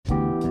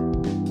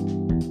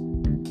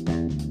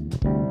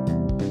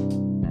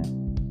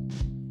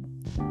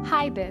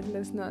Hi there,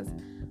 listeners.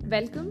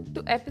 Welcome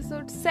to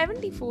episode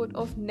 74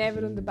 of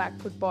Never on the Back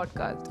Foot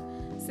podcast.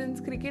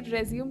 Since cricket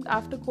resumed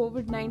after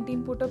COVID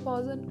 19 put a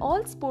pause on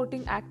all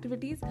sporting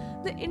activities,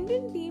 the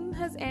Indian team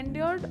has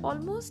endured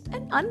almost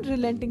an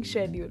unrelenting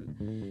schedule.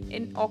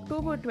 In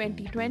October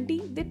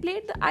 2020, they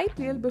played the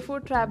IPL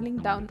before travelling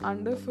down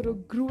under for a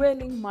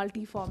grueling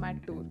multi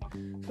format tour.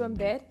 From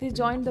there, they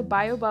joined the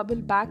Bio Bubble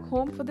back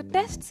home for the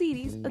Test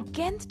series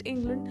against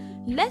England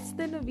less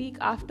than a week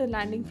after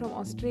landing from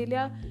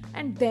Australia,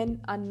 and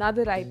then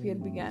another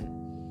IPL began.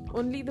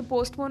 Only the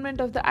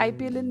postponement of the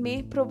IPL in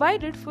May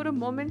provided for a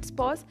moment's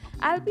pause,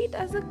 albeit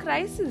as a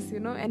crisis,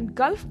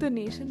 engulfed the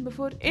nation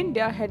before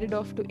India headed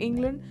off to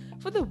England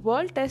for the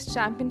World Test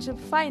Championship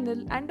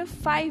final and a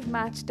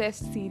 5-match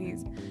test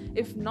series.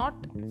 If not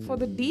for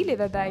the delay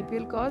that the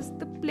IPL caused,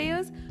 the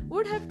players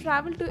would have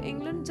travelled to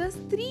England just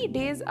 3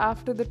 days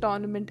after the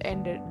tournament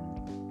ended.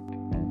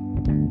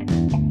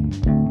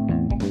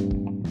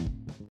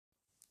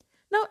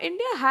 Now,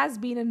 India has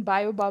been in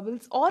bio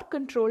bubbles or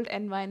controlled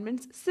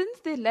environments since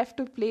they left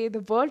to play the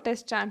World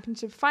Test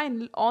Championship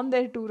final on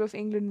their tour of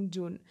England in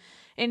June.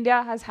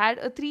 India has had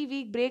a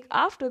 3-week break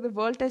after the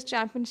World Test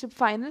Championship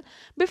final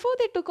before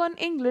they took on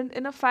England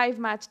in a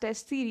 5-match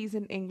test series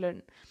in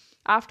England.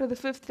 After the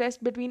fifth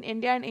test between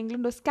India and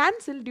England was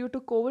cancelled due to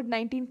COVID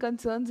 19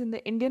 concerns in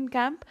the Indian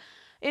camp,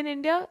 in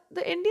India,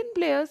 the Indian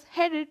players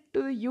headed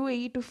to the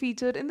UAE to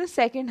feature in the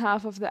second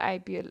half of the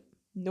IPL.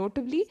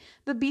 Notably,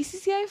 the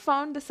BCCI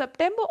found the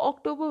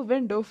September-October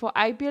window for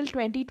IPL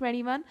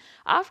 2021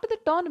 after the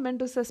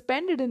tournament was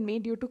suspended in May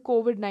due to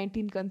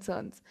COVID-19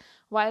 concerns.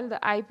 While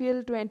the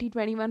IPL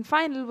 2021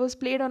 final was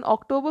played on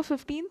October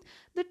 15th,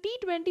 the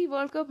T20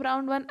 World Cup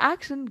Round 1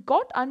 action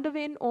got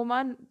underway in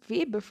Oman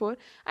way before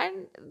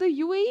and the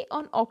UAE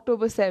on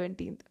October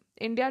 17th.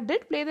 India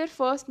did play their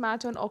first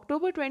match on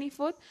October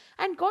 24th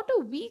and got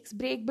a week's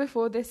break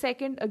before their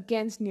second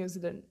against New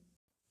Zealand.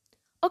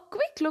 A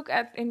quick look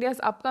at India's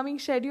upcoming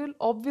schedule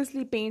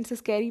obviously paints a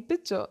scary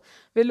picture.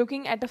 We're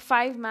looking at a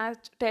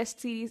 5-match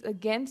test series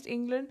against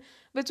England,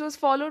 which was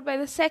followed by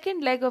the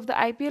second leg of the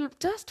IPL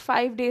just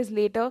 5 days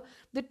later,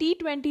 the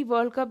T20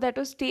 World Cup that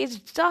was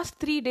staged just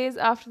 3 days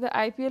after the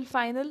IPL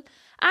final,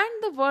 and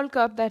the World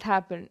Cup that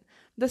happened.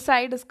 The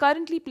side is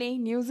currently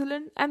playing New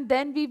Zealand, and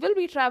then we will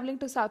be travelling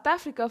to South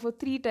Africa for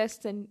 3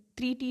 tests and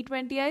 3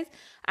 T20Is,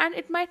 and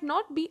it might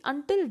not be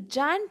until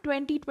Jan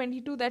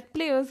 2022 that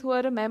players who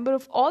are a member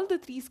of all the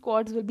 3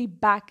 squads will be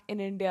back in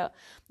India.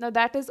 Now,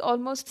 that is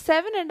almost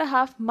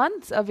 7.5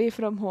 months away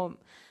from home.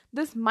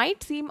 This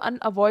might seem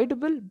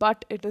unavoidable,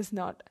 but it is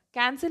not.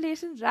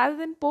 Cancellations rather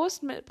than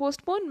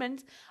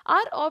postponements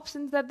are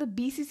options that the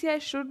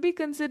BCCI should be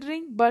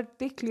considering, but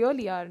they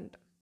clearly aren't.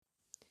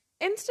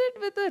 Instead,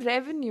 with the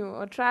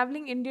revenue a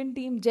travelling Indian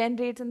team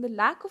generates and the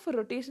lack of a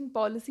rotation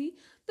policy,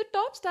 the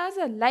top stars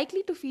are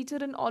likely to feature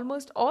in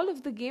almost all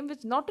of the game,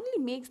 which not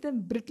only makes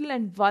them brittle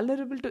and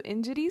vulnerable to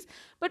injuries,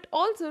 but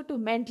also to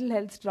mental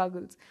health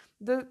struggles.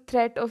 The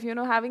threat of,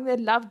 having their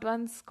loved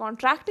ones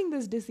contracting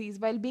this disease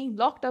while being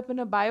locked up in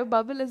a bio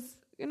bubble is,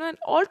 an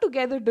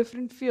altogether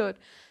different fear,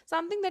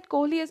 something that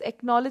Kohli has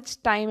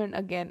acknowledged time and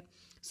again.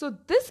 So,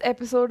 this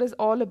episode is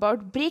all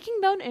about breaking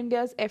down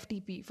India's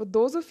FTP. For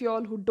those of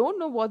y'all who don't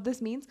know what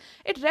this means,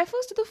 it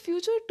refers to the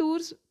Future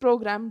Tours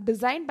program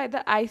designed by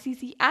the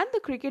ICC and the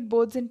cricket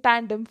boards in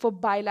tandem for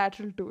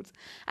bilateral tours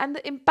and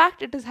the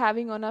impact it is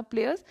having on our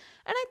players.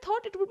 And I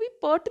thought it would be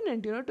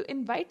pertinent, to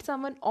invite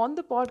someone on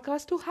the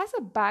podcast who has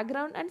a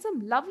background and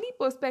some lovely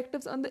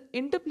perspectives on the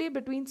interplay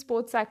between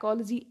sports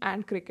psychology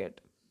and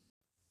cricket.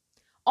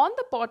 On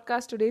the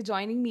podcast today,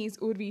 joining me is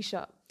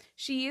Urvisha.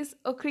 She is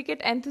a cricket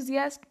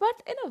enthusiast,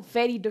 but in a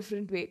very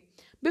different way.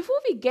 Before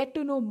we get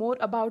to know more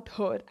about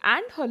her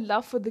and her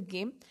love for the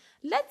game,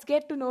 let's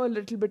get to know a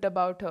little bit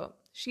about her.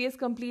 She has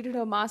completed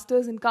her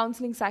master's in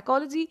counseling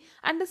psychology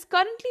and is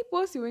currently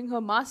pursuing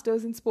her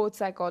master's in sports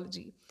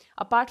psychology.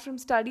 Apart from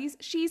studies,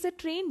 she is a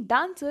trained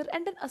dancer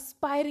and an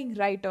aspiring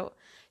writer.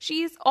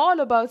 She is all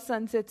about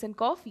sunsets and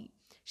coffee.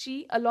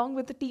 She, along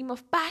with a team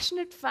of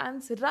passionate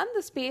fans, run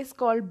the space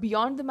called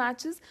Beyond the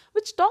Matches,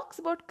 which talks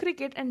about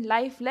cricket and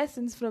life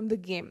lessons from the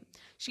game.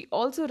 She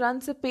also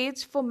runs a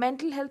page for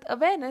mental health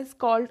awareness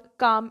called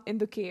Calm in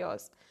the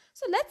Chaos.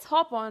 So let's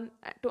hop on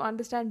to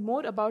understand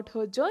more about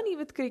her journey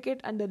with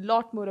cricket and a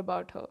lot more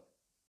about her.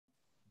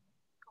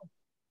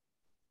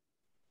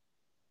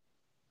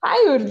 Hi,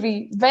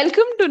 Urvi.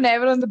 Welcome to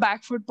Never on the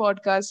Back Foot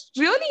podcast.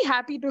 Really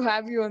happy to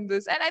have you on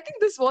this. And I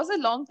think this was a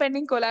long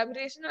pending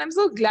collaboration, and I'm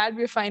so glad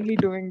we're finally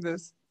doing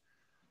this.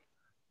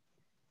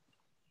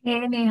 Hey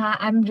Neha,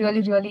 I'm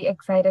really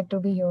excited to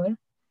be here.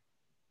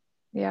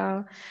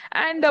 Yeah.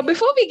 And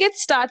before we get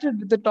started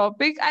with the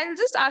topic, I'll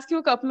just ask you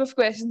a couple of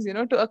questions,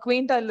 to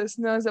acquaint our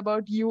listeners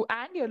about you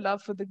and your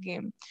love for the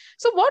game.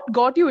 So, what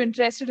got you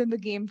interested in the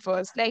game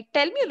first? Like,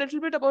 tell me a little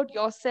bit about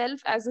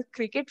yourself as a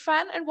cricket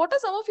fan and what are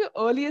some of your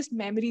earliest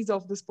memories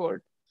of the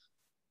sport?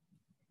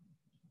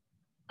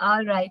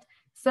 All right.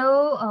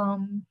 So,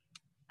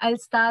 I'll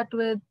start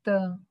with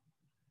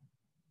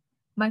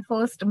my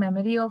first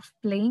memory of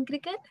playing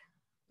cricket.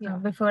 Yeah.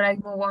 before I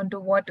move on to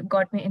what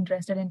got me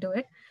interested into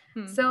it.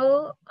 Hmm.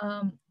 So,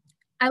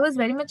 I was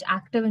very much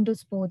active into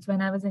sports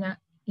when I was a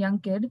young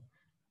kid,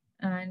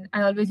 and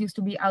I always used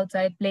to be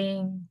outside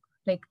playing,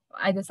 like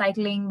either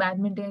cycling,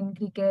 badminton,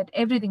 cricket,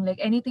 everything. Like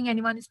anything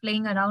anyone is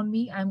playing around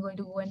me, I'm going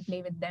to go and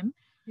play with them.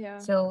 Yeah.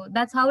 So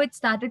that's how it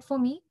started for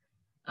me.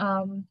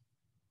 Um,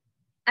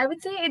 I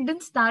would say it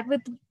didn't start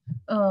with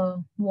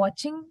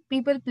watching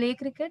people play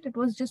cricket. It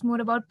was just more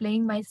about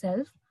playing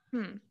myself.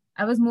 Hmm.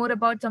 I was more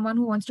about someone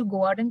who wants to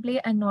go out and play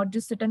and not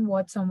just sit and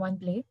watch someone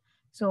play.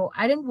 So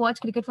I didn't watch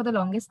cricket for the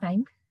longest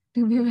time,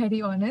 to be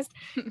very honest.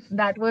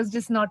 That was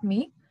just not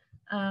me.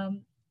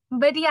 Um,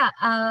 but yeah,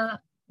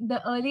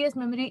 the earliest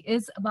memory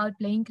is about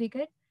playing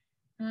cricket.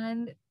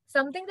 And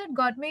something that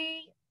got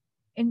me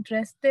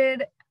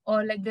interested,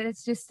 or like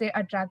let's just say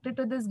attracted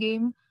to this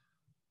game,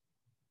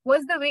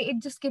 was the way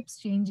it just keeps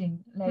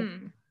changing. Like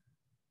Hmm.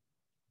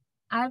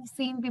 I've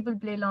seen people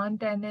play lawn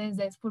tennis,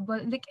 there's football.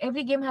 Like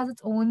every game has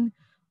its own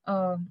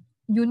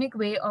unique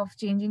way of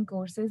changing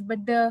courses.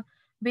 But the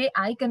way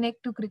I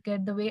connect to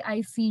cricket, the way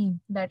I see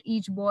that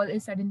each ball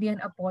is suddenly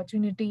an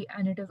opportunity,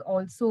 and it is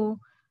also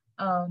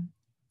um,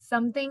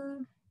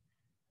 something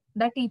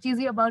that teaches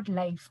you about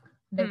life.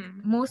 Like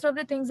Hmm. most of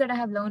the things that I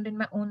have learned in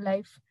my own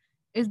life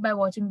is by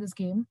watching this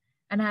game.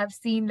 And I have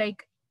seen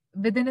like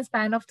within a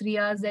span of 3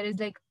 hours, there is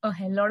like a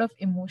hell lot of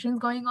emotions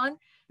going on.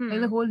 Like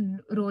the Hmm. whole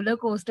roller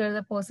coaster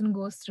the person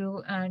goes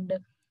through, and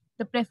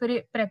the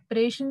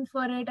preparation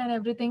for it and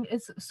everything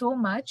is so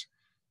much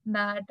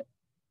that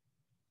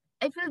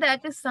I feel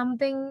that is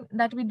something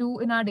that we do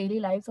in our daily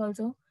lives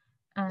also.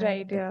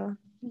 Right. And Yeah.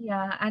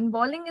 yeah, and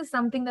bowling is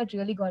something that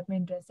really got me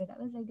interested.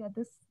 I was like, yeah,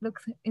 this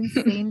looks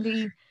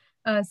insanely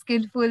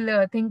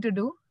skillful thing to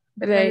do,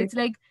 because Right. it's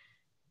like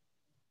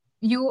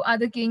you are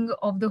the king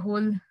of the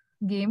whole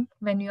game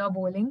when you are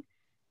bowling.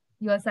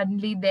 You are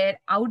suddenly there,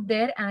 out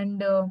there,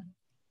 and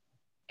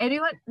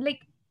everyone, like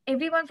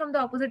everyone from the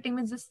opposite team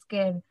is just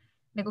scared.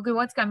 Like, okay,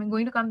 what's coming,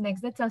 going to come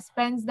next? That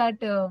suspense, that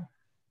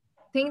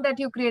thing that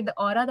you create, the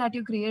aura that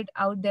you create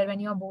out there when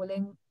you're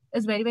bowling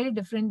is very, very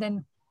different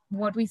than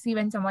what we see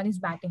when someone is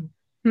batting.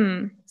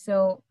 Hmm.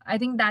 So I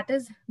think that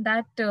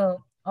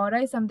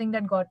aura is something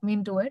that got me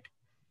into it.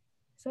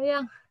 So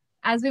yeah,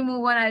 as we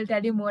move on, I'll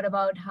tell you more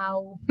about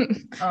how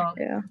uh,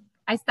 Yeah.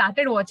 I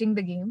started watching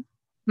the game.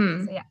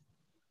 Hmm. So yeah,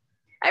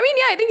 I mean,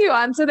 yeah, I think you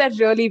answer that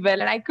really well,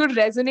 and I could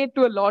resonate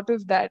to a lot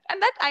of that.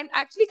 And that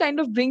actually kind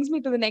of brings me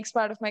to the next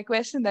part of my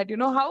question: that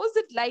how was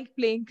it like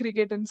playing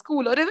cricket in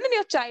school, or even in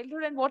your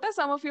childhood, and what are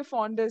some of your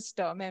fondest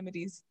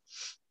memories?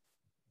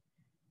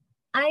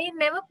 I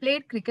never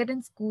played cricket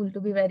in school. To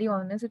be very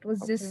honest, it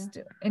was Okay. just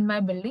in my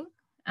building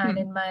and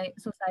Hmm. in my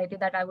society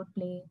that I would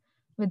play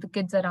with the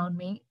kids around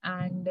me.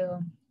 And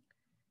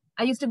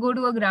I used to go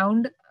to a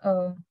ground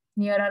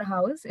near our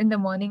house in the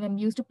morning and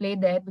we used to play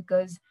there,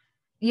 because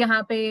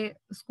यहाँ पे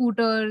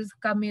scooters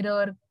का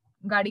mirror,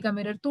 गाड़ी का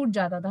mirror टूट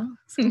जाता था.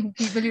 So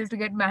people used to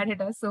get mad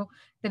at us. So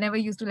they never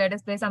used to let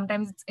us play.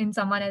 Sometimes it's in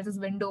someone else's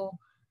window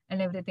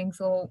and everything.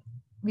 So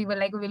we were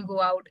like, we'll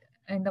go out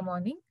in the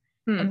morning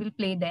and Hmm. we'll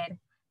play there.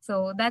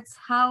 So that's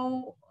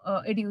how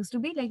it used to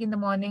be. Like in the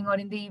morning or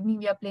in the evening,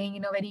 we are playing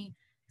in a very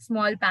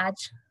small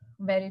patch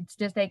where it's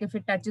just like if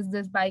it touches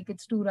this bike,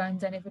 it's 2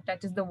 runs, and if it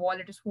touches the wall,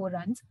 it is 4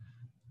 runs.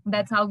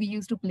 That's how we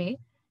used to play.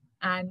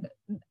 And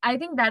I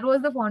think that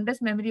was the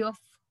fondest memory of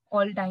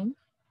all time.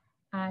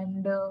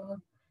 And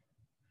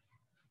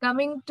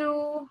coming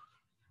to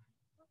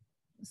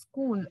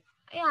school,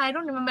 yeah, I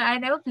don't remember. I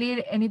never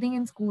played anything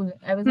in school.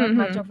 I was not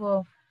much Hmm. of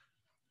a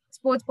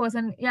sports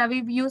person. Yeah,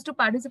 we used to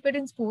participate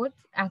in sports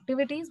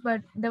activities,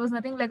 but there was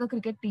nothing like a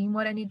cricket team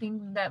or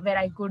anything that where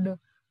I could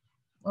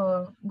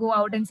go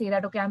out and say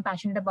that okay, I'm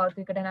passionate about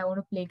cricket and I want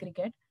to play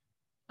cricket.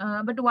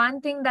 But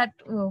one thing that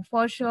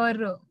for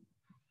sure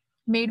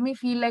made me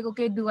feel like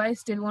okay, do I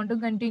still want to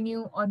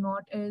continue or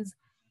not is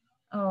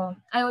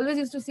I always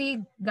used to see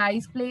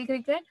guys play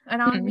cricket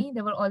around Hmm. me.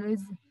 There were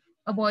always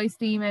a boys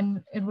team,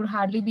 and it would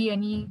hardly be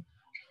any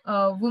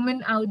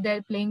women out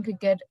there playing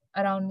cricket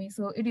around me.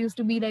 So it used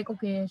to be like,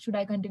 okay, should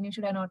I continue?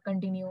 Should I not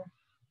continue?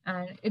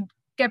 And it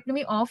kept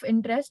me off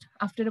interest.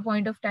 After a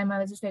point of time, I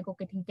was just like,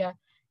 okay, ठीक है,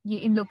 ये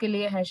इन लोग के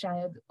लिए है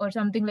शायद, or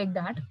something like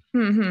that.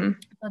 Hmm.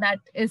 So that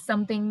is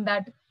something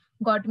that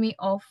got me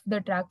off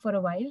the track for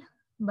a while.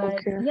 But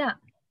Okay. yeah,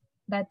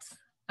 that's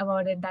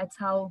about it. That's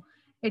how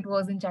it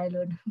was in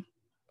childhood.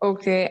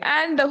 Okay.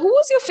 And who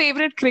was your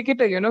favorite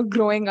cricketer,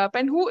 growing up,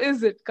 and who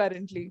is it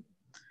currently?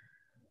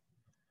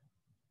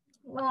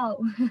 Wow.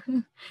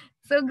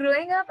 So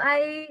growing up,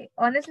 I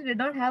honestly did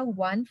not have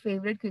one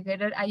favorite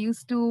cricketer. I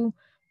used to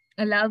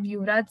love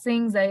Yuvraj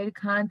Singh, Zair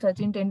Khan,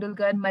 Sachin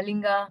Tendulkar,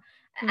 Malinga.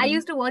 I Hmm.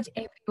 used to watch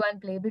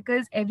everyone play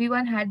because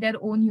everyone had their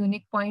own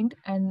unique point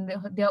and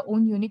their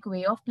own unique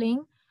way of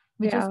playing,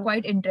 which was Yeah.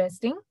 quite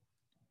interesting.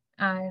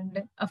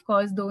 And of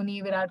course,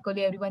 Dhoni, Virat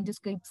Kohli, everyone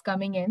just keeps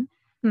coming in.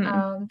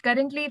 Hmm.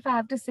 Currently, if I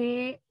have to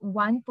say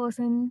one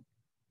person,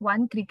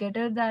 one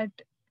cricketer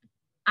that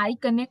I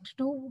connect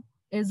to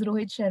is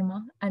Rohit Sharma,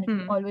 and it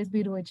will Hmm. always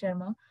be Rohit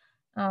Sharma.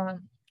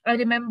 I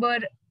remember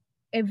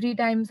every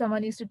time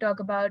someone used to talk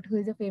about who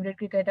is a favorite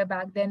cricketer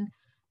back then,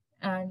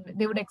 and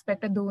they would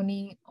expect a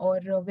Dhoni or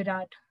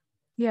Virat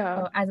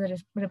Yeah. as a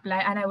reply,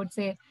 and I would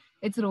say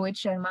it's Rohit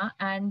Sharma.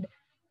 And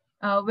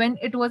when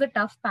it was a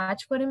tough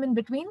patch for him in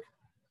between,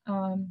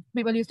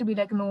 people used to be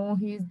like, no,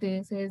 he's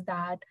this, he's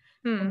that.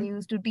 And Hmm. they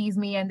used to tease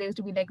me and they used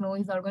to be like, no,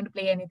 he's not going to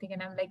play anything.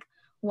 And I'm like,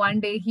 one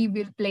day he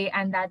will play,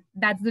 and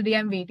that's the day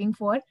I'm waiting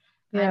for, and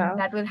Yeah.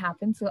 that will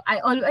happen. So I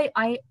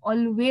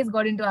always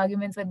got into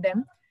arguments with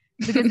them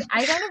because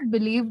I kind of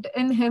believed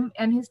in him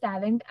and his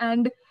talent.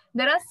 And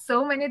there are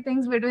so many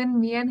things between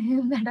me and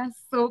him that are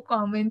so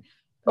common.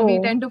 We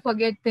Oh. tend to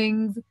forget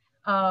things.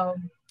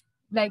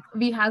 Like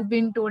we have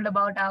been told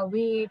about our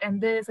weight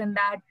and this and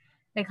that,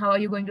 like how are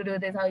you going to do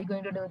this, how are you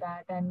going to do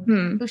that, and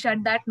Hmm. to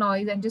shut that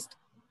noise and just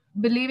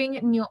believing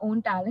in your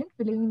own talent,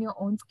 believing in your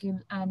own skill,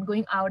 and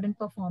going out and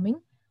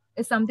performing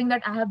is something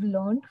that I have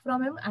learned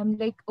from him. I'm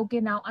like, okay,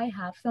 now I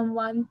have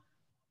someone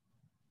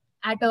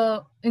at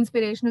a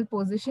inspirational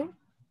position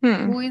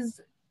Hmm. who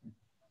is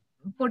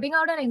putting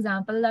out an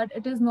example that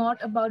it is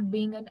not about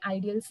being an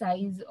ideal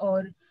size or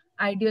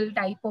ideal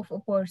type of a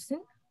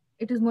person.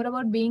 It is more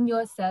about being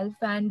yourself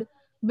and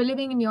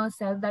believing in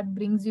yourself that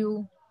brings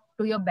you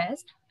to your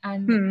best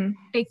and Hmm.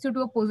 takes you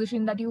to a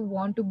position that you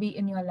want to be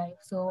in your life.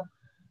 So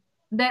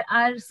there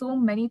are so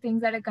many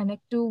things that I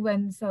connect to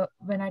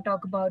when I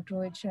talk about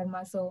Rohit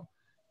Sharma. So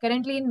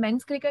currently in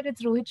men's cricket,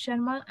 it's Rohit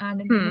Sharma,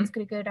 and in Hmm. women's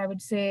cricket, I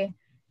would say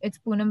it's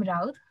Poonam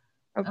Raut.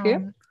 Okay.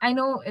 I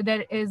know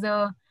there is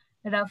a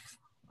rough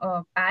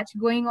patch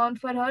going on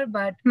for her,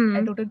 but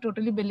I Hmm.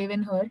 totally believe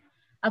in her.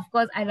 Of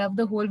course, I love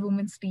the whole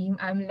women's team.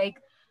 I'm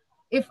like,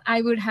 if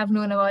I would have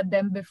known about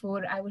them before,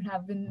 I would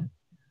have been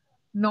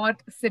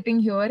not sitting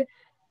here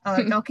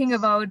talking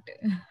about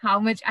how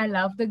much I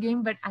love the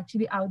game, but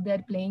actually out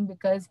there playing,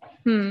 because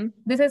Hmm.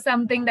 this is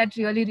something that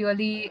really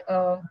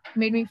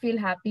made me feel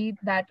happy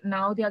that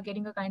now they are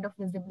getting a kind of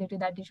visibility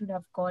that they should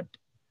have got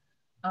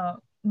uh,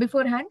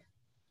 beforehand.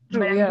 But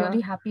True. I'm Yeah.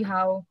 really happy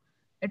how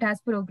it has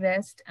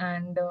progressed,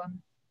 and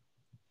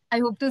I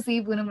hope to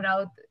see Poonam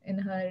Raut in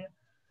her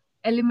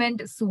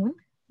element soon.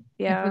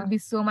 It will Yeah. be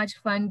so much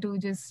fun to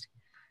just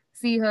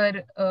see her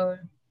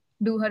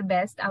do her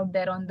best out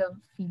there on the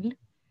field.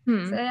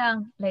 Hmm. So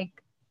yeah,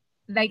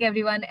 like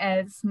everyone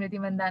else, Smriti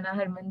Mandana,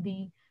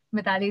 Harmandi,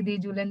 Mitali Di,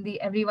 Julandi,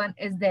 everyone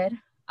is there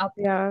up,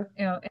 Yeah.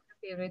 in the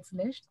favorites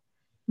list.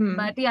 Hmm.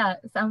 But yeah,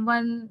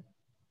 someone,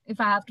 if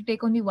I have to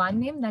take only one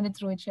name, then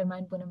it's Rohit Sharma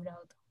and Poonam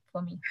Raut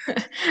for me.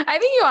 I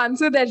think you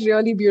answered that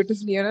really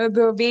beautifully.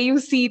 The way you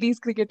see these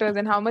cricketers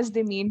and how much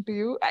they mean to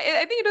you.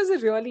 I think it was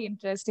a really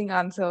interesting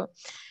answer.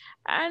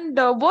 And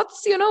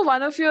what's,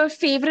 one of your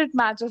favorite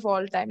match of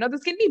all time? Now,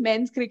 this can be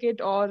men's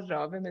cricket or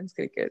women's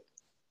cricket.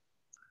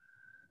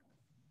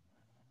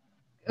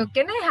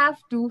 Can I have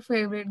two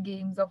favorite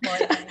games of all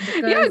time?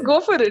 Yeah, Because go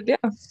for it.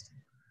 Yeah.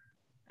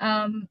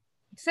 um,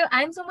 so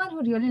I'm someone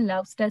who really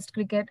loves Test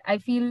cricket. I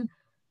feel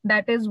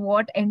that is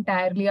what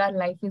entirely our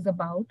life is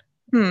about.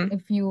 Hmm.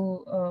 If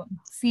you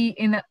see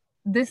in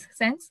this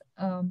sense.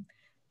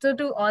 So,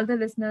 to all the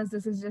listeners,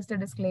 this is just a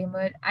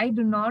disclaimer. I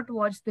do not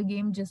watch the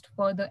game just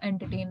for the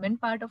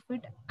entertainment part of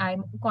it.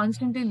 I'm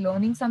constantly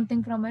learning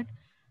something from it.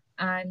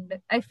 And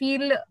I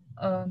feel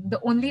the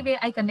only way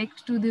I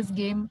connect to this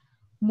game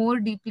more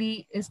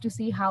deeply is to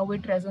see how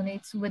it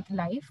resonates with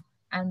life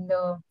and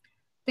the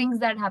things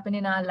that happen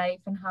in our life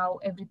and how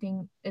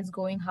everything is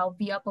going, how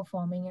we are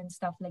performing, and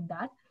stuff like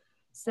that.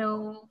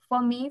 So,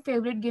 for me,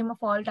 favorite game of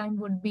all time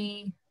would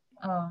be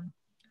um,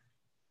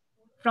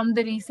 from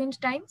the recent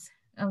times,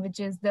 which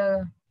is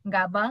the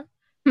GABA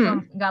Hmm.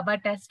 from GABA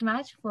Test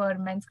match for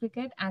men's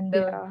cricket, and the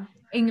Yeah.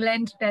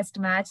 England Test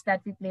match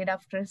that we played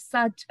after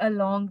such a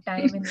long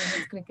time in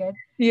women's cricket,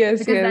 Yes,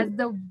 because yes. that's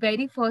the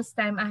very first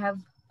time I have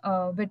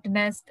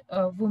witnessed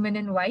women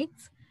in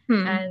whites,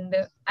 Hmm. and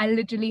I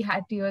literally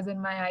had tears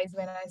in my eyes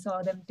when I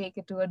saw them take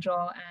it to a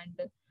draw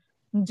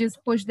and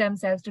just push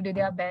themselves to do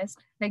their best.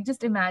 Like,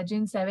 just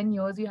imagine 7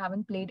 years you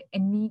haven't played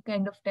any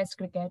kind of test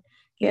cricket,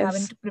 you Yes.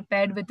 haven't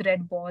prepared with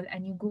red ball,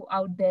 and you go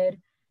out there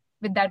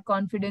with that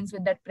confidence,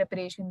 with that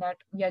preparation that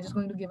we are just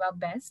going to give our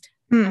best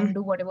Hmm. and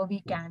do whatever we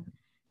can.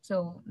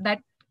 So,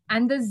 that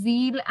and the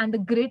zeal and the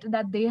grit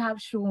that they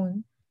have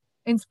shown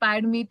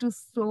inspired me to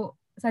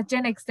such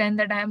an extent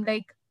that I'm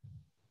like,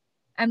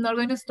 I'm not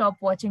going to stop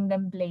watching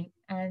them play.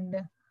 And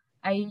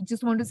I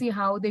just want to see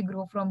how they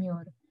grow from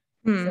here.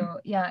 Hmm. So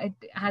yeah, it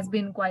has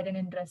been quite an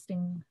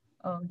interesting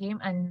game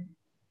and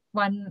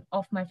one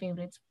of my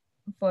favorites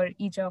for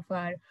each of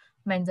our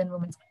men's and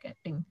women's cricket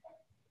team.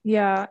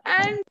 Yeah.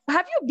 And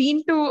have you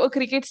been to a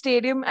cricket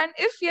stadium? And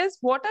if yes,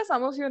 what are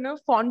some of your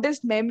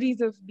fondest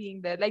memories of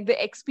being there? Like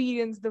the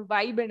experience, the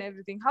vibe, and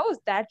everything. How was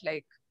that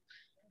like?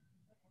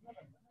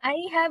 I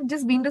have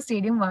just been to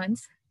stadium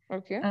once.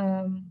 Okay.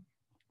 Um,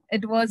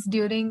 it was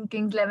during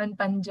Kings 11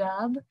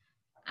 Punjab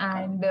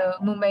and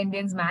Mumbai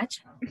Indians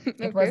match.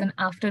 It was Okay. an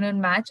afternoon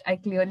match. I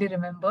clearly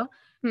remember,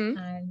 Hmm.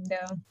 and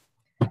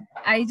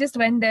I just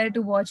went there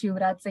to watch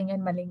Yuvraj Singh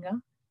and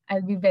Malinga.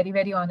 I'll be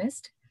very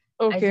honest.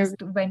 I Okay.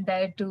 just went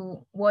there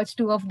to watch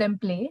two of them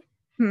play.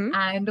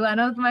 And one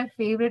of my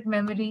favorite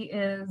memory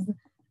is,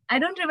 I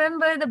don't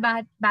remember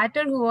the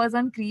batter who was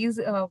on crease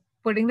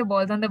putting the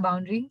balls on the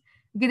boundary,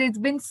 because it's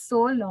been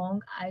so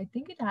long. I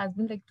think it has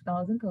been like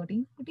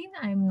 2013, 14.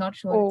 I'm not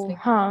sure. It's Oh, like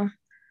huh.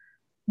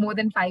 more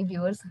than 5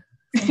 years.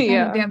 So definitely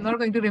Yeah. I'm not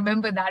going to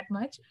remember that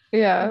much.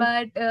 Yeah.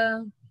 But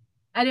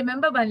I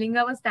remember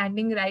Balinga was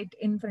standing right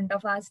in front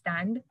of our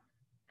stand,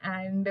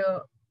 and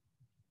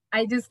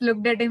I just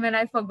looked at him and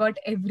I forgot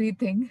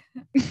everything.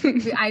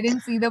 I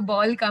didn't see the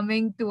ball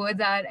coming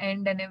towards our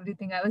end and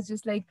everything. I was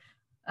just like,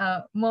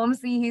 Mom,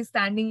 see, he's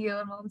standing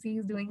here. Mom, see,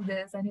 he's doing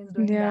this and he's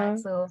doing that. Yeah.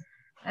 So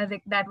I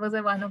think that was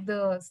one of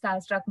the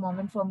starstruck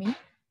moment for me.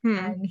 Hmm.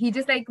 And he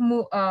just like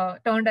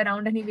turned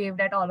around and he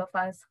waved at all of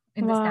us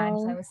in the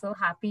stands. So I Wow. was so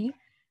happy.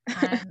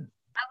 And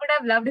I would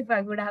have loved if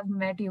I would have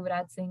met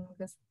Yuvraj Singh,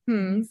 because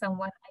Hmm. he's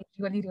someone I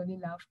really, really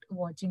loved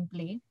watching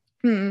play.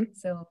 Hmm.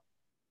 So,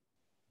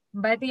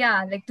 but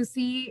yeah, like to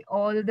see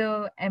all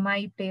the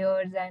MI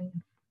players and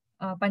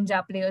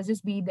Punjab players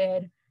just be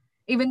there,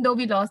 even though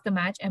we lost the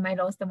match. MI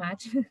lost the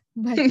match,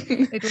 but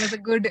it was a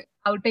good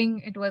outing.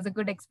 It was a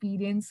good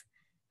experience,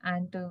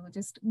 and to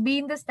just be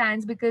in the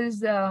stands,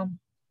 because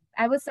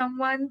I was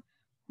someone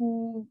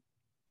who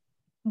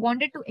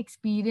wanted to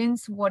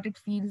experience what it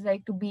feels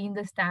like to be in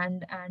the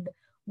stand and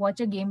watch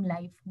a game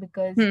live,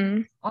 because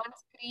Hmm. on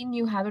screen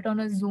you have it on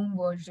a Zoom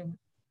version,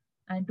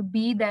 and to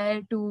be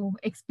there to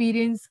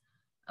experience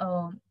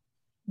um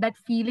that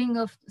feeling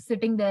of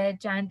sitting there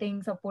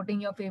chanting,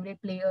 supporting your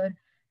favorite player,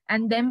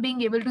 and them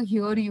being able to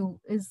hear you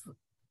is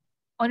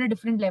on a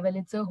different level.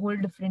 It's a whole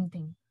different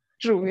thing.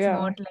 True. It's Yeah.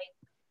 not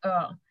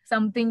like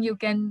something you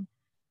can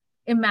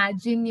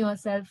imagine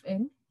yourself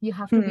in. You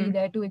have to be Hmm.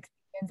 there to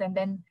experience and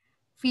then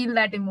feel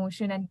that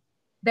emotion and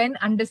then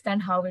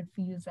understand how it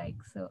feels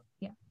like. So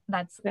yeah,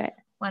 that's Right.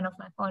 one of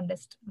my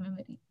fondest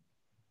memory.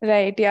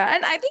 Right, yeah.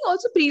 And I think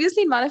also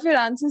previously in one of your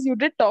answers, you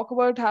did talk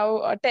about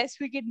how test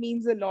cricket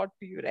means a lot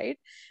to you, right?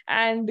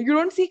 And you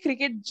don't see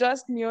cricket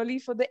just merely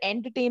for the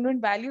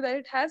entertainment value that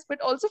it has, but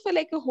also for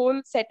like a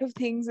whole set of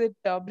things it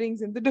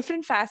brings in, the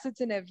different facets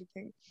and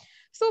everything.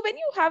 So when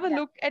you have a Yeah.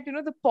 look at,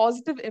 the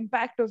positive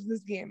impact of this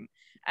game,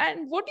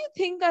 and what do you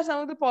think are some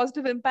of the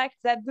positive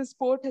impacts that the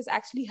sport has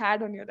actually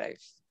had on your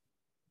life?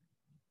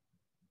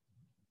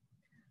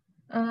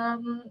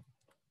 Um,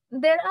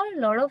 there are a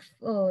lot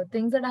of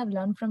things that I've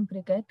learned from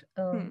cricket.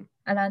 Hmm.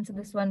 I'll answer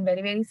this one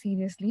very, very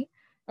seriously.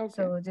 Okay.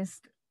 So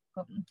just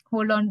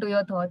hold on to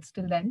your thoughts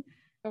till then.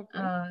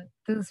 Okay.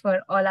 This is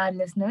for all our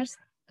listeners.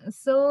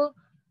 So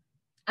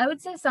I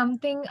would say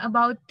something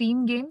about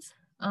team games,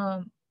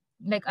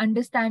 like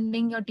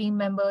understanding your team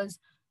members,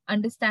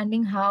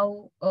 understanding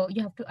how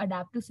you have to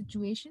adapt to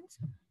situations,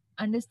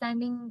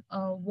 understanding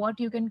what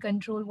you can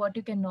control, what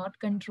you cannot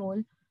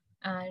control,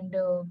 and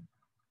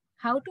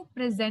how to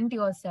present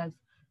yourself.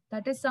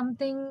 That is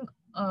something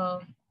uh,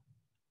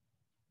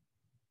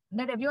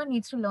 that everyone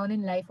needs to learn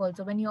in life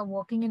also. When you're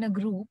working in a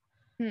group,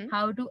 Hmm.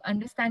 how to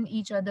understand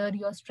each other,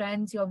 your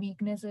strengths, your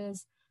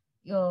weaknesses,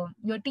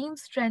 your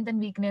team's strength and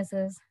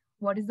weaknesses,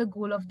 what is the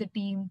goal of the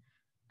team,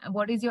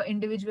 what is your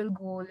individual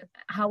goal,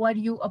 how are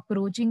you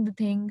approaching the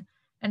thing,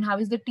 and how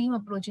is the team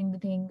approaching the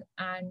thing,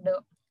 and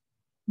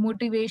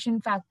motivation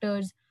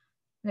factors,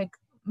 like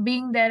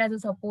being there as a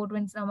support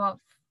when some of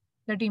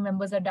the team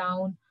members are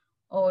down,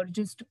 or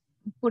just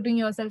putting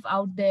yourself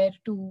out there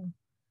to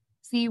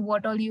see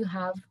what all you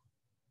have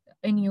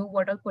in you,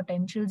 what all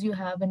potentials you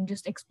have, and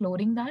just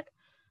exploring that.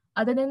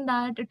 Other than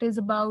that, it is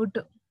about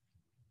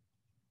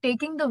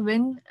taking the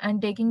win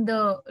and taking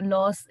the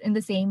loss in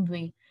the same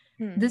way.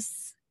 Hmm.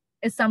 This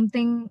is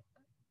something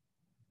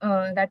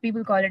that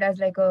people call it as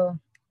like a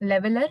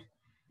leveler.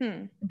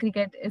 Hmm.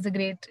 Cricket is a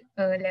great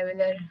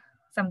leveler,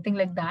 something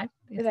like that.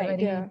 It's a Right,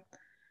 very yeah.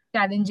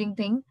 challenging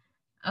thing.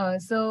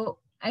 So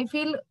I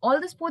feel all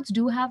the sports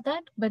do have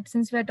that, but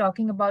since we're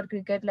talking about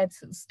cricket,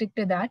 let's stick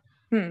to that.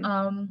 Hmm.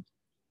 Um,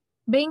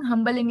 Being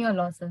humble in your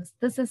losses.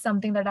 This is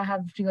something that I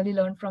have really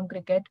learned from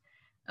cricket.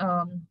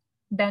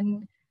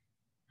 Then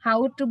how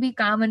to be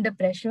calm under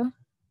pressure,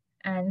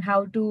 and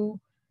how to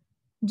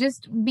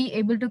just be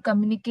able to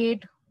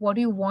communicate what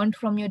you want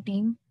from your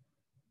team,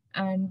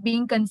 and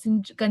being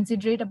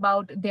considerate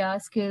about their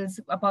skills,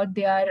 about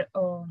their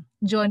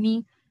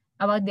journey,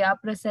 about their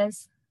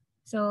process.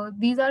 So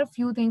these are a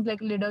few things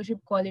like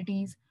leadership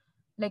qualities.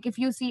 Like if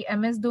you see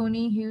MS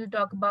Dhoni, he will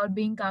talk about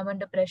being calm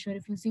under pressure.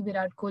 If you see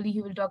Virat Kohli,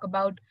 he will talk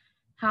about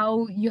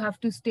how you have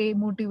to stay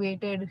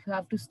motivated, you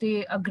have to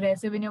stay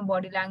aggressive in your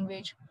body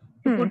language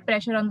to Hmm. put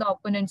pressure on the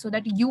opponent so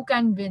that you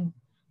can win.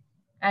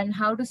 And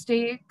how to stay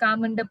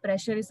calm under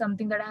pressure is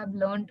something that I have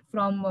learned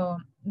from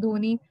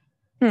Dhoni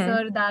Hmm. sir,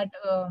 that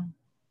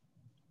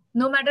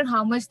no matter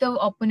how much the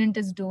opponent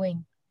is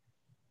doing,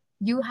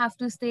 you have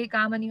to stay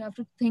calm and you have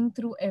to think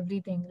through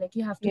everything. Like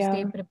you have to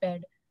stay Yeah.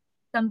 prepared.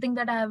 Something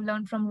that I have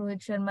learned from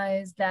Rohit Sharma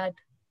is that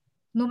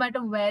no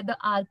matter where the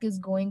arc is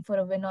going for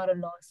a win or a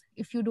loss,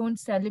 if you don't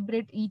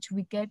celebrate each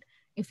wicket,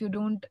 if you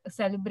don't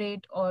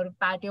celebrate or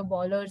pat your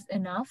bowlers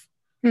enough,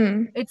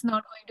 Hmm. it's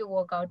not going to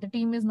work out. The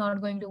team is not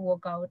going to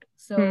work out.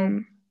 So Hmm.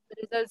 the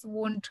results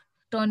won't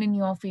turn in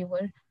your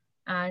favor,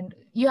 and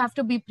you have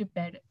to be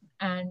prepared.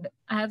 And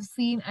I have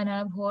seen and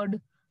I've heard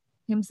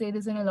him say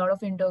this in a lot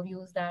of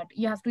interviews, that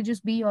you have to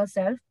just be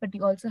yourself, but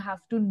you also have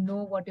to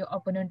know what your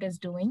opponent is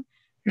doing.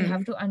 You Hmm.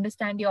 have to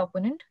understand your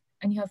opponent,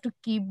 and you have to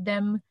keep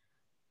them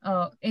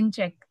in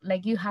check.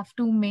 Like, you have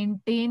to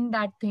maintain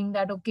that thing,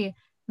 that okay,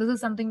 this is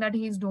something that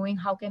he's doing,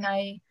 how can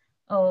I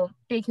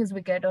take his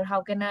wicket, or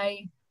how can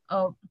I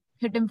uh,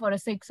 hit him for a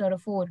 6 or a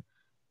 4,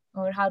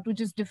 or how to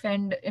just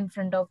defend in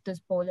front of this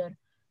bowler.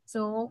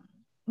 So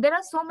there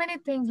are so many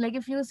things. Like,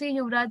 if you see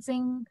Yuvraj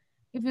Singh,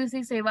 if you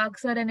see Sehwag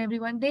sir and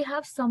everyone, they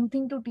have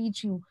something to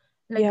teach you.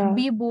 Like, Yeah.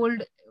 be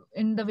bold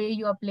in the way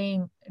you are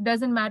playing. It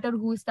doesn't matter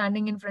who is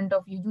standing in front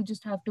of you. You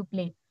just have to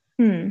play.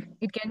 Hmm.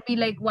 It can be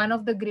like one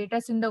of the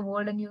greatest in the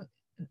world, and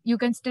you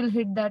can still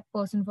hit that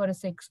person for a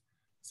 6.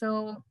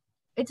 So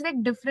it's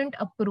like different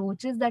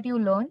approaches that you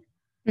learn,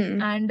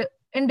 Hmm. and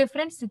in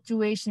different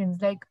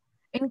situations. Like,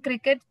 in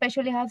cricket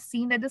especially, I have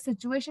seen that the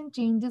situation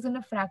changes in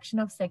a fraction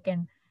of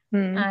second,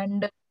 Hmm.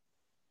 and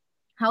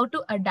how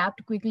to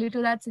adapt quickly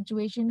to that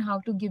situation, how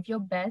to give your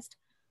best,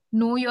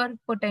 know your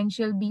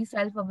potential, be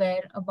self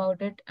aware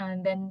about it,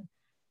 and then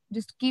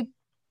just keep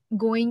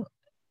going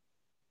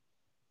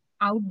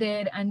out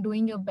there and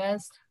doing your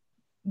best.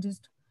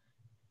 Just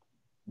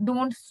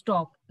don't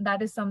stop.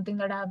 That is something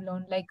that I have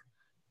learned. Like,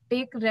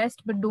 take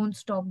rest, but don't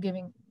stop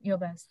giving your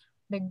best.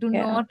 Like, do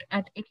Yeah. not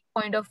at any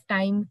point of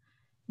time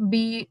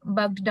be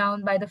bugged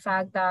down by the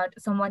fact that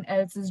someone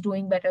else is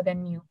doing better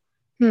than you.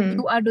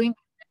 You Hmm. are doing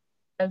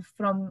well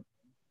from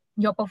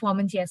your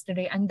performance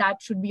yesterday, and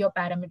that should be your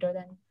parameter.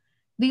 Then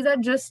these are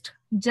just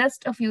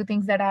a few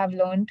things that I have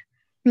learned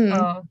Hmm.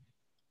 uh,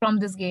 from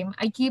this game.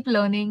 I keep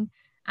learning,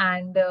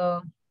 and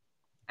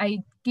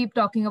I keep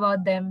talking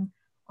about them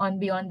on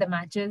Beyond the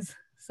Matches.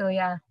 So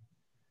yeah,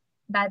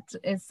 that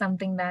is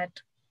something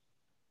that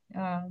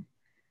uh,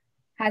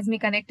 has me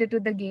connected to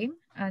the game,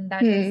 and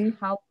that is Hmm.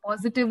 how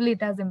positively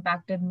it has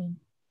impacted me.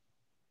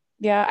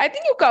 Yeah, I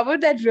think you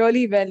covered that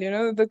really well.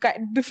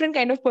 The different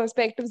kind of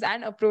perspectives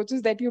and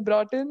approaches that you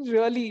brought in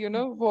really,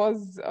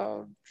 was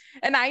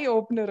an eye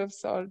opener of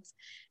sorts.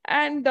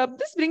 And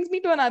this brings me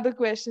to another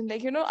question.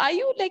 Like, are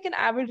you like an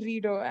avid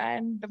reader?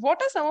 And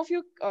what are some of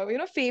your,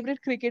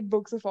 favorite cricket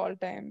books of all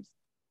times?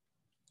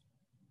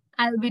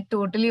 I'll be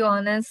totally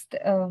honest.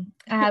 I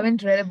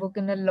haven't read a book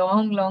in a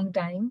long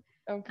time,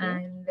 Okay.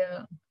 and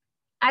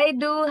I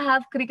do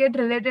have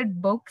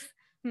cricket-related books,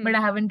 but Hmm.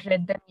 I haven't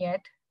read them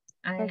yet.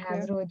 I Okay.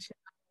 have Roj.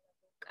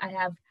 I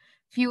have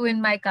few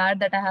in my cart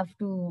that I have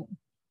to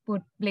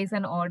put place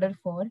an order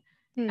for. I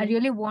Hmm.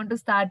 really want to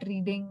start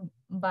reading,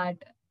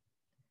 but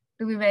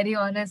to be very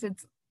honest,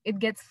 it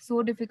gets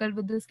so difficult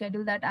with the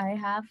schedule that I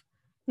have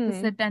to Hmm.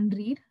 sit and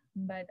read.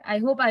 But I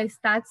hope I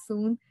start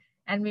soon,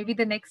 and maybe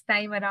the next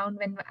time around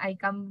when I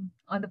come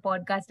on the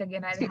podcast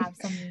again, I'll have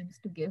some names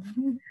to give.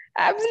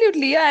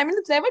 Absolutely. Yeah. I mean,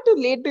 it's never too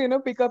late to,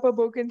 pick up a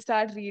book and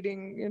start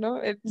reading.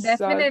 It's,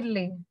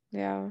 Definitely.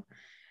 yeah.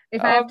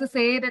 If I Uh, have to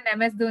say it in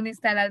MS Dhoni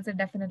style, I'll say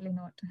definitely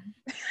not.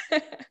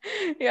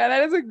 yeah,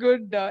 that is a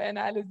good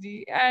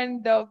analogy.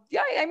 And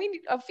yeah, I mean,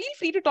 feel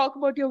free to talk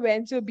about your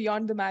venture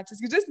beyond the matches.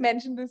 You just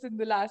mentioned this in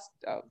the last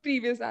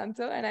previous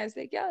answer, and I was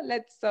like, yeah,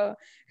 let's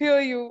hear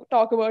you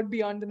talk about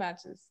beyond the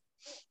matches.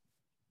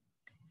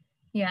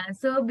 Yeah,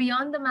 so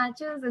Beyond the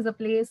Matches is a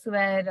place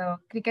where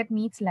cricket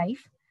meets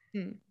life.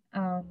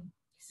 Hmm.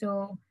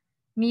 So,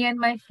 me and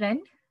my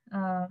friend,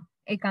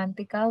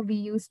 Ekantika, we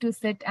used to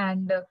sit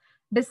and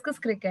discuss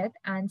cricket.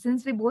 And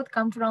since we both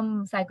come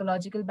from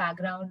psychological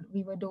background,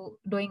 we were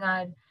doing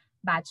our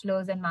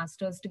bachelor's and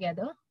master's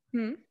together.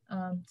 Hmm.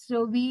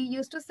 So we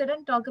used to sit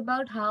and talk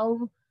about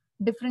how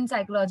different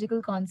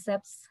psychological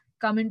concepts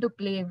come into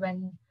play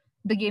when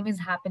the game is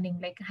happening.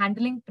 Like,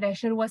 handling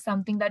pressure was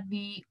something that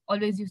we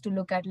always used to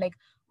look at. Like,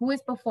 who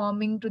is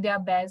performing to their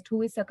best,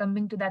 who is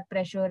succumbing to that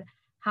pressure,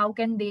 how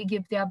can they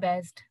give their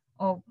best,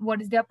 or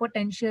what is their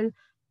potential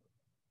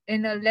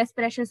in a less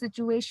pressure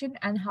situation,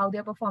 and how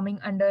they're performing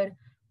under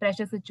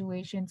pressure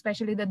situation,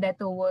 especially the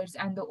death overs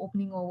and the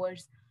opening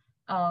overs.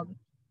 Um,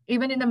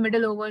 Even in the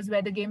middle overs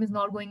where the game is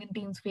not going in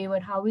team's favor,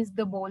 how is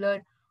the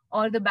bowler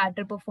or the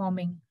batter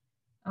performing?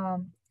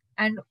 Um,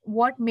 and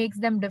what makes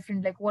them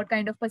different? Like, what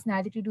kind of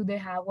personality do they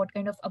have? What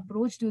kind of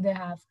approach do they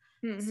have?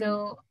 Hmm.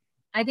 So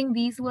I think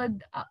these were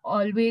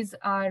always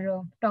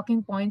our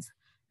talking points.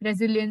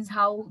 Resilience,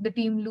 how the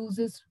team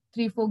loses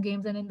 3 4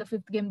 games, and in the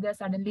fifth game they're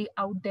suddenly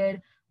out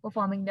there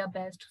performing their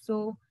best.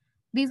 So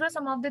these were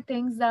some of the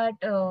things that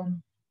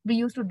we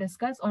used to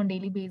discuss on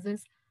daily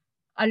basis,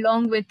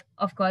 along with,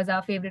 of course,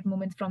 our favorite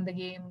moments from the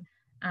game,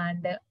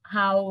 and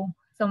how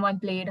someone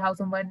played, how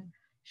someone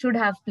should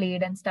have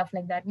played, and stuff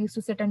like that. We used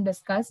to sit and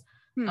discuss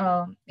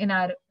Hmm. in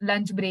our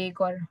lunch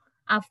break, or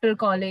after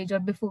college, or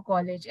before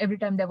college, every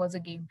time there was a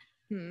game.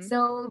 Hmm. So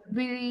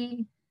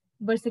we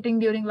were sitting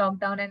during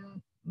lockdown,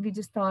 and we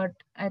just thought,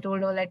 I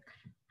told her, like,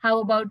 how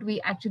about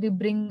we actually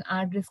bring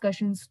our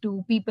discussions to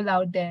people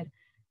out there?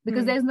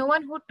 Because Hmm. there's no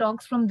one who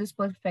talks from this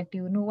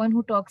perspective, no one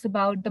who talks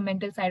about the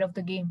mental side of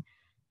the game.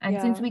 And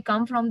since Yeah. we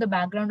come from the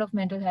background of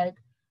mental health,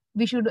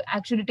 we should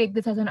actually take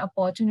this as an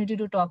opportunity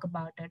to talk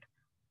about it.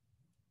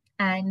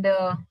 And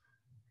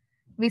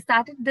we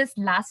started this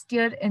last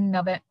year in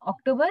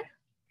October,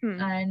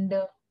 and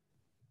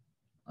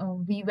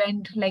we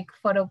went like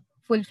for a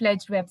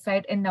full-fledged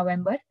website in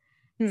November.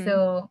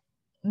 So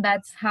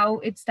that's how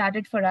it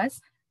started for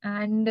us.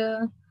 And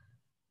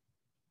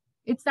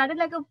it started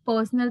like a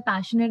personal,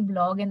 passionate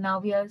blog, and now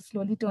we are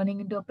slowly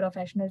turning into a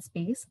professional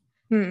space.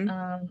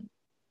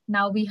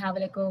 Now we have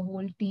like a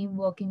whole team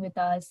working with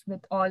us,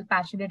 with all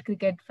passionate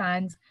cricket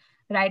fans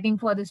writing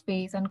for the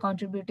space and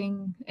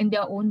contributing in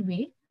their own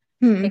way.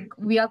 Like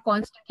we are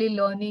constantly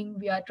learning,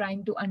 we are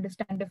trying to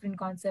understand different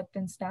concepts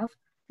and stuff.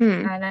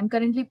 And I'm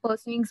currently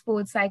pursuing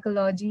sports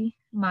psychology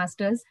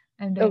masters.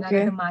 I'm doing Okay.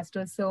 another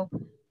master's, so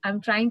I'm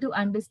trying to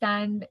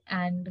understand,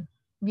 and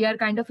we are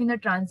kind of in a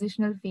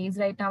transitional phase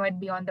right now at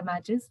Beyond the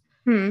Matches,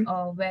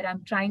 where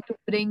I'm trying to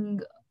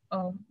bring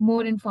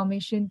more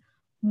information,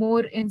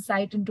 more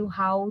insight into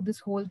how this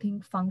whole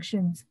thing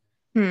functions,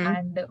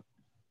 and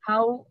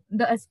how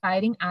the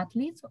aspiring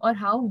athletes or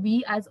how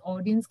we as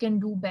audience can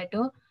do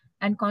better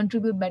and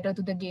contribute better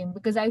to the game.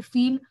 Because I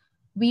feel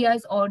we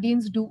as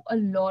audience do a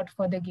lot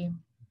for the game.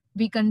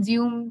 We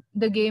consume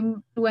the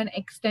game to an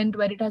extent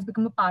where it has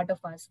become a part of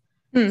us.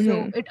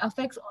 So it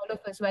affects all of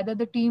us, whether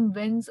the team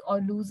wins or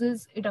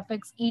loses, it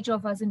affects each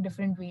of us in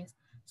different ways.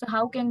 So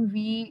how can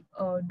we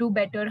do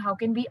better? How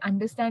can we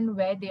understand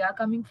where they are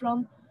coming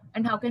from,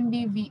 and how can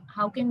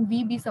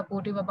we be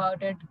supportive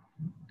about it,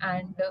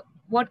 and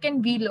what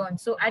can we learn?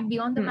 So at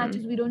Beyond the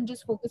Matches, we don't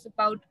just focus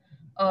about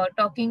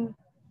talking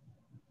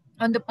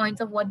on the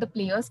points of what the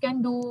players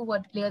can do,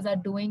 what players are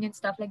doing, and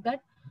stuff like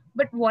that.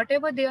 But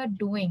whatever they are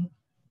doing,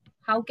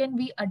 how can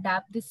we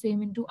adapt the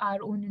same into our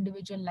own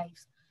individual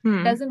lives?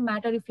 Doesn't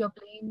matter if you're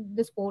playing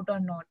the sport or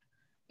not.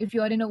 If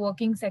you're in a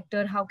working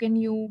sector, how can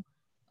you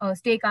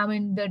stay calm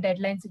in the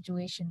deadline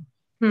situation?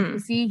 If you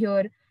see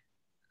here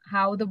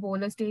how the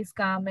bowler stays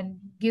calm and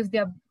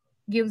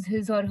gives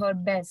his or her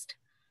best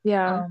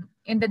Yeah.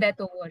 in the death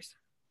overs.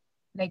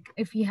 Like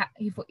if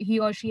he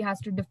or she has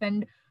to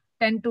defend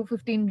 10 to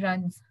 15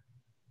 runs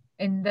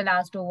in the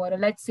last over, or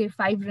let's say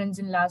 5 runs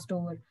in last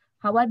over,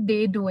 how are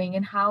they doing,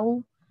 and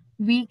how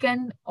we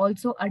can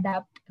also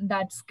adapt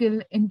that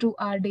skill into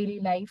our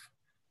daily life.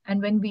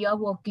 And when we are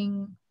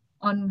working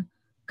on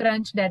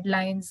crunch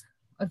deadlines,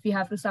 or if we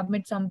have to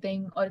submit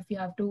something, or if we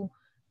have to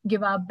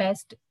give our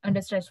best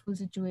under stressful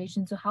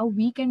situations, so how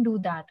we can do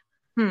that,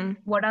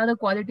 what are the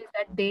qualities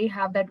that they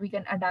have that we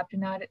can adapt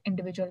in our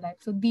individual life.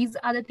 So these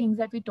are the things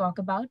that we talk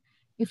about.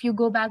 If you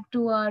go back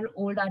to our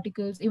old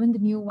articles, even the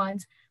new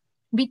ones,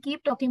 we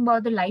keep talking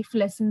about the life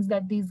lessons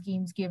that these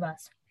games give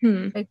us.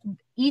 Like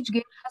each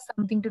game has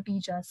something to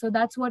teach us. So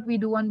that's what we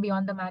do on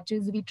Beyond the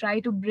Matches. We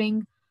try to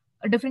bring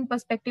a different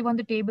perspective on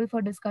the table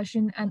for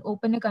discussion and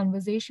open a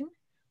conversation.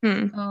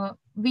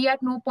 We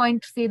at no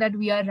point say that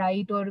we are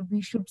right or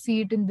we should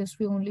see it in this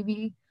way only.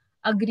 We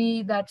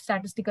agree that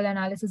statistical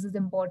analysis is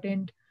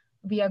important.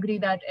 We agree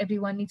that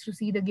everyone needs to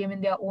see the game in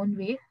their own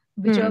way,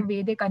 whichever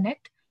way they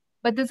connect.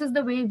 But this is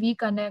the way we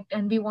connect,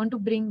 and we want to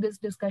bring this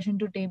discussion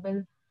to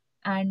table.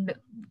 And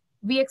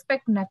we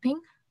expect nothing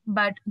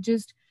but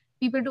just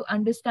people to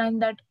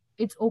understand that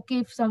it's okay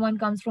if someone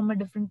comes from a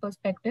different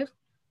perspective.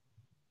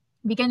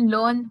 We can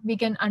learn, we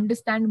can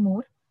understand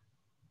more,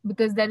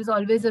 because there is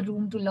always a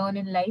room to learn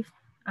in life.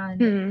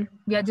 And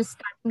we are just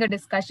starting a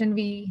discussion.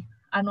 We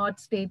are not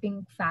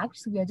stating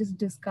facts, we are just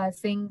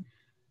discussing,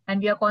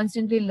 and we are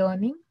constantly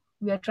learning.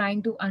 We are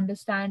trying to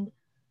understand,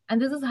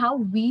 and this is how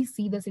we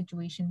see the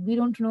situation. We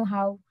don't know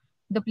how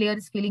the player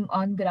is feeling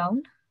on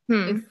ground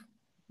if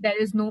there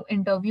is no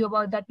interview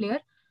about that player,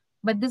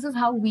 but this is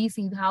how we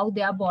see how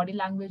their body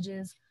language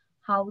is,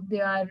 how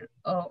they are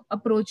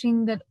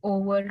approaching that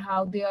over,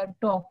 how they are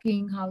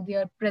talking, how they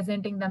are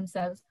presenting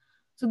themselves.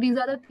 So these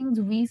are the things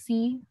we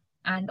see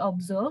and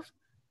observe,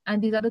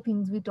 and these are the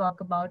things we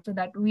talk about, so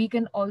that we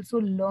can also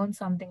learn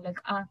something. Like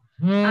our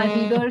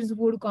readers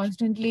would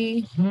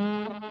constantly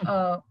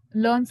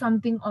learn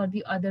something or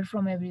the other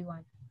from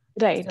everyone.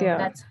 Right. So Yeah.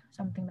 that's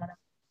something that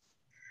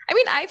I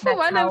mean, I for that's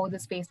one, I'm how the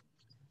space.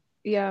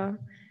 yeah.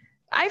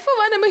 I, for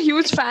one, am a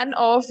huge fan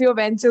of your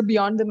venture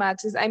Beyond the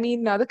Matches. I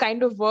mean, the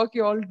kind of work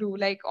you all do,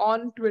 like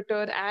on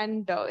Twitter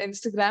and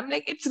Instagram,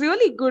 like it's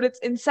really good. It's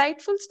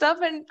insightful stuff,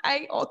 and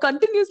I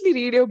continuously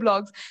read your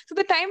blogs. So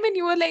the time when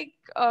you were like,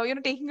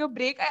 taking a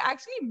break, I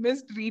actually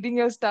missed reading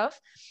your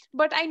stuff,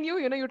 but I knew,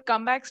 you'd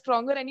come back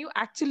stronger, and you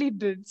actually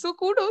did. So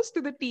kudos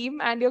to the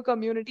team and your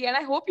community, and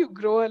I hope you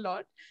grow a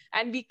lot,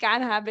 and we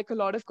can have like a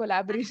lot of Thank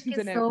collaborations you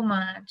and everything. so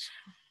much.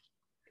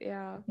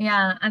 Yeah.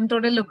 Yeah, I'm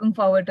totally looking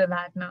forward to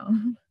that now.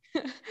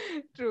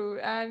 True.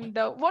 And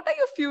what are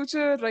your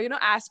future,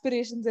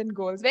 aspirations and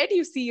goals? Where do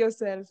you see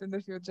yourself in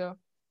the future?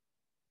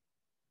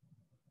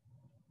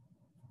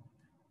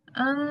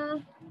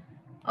 Um,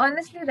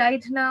 Honestly,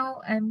 right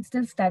now I'm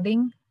still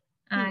studying,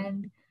 Hmm.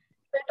 and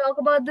if I talk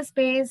about the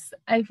space,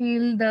 I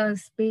feel the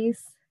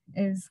space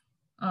is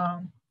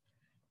um,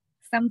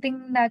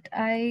 something that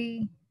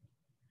I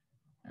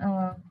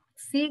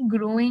see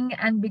growing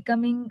and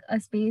becoming a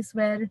space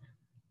where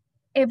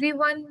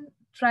everyone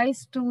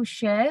tries to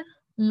share,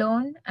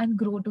 learn, and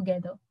grow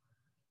together.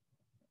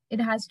 It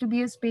has to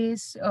be a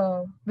space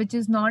which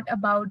is not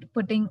about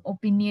putting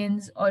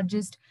opinions or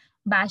just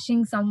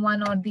bashing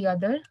someone or the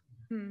other.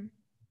 Hmm.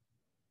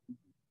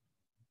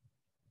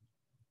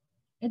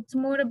 It's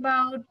more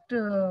about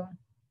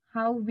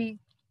how we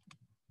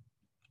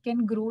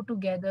can grow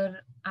together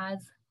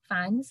as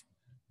fans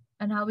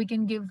and how we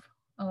can give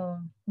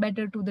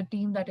better to the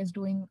team that is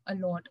doing a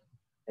lot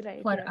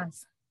Right, for right.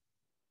 us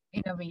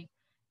in a way.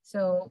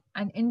 So,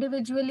 and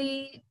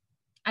individually,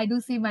 I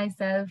do see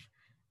myself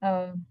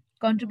uh,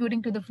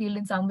 contributing to the field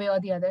in some way or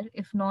the other,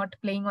 if not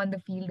playing on the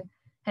field,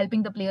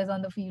 helping the players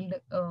on the field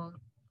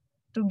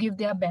to give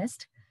their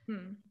best.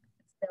 Hmm.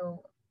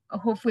 So,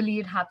 hopefully,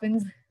 it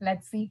happens.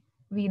 Let's see.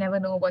 We never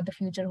know what the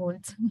future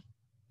holds.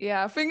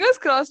 Yeah, fingers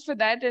crossed for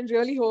that, and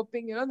really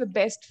hoping, the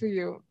best for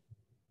you.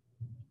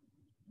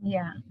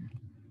 Yeah.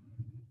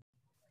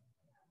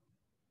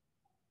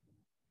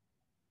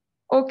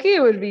 Okay,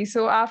 Urvi.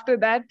 So after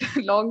that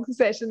long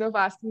session of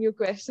asking you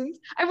questions,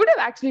 I would have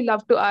actually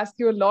loved to ask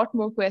you a lot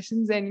more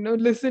questions and,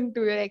 listen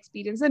to your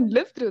experience and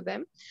live through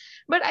them.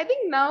 But I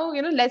think now,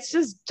 let's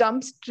just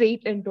jump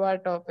straight into our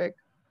topic.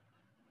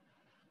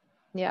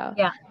 Yeah.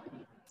 Yeah.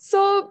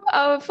 So,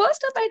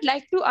 first up, I'd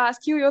like to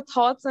ask you your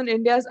thoughts on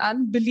India's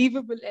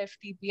unbelievable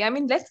FTP. I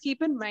mean, let's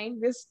keep in mind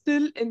we're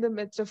still in the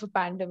midst of a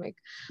pandemic.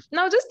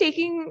 Now, just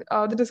taking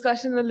the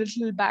discussion a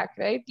little back,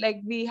 right? Like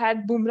we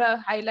had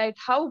Bumrah highlight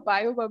how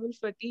biobubble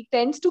fatigue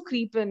tends to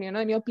creep in,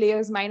 in your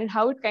player's mind and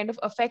how it kind of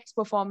affects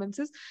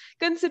performances,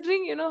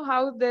 considering,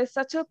 how there's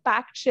such a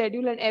packed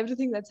schedule and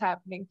everything that's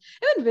happening.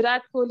 Even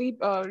Virat Kohli,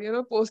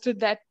 posted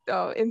that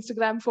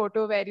Instagram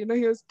photo where, he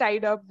was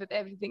tied up with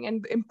everything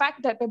and the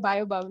impact that a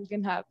biobubble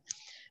can have.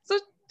 So,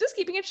 just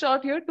keeping it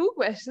short here, two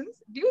questions.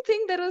 Do you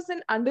think there was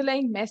an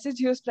underlying message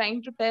he was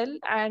trying to tell?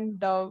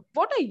 And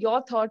what are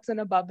your thoughts on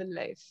a bubble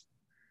life?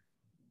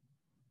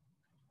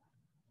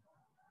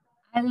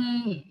 I'll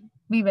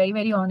be very,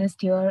 very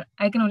honest here.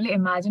 I can only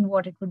imagine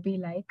what it would be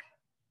like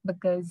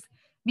because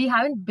we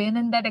haven't been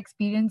in that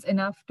experience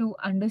enough to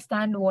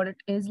understand what it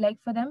is like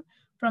for them.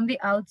 From the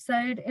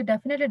outside, it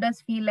definitely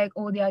does feel like,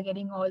 oh, they are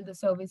getting all the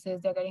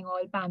services, they're getting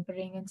all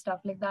pampering and stuff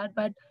like that.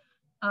 But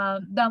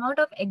the amount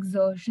of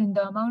exertion,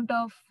 the amount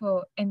of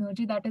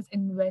energy that is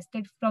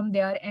invested from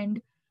their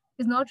end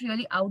is not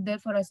really out there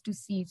for us to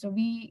see. So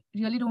we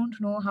really don't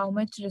know how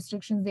much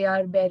restrictions they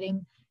are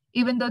bearing,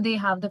 even though they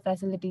have the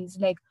facilities.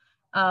 Like,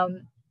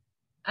 um,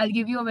 I'll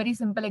give you a very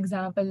simple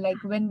example.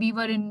 Like when we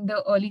were in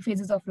the early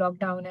phases of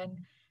lockdown and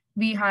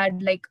we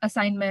had like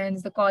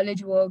assignments, the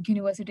college work,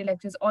 university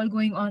lectures all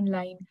going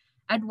online.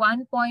 At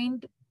one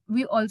point,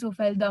 we also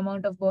felt the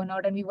amount of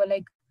burnout and we were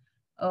like,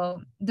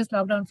 this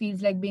lockdown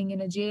feels like being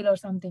in a jail or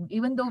something.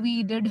 Even though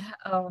we did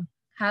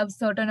have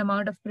certain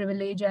amount of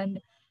privilege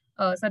and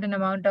certain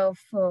amount of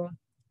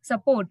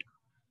support,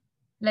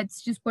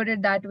 let's just put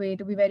it that way,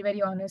 to be very,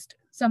 very honest,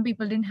 some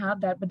people didn't have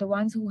that, but the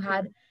ones who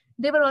had, Hmm.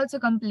 they were also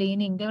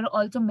complaining, they were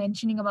also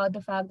mentioning about the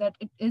fact that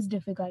it is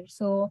difficult.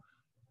 So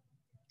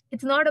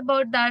it's not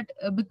about that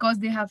because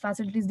they have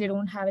facilities they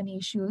don't have any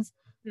issues.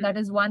 That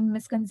Hmm. is one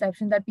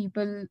misconception that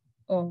people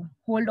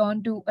hold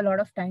on to a lot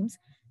of times.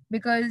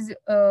 Because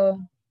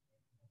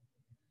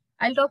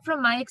I'll talk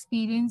from my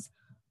experience.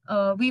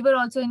 We were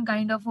also in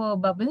kind of a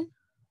bubble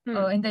Hmm.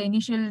 in the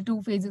initial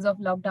two phases of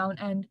lockdown,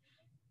 and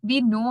we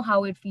know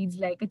how it feels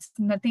like. It's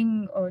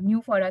nothing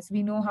new for us.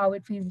 We know how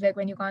it feels like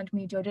when you can't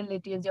meet your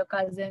relatives, your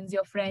cousins,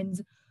 your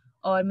friends,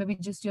 or maybe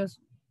just your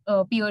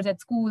peers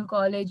at school,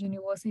 college,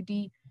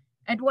 university,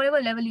 at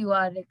whatever level you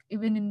are. Like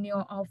even in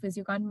your office,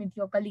 you can't meet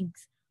your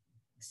colleagues.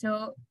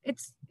 So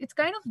it's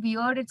kind of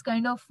weird. It's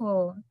kind of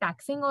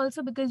taxing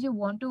also because you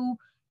want to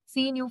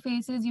see new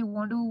faces, you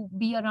want to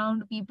be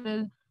around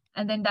people,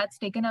 and then that's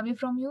taken away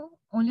from you.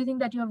 Only thing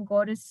that you have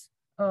got is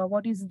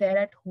what is there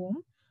at home.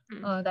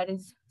 Hmm. That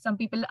is, some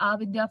people are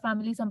with their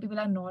family, some people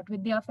are not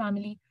with their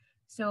family.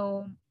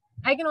 So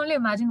I can only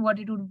imagine what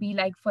it would be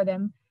like for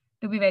them,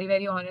 to be very,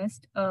 very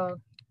honest.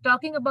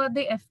 Talking about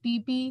the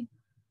FTP,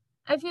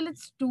 I feel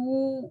it's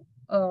too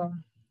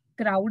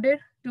crowded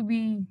to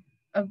be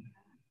a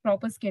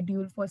proper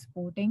schedule for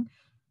sporting.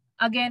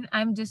 Again,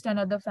 I'm just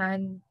another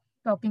fan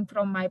talking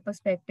from my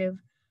perspective.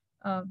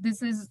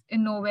 This is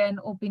in no way an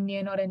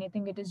opinion or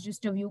anything, it is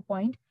just a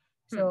viewpoint.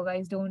 Hmm. So,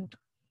 guys, don't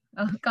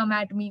come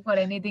at me for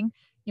anything.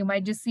 You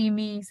might just see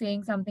me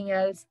saying something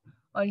else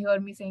or hear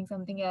me saying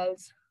something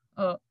else.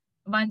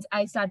 Once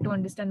I start to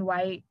understand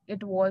why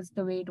it was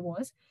the way it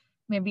was,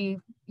 maybe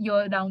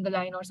year down the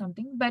line or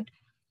something. But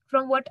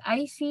from what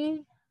I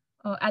see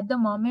at the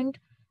moment,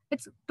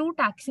 it's too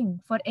taxing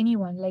for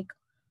anyone. Like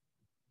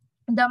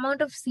the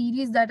amount of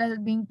series that are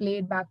being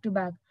played back to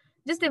back.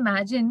 Just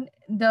imagine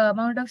the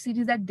amount of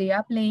series that they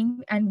are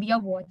playing and we are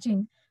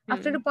watching.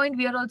 After the Hmm. point,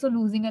 we are also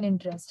losing an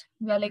interest.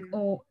 We are like, Hmm.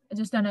 oh,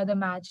 just another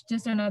match,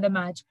 just another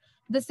match.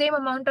 The same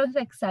amount of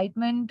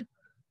excitement,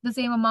 the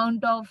same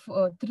amount of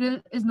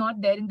thrill is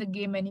not there in the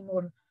game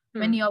anymore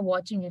when Hmm. you are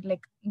watching it.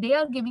 Like they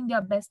are giving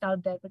their best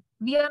out there, but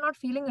we are not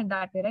feeling it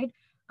that way, right?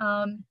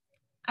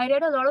 I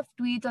read a lot of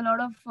tweets, a lot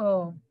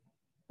of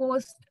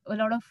posts, a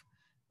lot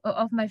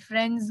of my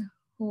friends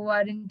who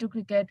are into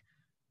cricket,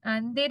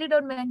 and they did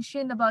not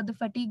mention about the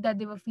fatigue that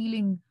they were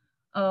feeling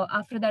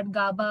after that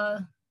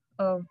GABA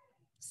uh,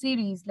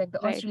 series, like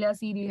the Right. Australia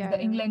series, Yeah, the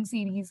yeah. England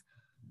series,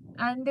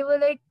 and they were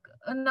like,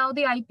 now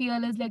the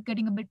IPL is like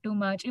getting a bit too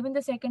much. Even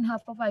the second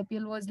half of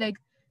IPL was like,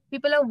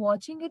 people are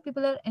watching it,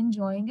 people are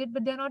enjoying it,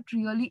 but they're not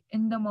really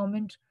in the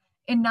moment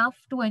enough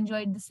to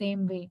enjoy it the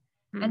same way.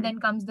 And Hmm. then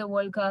comes the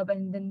World Cup,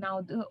 and then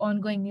now the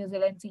ongoing New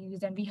Zealand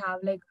series, and we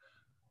have like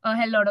a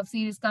hell lot of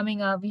series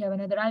coming up. We have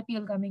another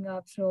IPL coming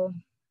up, so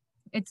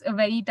it's a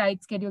very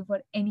tight schedule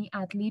for any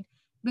athlete,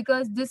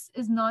 because this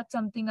is not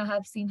something I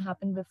have seen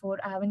happen before.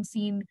 I haven't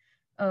seen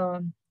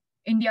um,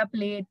 India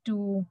play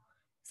to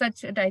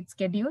such a tight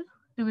schedule,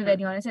 to be Hmm.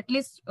 very honest, at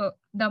least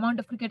the amount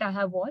of cricket I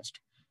have watched.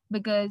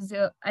 Because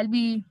I'll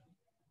be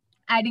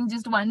adding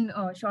just one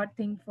short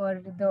thing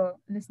for the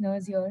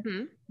listeners here,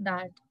 Hmm.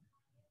 that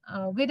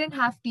we didn't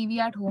have TV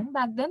at home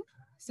back then.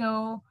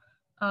 So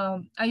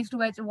I used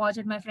to watch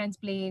at my friend's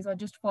place or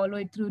just follow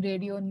it through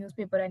radio,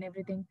 newspaper, and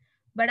everything.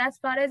 But as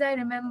far as I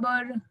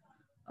remember,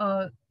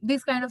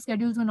 these kind of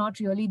schedules were not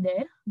really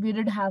there. We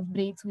did have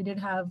breaks, we did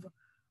have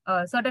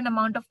a certain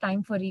amount of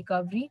time for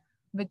recovery,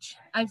 which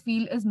I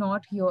feel is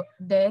not here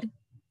there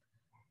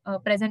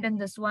present in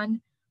this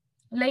one.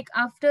 Like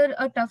after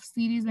a tough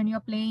series, when you're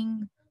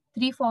playing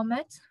three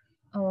formats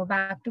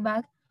back to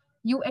back,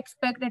 you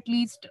expect at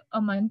least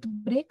a month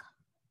break,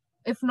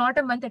 if not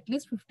a month, at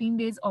least 15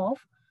 days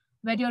off,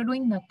 where you're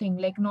doing nothing,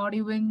 like not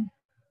even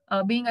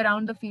being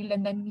around the field,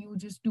 and then you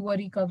just do a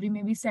recovery,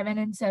 maybe 7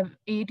 and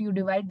 8, you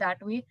divide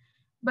that way.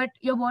 But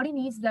your body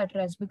needs that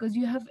rest because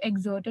you have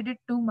exerted it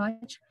too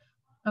much,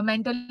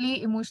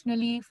 mentally,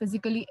 emotionally,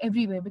 physically,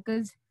 everywhere.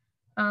 Because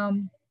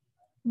um,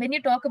 when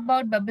you talk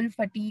about bubble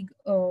fatigue,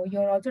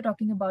 you're also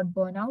talking about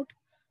burnout,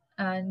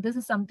 and this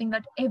is something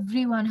that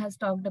everyone has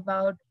talked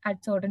about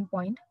at certain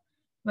point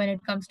when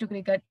it comes to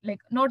cricket.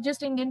 Like not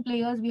just Indian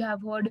players, we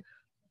have heard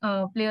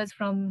players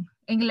from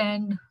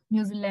England,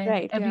 New Zealand,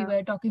 Right. Yeah.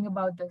 everywhere talking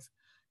about this.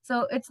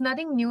 So it's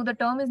nothing new. The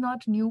term is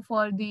not new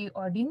for the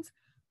audience,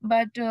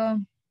 but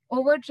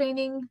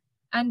overtraining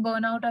and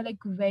burnout are like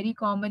very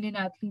common in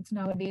athletes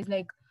nowadays.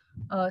 Like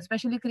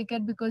especially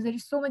cricket, because there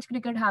is so much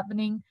cricket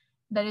happening.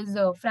 There is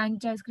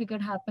franchise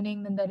cricket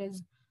happening, then there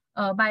is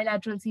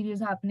bilateral series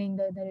happening,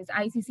 there is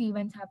ICC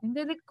events happening.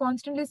 There's like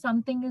constantly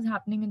something is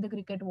happening in the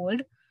cricket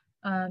world.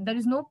 There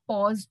is no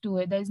pause to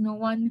it. There is no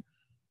one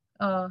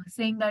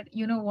saying that,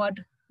 you know what,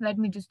 let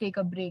me just take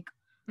a break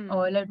Hmm.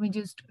 or let me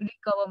just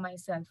recover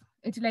myself.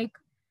 It's like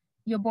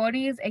your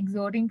body is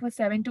exerting for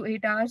 7 to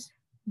 8 hours,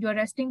 you're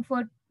resting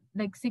for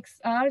like 6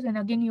 hours, and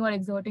again you are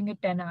exerting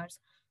it 10 hours.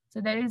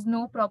 So there is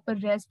no proper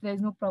rest, there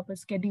is no proper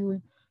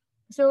schedule.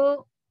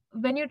 So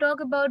when you talk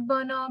about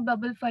burnout,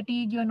 bubble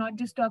fatigue, you're not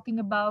just talking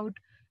about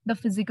the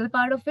physical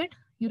part of it,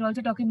 you're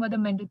also talking about the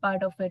mental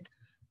part of it.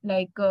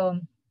 Like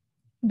the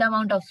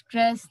amount of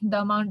stress,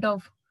 the amount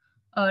of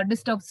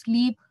disturbed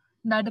sleep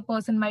that a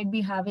person might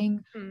be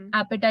having, Hmm.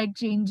 appetite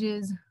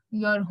changes,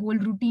 your whole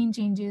routine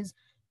changes,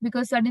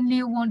 because suddenly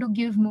you want to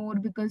give more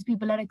because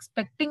people are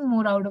expecting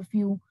more out of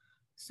you.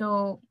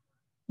 So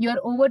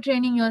you're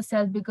overtraining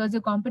yourself because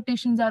the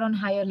competitions are on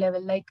higher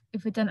level. Like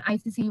if it's an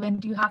ICC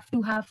event, you have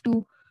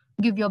to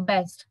give your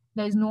best.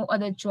 There's no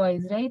other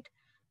choice, right?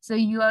 So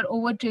you are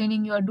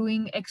overtraining, you're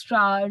doing extra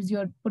hours,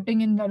 you're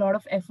putting in a lot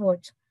of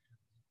efforts,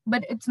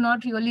 but it's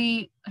not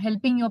really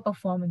helping your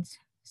performance.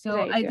 So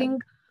Right. I Yeah.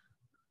 think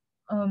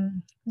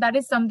that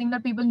is something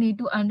that people need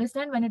to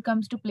understand when it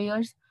comes to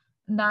players,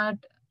 that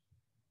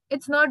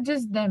it's not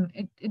just them,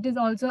 it is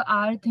also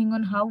our thing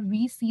on how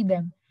we see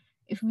them.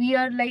 If we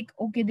are like,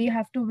 okay, they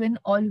have to win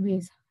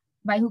always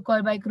by hook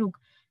or by crook,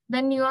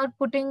 then you are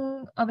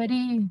putting a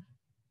very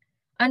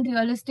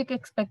unrealistic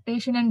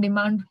expectation and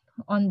demand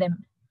on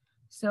them.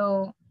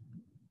 So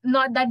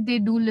not that they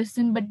do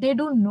listen, but they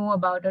do know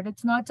about it.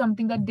 It's not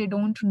something that they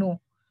don't know.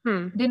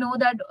 Hmm. They know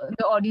that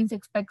the audience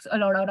expects a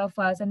lot out of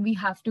us and we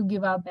have to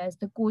give our best.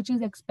 The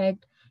coaches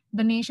expect,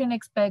 the nation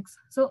expects,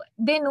 so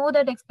they know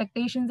that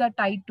expectations are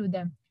tied to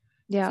them.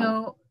 Yeah.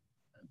 So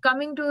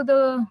coming to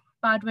the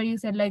part where you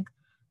said like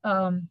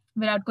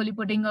Virat Kohli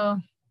putting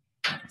a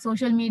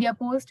social media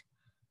post,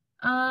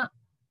 uh,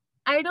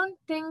 I don't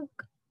think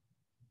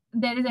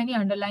there is any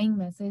underlying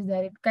message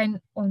there. It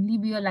can only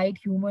be a light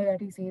humor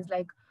that he says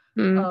like,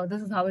 Hmm.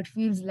 this is how it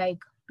feels like,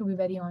 to be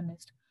very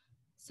honest.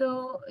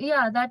 So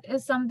yeah, that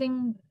is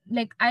something,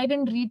 like I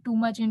didn't read too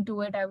much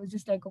into it. I was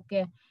just like,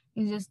 okay,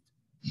 he's just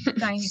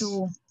trying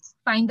to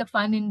find the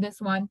fun in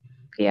this one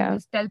and Yeah.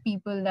 just tell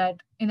people that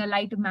in a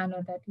light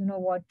manner that, you know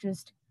what,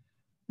 just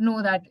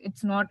know that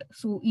it's not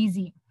so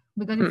easy.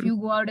 Because if Hmm. you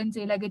go out and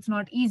say like it's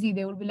not easy,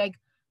 they would be like,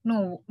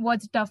 no,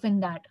 what's tough in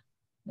that?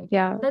 Like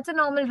Yeah. that's a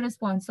normal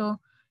response. So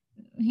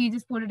he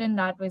just put it in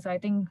that way. So I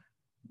think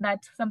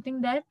that's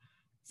something there.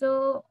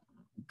 So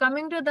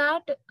coming to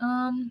that,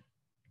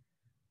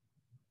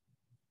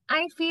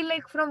 I feel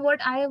like from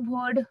what I have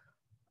heard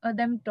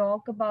them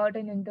talk about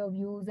in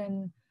interviews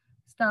and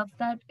stuff,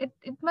 that it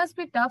must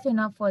be tough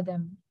enough for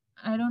them.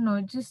 I don't know,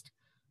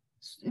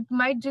 it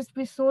might just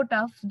be so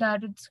tough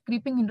that it's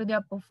creeping into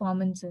their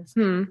performances.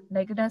 Hmm.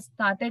 Like it has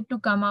started to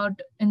come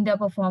out in their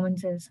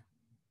performances.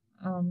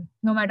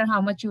 No matter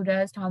how much you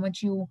rest, how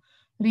much you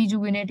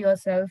rejuvenate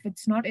yourself,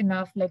 it's not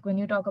enough. Like when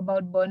you talk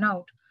about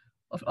burnout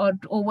or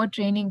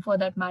overtraining for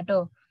that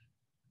matter,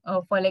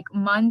 for like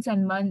months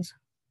and months.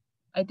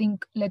 I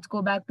think let's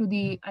go back to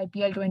the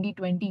IPL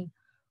 2020.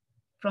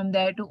 From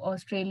there to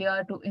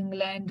Australia to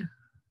England,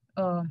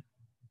 uh,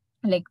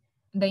 like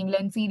the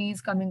England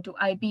series coming to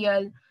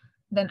IPL,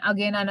 then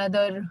again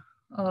another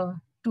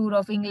tour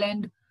of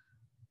England,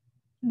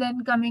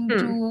 then coming Hmm.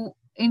 to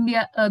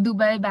India,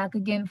 Dubai back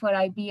again for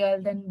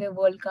IPL, then the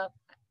World Cup.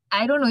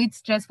 I don't know, it's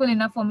stressful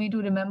enough for me to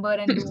remember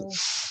and do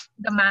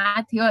the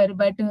math here,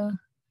 but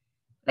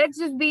let's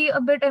just be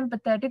a bit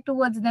empathetic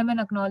towards them and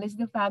acknowledge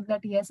the fact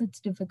that yes, it's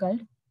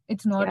difficult,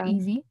 it's not Yeah,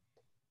 easy,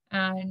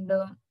 and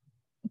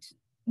it's,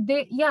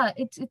 they yeah,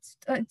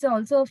 it's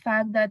also a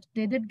fact that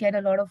they did get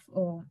a lot of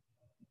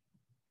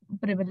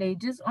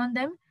privileges on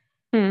them,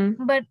 hmm.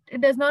 but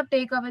it does not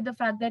take away the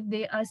fact that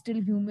they are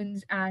still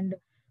humans, and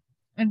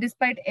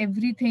despite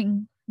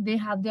everything they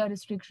have their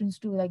restrictions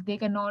too. Like they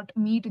cannot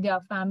meet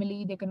their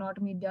family, they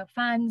cannot meet their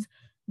fans,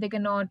 they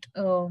cannot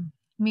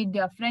meet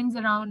their friends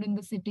around in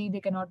the city, they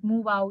cannot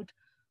move out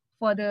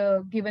for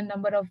the given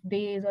number of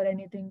days or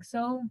anything.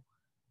 So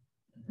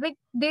like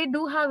they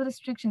do have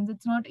restrictions,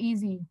 it's not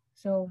easy.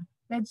 So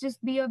let's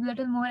just be a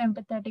little more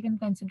empathetic and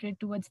considerate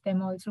towards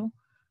them also,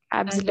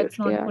 and let's Absolutely.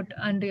 not Yeah. put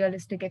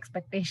unrealistic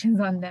expectations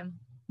on them.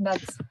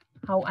 That's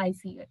how I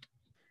see it.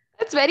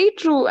 That's very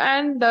true.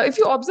 And if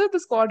you observe the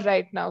squad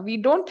right now, we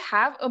don't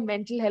have a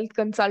mental health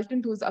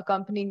consultant who's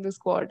accompanying the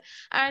squad.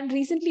 And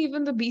recently,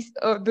 even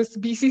this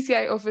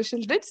BCCI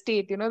official did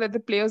state, that the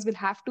players will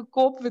have to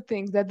cope with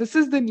things, that this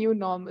is the new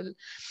normal.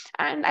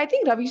 And I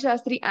think Ravi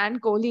Shastri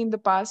and Kohli in the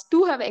past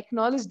too have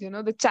acknowledged,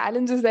 the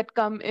challenges that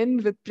come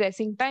in with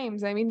pressing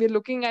times. I mean, we're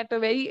looking at a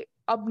very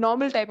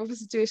abnormal type of a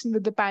situation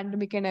with the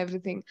pandemic and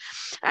everything,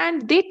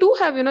 and they too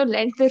have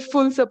lent their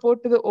full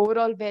support to the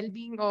overall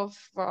well-being of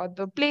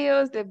the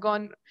players. They've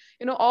gone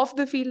off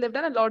the field, they've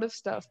done a lot of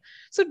stuff.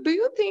 So do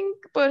you think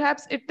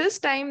perhaps it is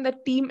time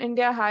that Team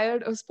India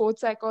hired a sports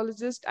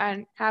psychologist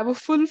and have a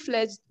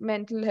full-fledged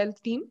mental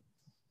health team?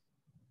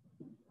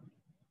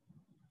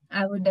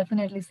 I would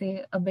definitely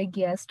say a big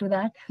yes to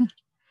that.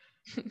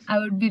 I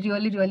would be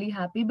really, really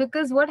happy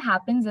because what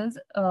happens is,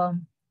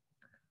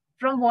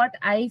 from what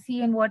I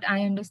see and what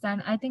I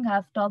understand, I think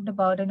I've talked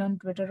about it on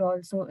Twitter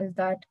also, is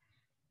that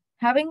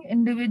having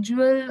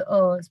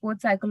individual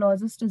sports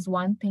psychologist is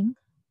one thing.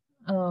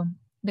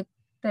 The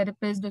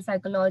therapist, the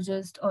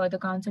psychologist, or the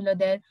counselor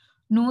there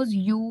knows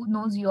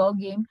your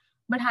game,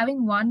 but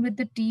having one with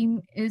the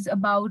team is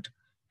about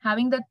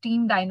having the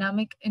team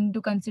dynamic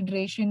into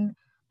consideration,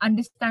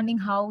 understanding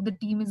how the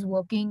team is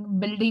working,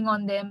 building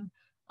on them,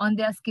 on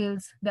their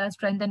skills, their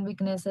strengths and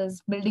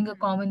weaknesses, building a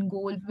common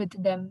goal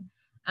with them,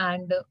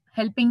 and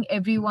helping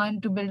everyone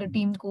to build a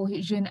team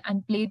cohesion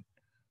and play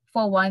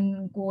for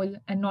one goal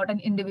and not an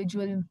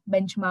individual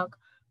benchmark.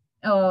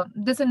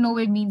 This in no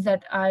way means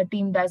that our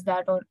team does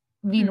that or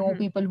we know Mhm.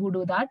 people who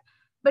do that,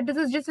 but this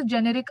is just a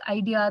generic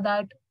idea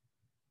that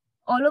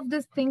all of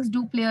these things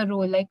do play a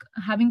role, like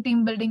having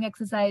team building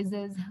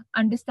exercises,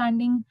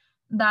 understanding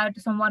that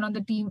someone on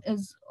the team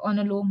is on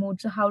a low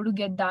mood, so how to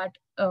get that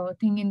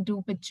thing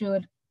into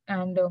picture,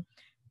 and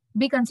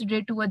be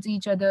considerate towards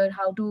each other,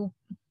 how to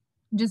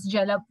just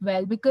gel up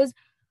well, because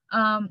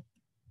um,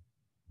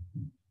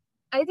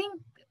 I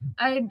think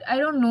I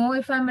don't know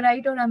if I'm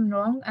right or I'm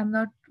wrong. I'm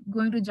not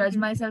going to judge Mhm.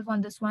 myself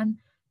on this one.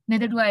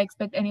 Neither do I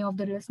expect any of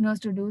the listeners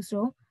to do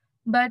so.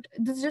 But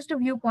this is just a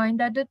viewpoint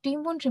that the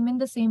team won't remain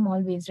the same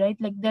always,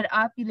 right? Like there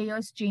are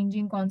players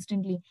changing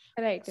constantly.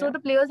 Right, So yeah. the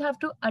players have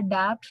to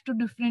adapt to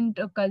different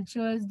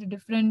cultures, the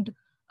different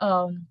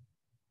um,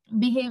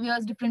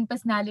 behaviors, different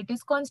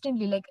personalities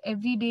constantly. Like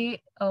every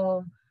day,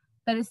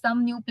 there is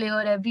some new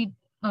player. Every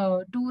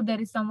two,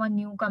 there is someone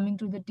new coming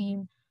to the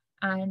team,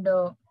 and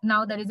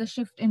now there is a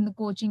shift in the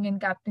coaching and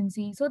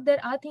captaincy. So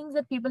there are things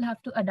that people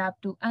have to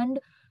adapt to, and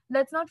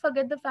let's not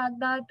forget the fact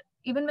that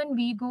even when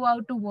we go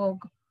out to work,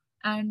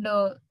 and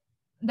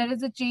there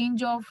is a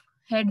change of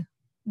head,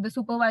 the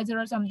supervisor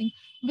or something,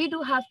 we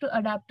do have to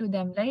adapt to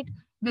them, right?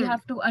 We Hmm.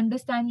 have to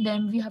understand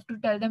them, we have to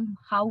tell them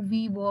how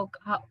we work,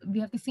 how we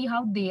have to see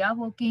how they are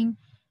working,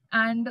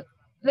 and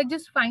like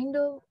just find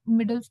a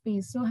middle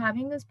space. So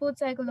having a sports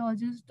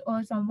psychologist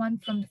or someone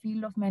from the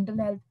field of mental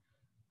health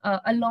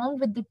along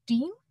with the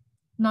team,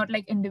 not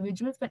like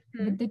individuals but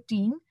Hmm. with the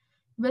team,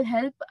 will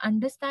help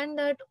understand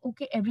that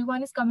okay,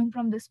 everyone is coming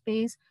from this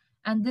space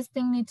and this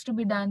thing needs to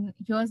be done.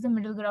 Here's the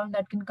middle ground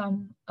that can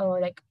come,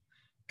 like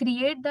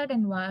create that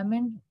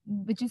environment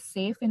which is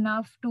safe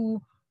enough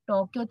to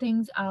talk your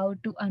things out,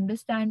 to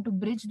understand, to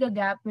bridge the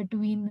gap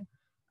between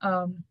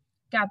um,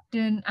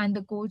 captain and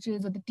the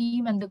coaches, or the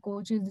team and the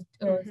coaches,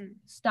 Mhm.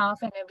 staff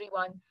and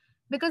everyone.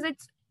 Because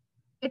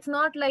it's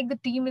not like the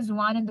team is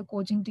one and the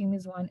coaching team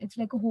is one, it's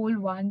like a whole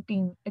one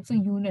team, it's a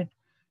unit.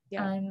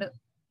 Yeah. And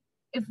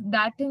if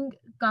that thing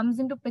comes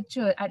into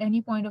picture at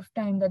any point of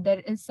time, that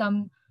there is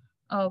some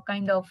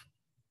kind of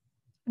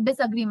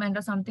disagreement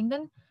or something,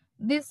 then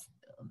these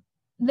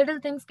little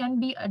things can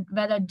be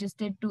well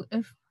adjusted to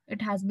if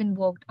it has been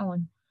worked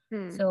on.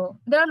 Hmm. So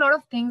there are a lot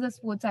of things a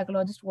sports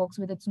psychologist works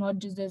with. It's not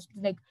just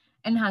like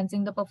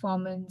enhancing the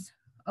performance,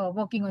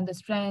 working on the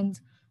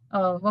strengths,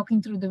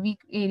 working through the weak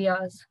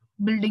areas,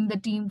 building the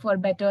team for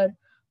better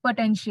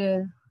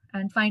potential,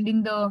 and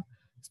finding the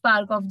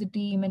spark of the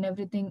team and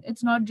everything.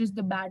 It's not just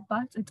the bad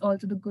parts, it's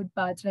also the good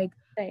parts, like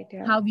Right,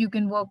 yeah. how you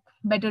can work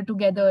better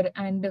together,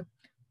 and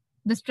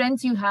the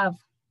strengths you have,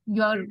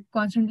 you're Hmm.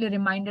 constantly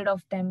reminded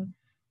of them.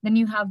 Then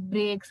you have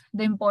breaks,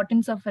 the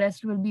importance of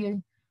rest will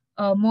be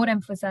more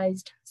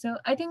emphasized. So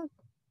I think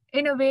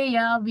in a way,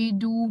 yeah, we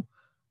do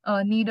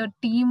need a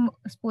team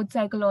sports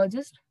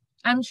psychologist.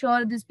 I'm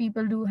sure these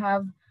people do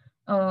have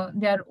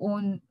their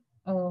own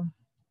uh,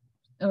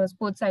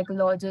 sports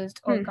psychologist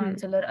or Hmm.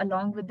 counselor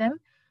along with them,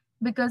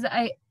 because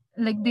I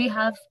like they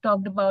have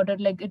talked about it,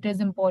 like it is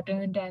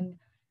important and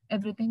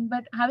everything.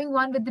 But having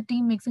one with the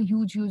team makes a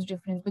huge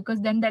difference,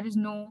 because then there is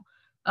no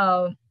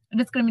uh,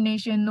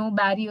 discrimination, no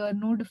barrier,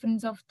 no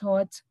difference of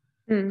thoughts.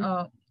 Hmm.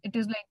 It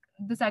is like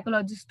the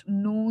psychologist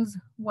knows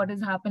what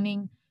is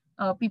happening.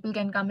 People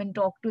can come and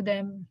talk to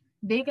them,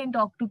 they can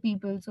talk to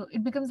people, so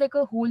it becomes like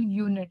a whole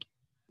unit.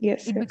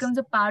 Yes, It yes. becomes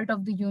a part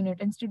of the unit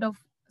instead of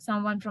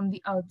someone from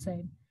the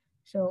outside.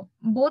 So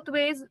both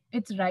ways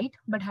it's right,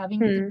 but having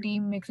with the Hmm.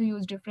 team makes a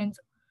huge difference.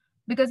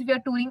 Because if you're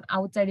touring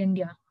outside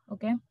India,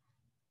 okay,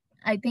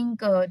 I think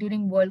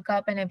during World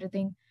Cup and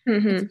everything,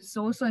 it's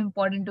Hmm. so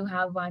important to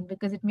have one,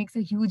 because it makes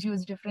a huge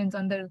difference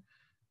on the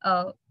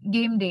uh,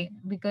 game day.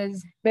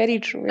 Because Very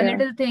true, a yeah.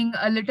 little thing,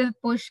 a little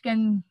push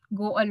can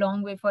go a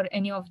long way for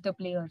any of the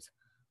players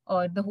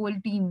or the whole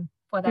team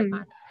for that Hmm.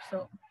 matter.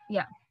 So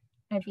yeah,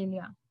 I feel,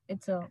 yeah,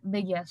 it's a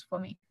big yes for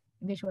me.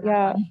 They should have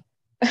Yeah. one.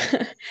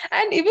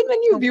 And even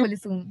when you view Hopefully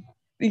soon.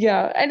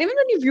 Yeah, and even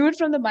when you view it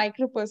from the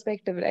micro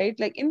perspective, right?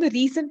 Like in the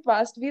recent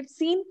past, we've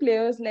seen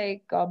players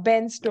like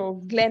Ben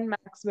Stokes, Glenn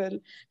Maxwell.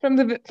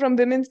 From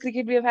women's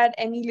cricket, we have had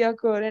Amelia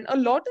Kerr, and a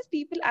lot of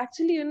people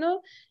actually,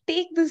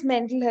 take this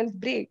mental health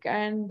break.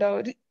 And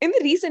in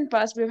the recent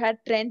past, we've had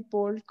Trent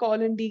Bolt,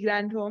 Colin D.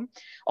 Grandhome,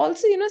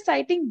 also,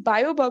 citing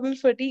biobubble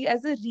fatigue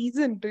as a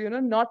reason to,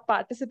 not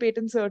participate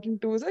in certain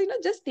tours, or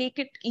just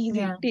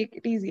Yeah. take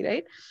it easy,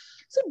 right?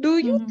 So, do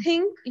you Hmm.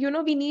 think,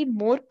 we need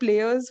more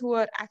players who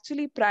are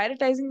actually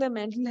prioritizing their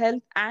mental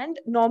health and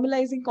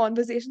normalizing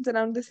conversations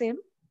around the same?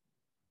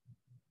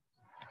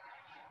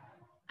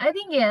 I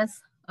think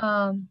yes.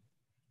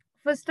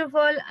 First of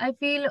all, I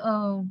feel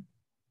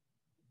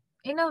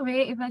in a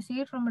way, if I see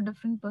it from a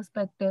different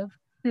perspective,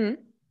 Hmm.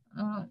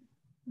 uh,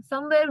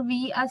 somewhere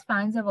we as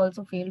fans have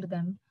also failed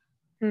them.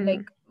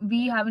 Like Hmm.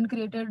 we haven't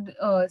created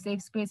a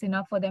safe space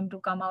enough for them to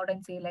come out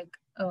and say like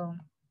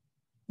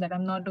that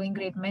I'm not doing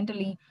great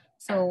mentally,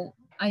 so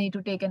I need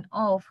to take an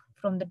off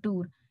from the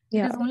tour.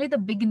 It is Yeah. only the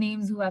big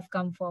names who have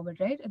come forward,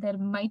 right? There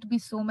might be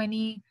so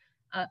many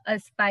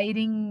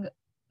aspiring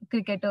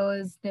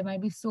cricketers, there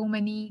might be so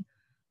many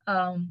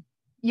um,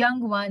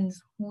 young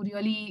ones who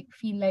really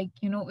feel like,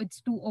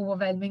 it's too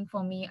overwhelming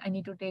for me, I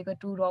need to take a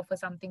tour off or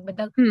something. But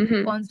the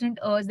Hmm. constant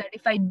urge that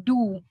if I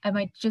do, I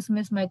might just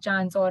miss my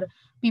chance, or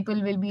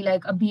people will be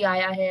like abhi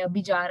aaya hai,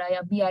 abhi ja raha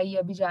hai, abhi aayi,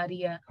 abhi ja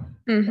rahi hai,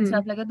 and Hmm.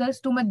 stuff like that. There's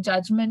too much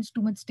judgments,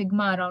 too much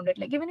stigma around it.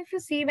 Like even if you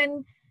see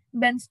when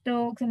Ben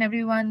Stokes and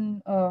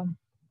everyone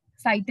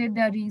cited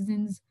their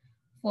reasons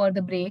for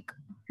the break,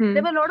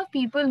 there Hmm. were a lot of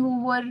people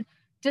who were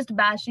just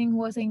bashing, who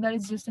were saying that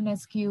it's just an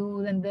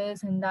excuse and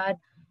this and that.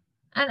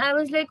 And I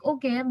was like,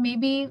 okay,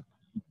 maybe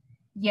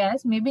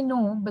yes, maybe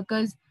no,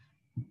 because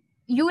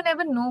you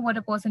never know what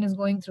a person is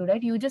going through,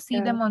 right? You just see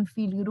Yeah. them on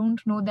field, you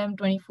don't know them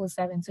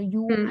 24/7, so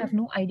you have Hmm.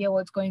 no idea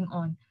what's going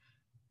on.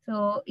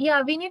 So,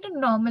 yeah, we need to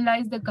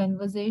normalize the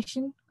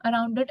conversation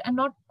around it and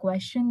not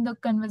question the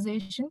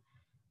conversation.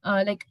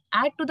 Like,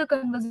 add to the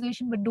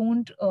conversation, but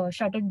don't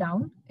shut it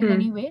down in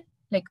any Hmm. way.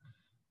 Like,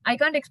 I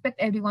can't expect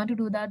everyone to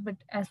do that, but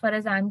as far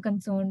as I'm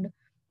concerned,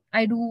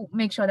 I do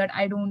make sure that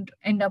I don't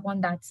end up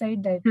on that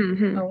side, that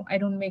Hmm. I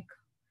don't make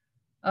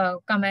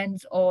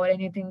comments or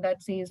anything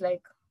that says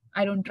like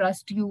I don't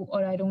trust you,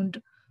 or I don't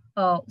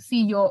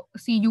see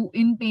you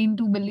in pain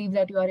to believe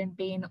that you are in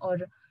pain, or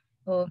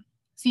uh,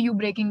 see you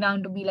breaking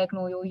down to be like,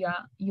 no,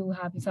 yeah, you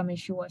have some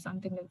issue or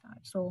something like that.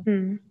 So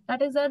Hmm.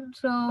 that is that.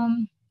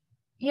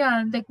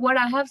 Yeah, like what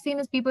I have seen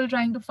is people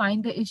trying to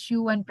find the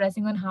issue and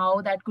pressing on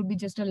how that could be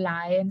just a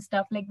lie and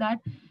stuff like that,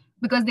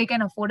 because they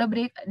can afford a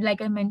break.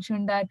 Like I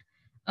mentioned that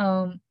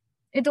um,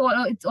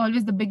 it's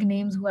always the big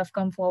names who have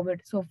come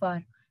forward so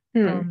far.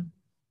 Hmm. Um,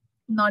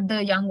 Not the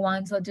young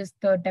ones or just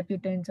the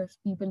debutants or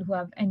people who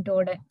have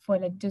entered for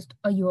like just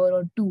a year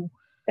or two.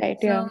 Right.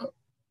 Yeah. So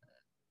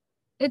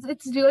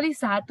it's really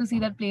sad to see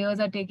that players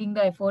are taking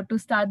the effort to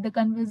start the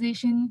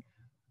conversation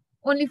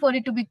only for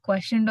it to be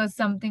questioned or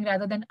something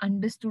rather than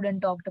understood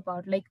and talked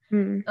about. Like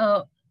Hmm.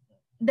 uh,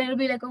 there'll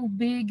be like a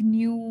big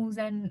news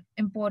and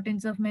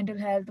importance of mental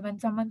health when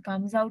someone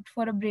comes out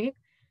for a break,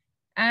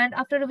 and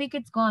after a week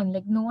it's gone,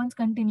 like no one's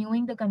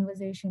continuing the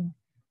conversation.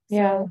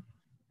 Yeah. So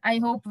I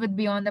hope with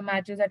Beyond the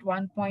Matches at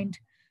one point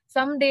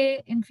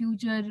someday in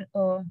future,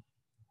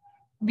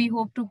 we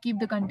hope to keep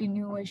the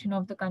continuation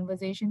of the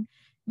conversation.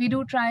 We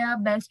do try our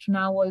best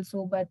now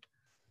also, but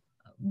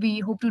we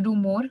hope to do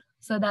more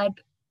so that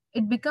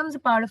it becomes a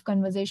part of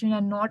conversation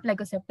and not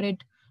like a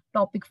separate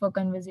topic for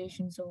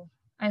conversation. So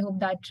I hope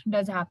that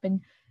does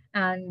happen.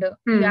 And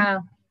Hmm. yeah,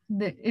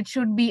 it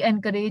should be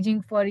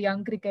encouraging for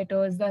young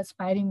cricketers, the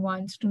aspiring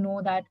ones, to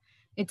know that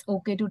it's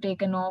okay to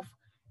take an off.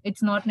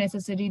 It's not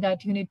necessary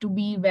that you need to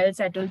be well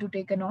settled to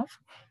take an off.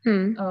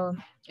 Hmm.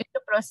 It's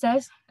a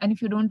process, and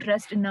if you don't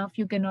rest enough,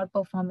 you cannot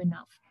perform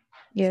enough.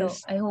 So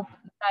Yes. I hope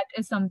that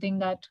is something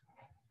that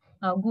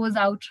goes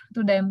out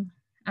to them,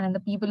 and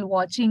the people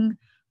watching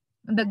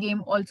the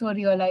game also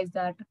realize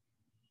that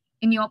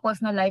in your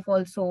personal life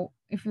also,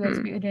 if you Hmm.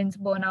 experience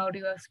burnout,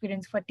 you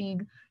experience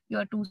fatigue,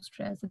 you're too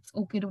stressed, it's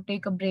okay to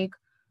take a break.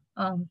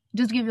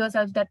 Just give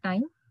yourself that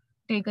time.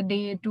 Take a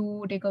day,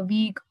 two, take a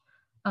week.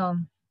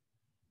 um,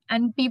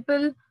 and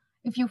people,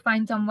 if you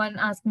find someone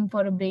asking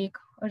for a break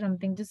or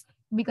something, just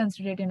be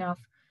considerate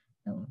enough.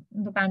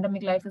 The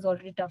pandemic life is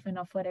already tough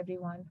enough for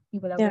everyone.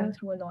 People are Yeah. going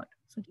through a lot,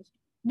 so just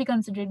be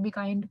considerate, be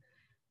kind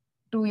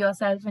to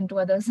yourself and to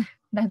others.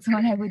 That's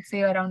all I would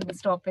say around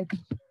this topic.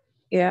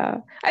 Yeah,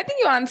 I think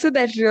you answered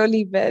that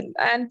really well.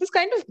 And this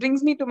kind of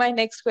brings me to my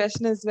next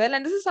question as well.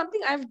 And this is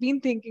something I've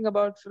been thinking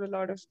about for a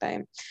lot of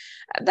time.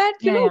 That,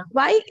 Yeah, yeah.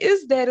 why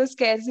is there a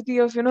scarcity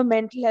of,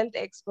 mental health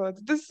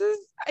experts? This is,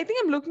 I think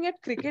I'm looking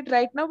at cricket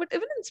right now, but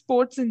even in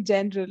sports in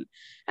general.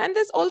 And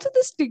there's also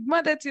the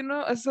stigma that's,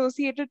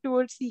 associated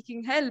towards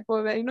seeking help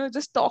or,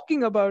 just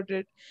talking about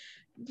it.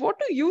 What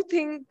do you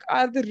think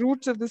are the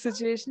roots of the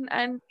situation?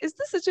 And is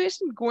the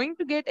situation going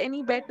to get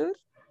any better?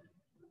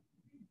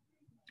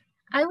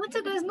 I would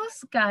say there's no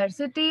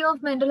scarcity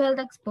of mental health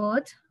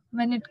experts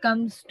when it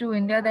comes to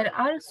India. There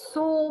are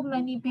so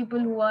many people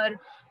who are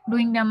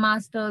doing their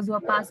masters, who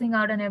are passing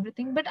out and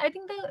everything. But I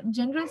think the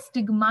general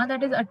stigma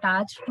that is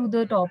attached to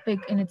the topic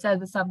in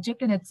itself, the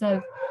subject in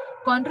itself,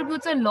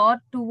 contributes a lot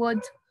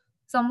towards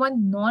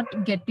someone not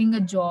getting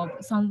a job,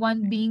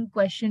 someone being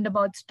questioned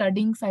about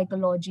studying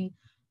psychology,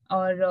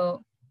 or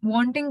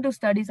wanting to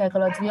study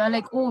psychology. We are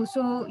like, oh,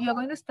 so you're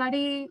going to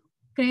study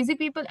crazy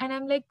people? And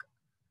I'm like,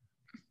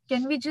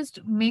 can we just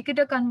make it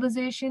a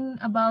conversation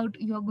about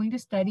you're going to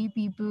study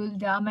people,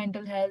 their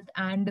mental health,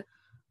 and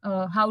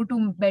how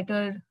to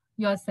better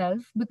yourself?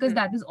 Because Hmm.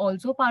 that is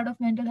also part of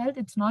mental health.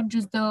 It's not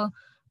just the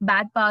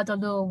bad parts or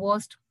the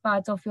worst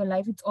parts of your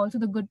life, it's also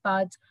the good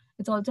parts.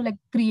 It's also like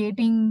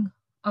creating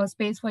a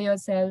space for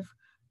yourself,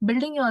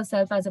 building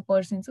yourself as a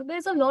person. So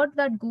there's a lot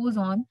that goes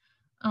on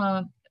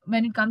uh,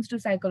 when it comes to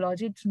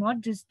psychology. It's not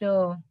just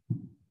the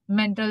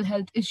mental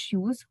health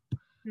issues.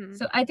 Hmm.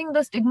 So I think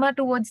the stigma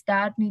towards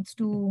that needs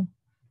to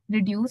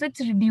reduce. It's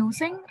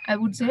reducing, I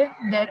would say.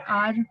 There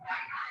are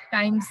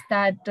times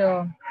that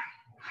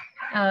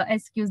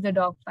excuse the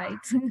dog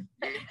fights.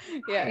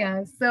 Yeah.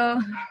 Yeah.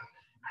 So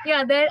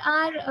yeah, there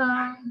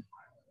are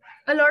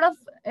a lot of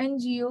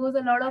NGOs,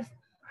 a lot of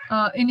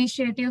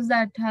initiatives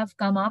that have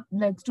come up.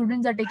 Like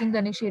students are taking the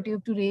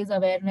initiative to raise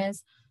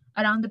awareness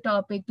around the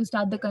topic, to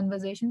start the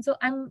conversation. So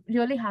I'm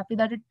really happy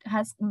that it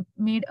has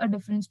made a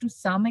difference to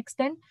some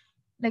extent,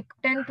 like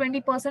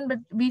 10-20%, but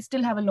we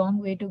still have a long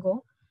way to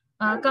go.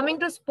 Coming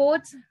to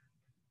sports,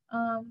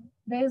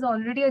 there is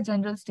already a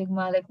general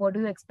stigma. Like, what do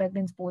you expect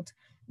in sports?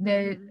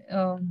 There,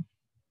 Hmm.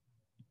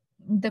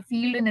 the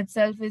field in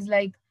itself is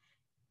like,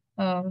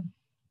 um,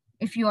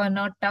 if you are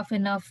not tough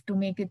enough to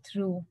make it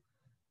through,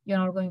 you're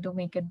not going to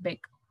make it big.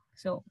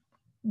 So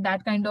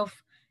that kind of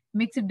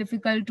makes it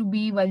difficult to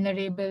be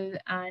vulnerable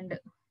and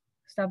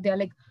stuff. They're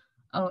like,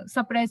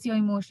 suppress your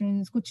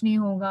emotions, kuch nahi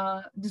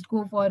hoga, just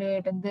go for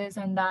it, and this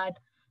and that.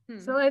 Hmm.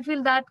 So I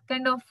feel that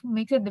kind of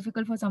makes it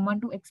difficult for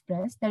someone to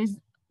express. There is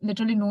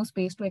literally no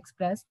space to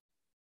express.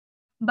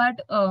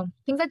 But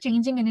things are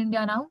changing in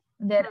India now.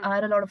 There Hmm.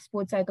 are a lot of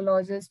sports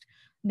psychologists.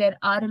 There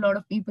are a lot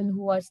of people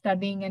who are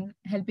studying and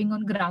helping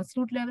on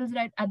grassroots levels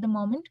right at the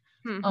moment,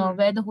 Hmm. Hmm.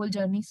 where the whole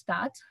journey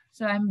starts.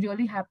 So I'm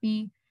really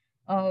happy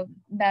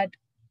that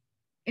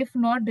if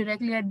not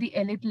directly at the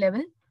elite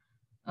level,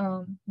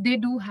 they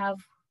do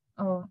have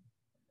uh,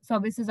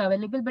 services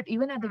available. But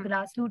even at the Hmm.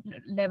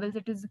 grassroots levels,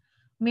 it is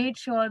made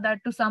sure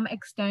that to some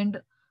extent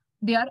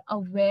they are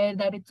aware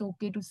that it's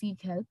okay to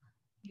seek help.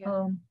 Yeah.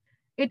 um,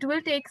 it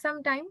will take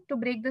some time to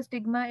break the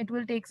stigma. It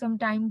will take some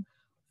time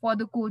for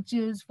the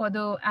coaches, for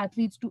the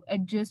athletes to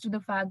adjust to the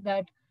fact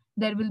that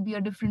there will be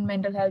a different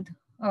mental health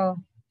uh,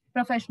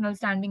 professional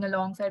standing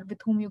alongside, with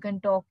whom you can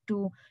talk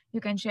to,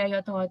 you can share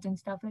your thoughts and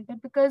stuff like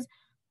that. Because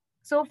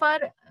so far,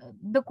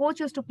 the coach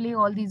used to play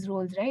all these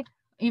roles, right?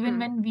 Even Hmm.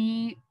 when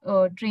we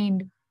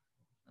trained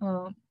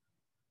uh,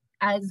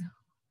 as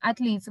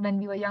athletes, when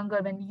we were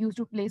younger, when we used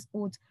to play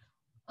sports,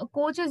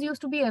 coaches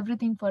used to be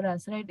everything for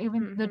us, right?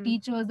 Even Hmm. the Hmm.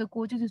 teachers, the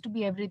coaches used to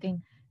be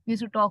everything. We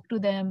used to talk to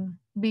them,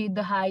 be it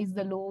the highs,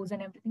 the lows,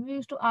 and everything. We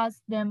used to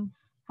ask them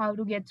how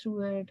to get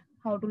through it,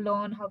 how to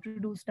learn, how to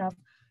do stuff.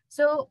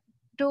 So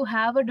to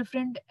have a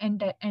different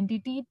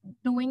entity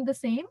doing the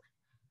same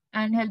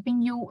and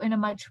helping you in a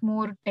much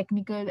more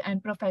technical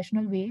and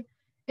professional way,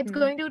 it's Hmm.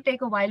 going to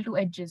take a while to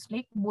adjust,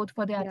 like both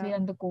for the Yeah. athlete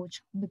and the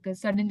coach,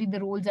 because suddenly the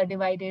roles are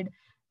divided,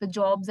 the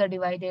jobs are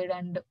divided,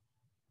 and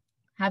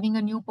having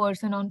a new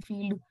person on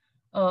field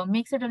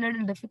makes it a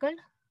little difficult.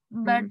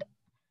 But Hmm.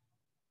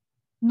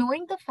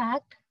 knowing the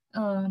fact,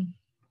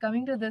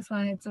 coming to this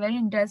one, it's very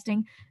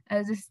interesting. I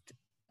was just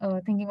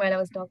thinking while I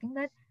was talking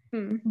that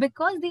Hmm.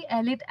 because the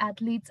elite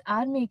athletes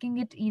are making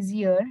it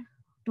easier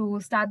to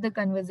start the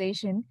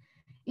conversation,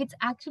 it's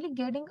actually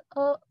getting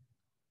a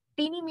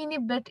teeny mini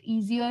bit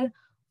easier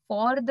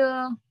for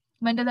the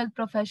mental health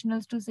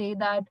professionals to say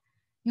that,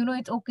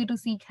 it's okay to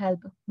seek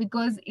help,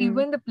 because Hmm.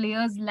 even the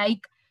players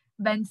like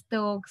Ben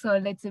Stokes or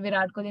let's say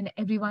Virat Kohli and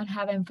everyone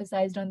have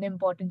emphasized on the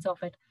importance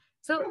of it.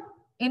 So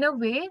in a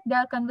way,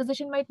 their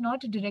conversation might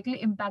not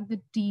directly impact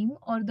the team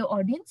or the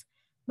audience,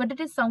 but it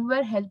is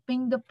somewhere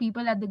helping the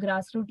people at the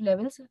grassroots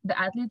levels, the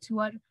athletes who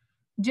are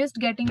just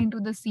getting into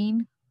the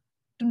scene,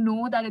 to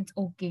know that it's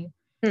okay.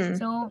 Hmm.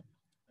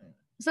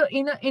 So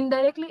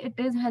indirectly it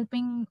is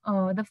helping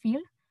the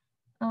field,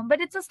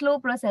 but it's a slow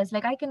process.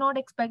 Like I cannot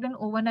expect an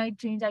overnight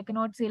change. I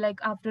cannot say like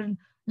after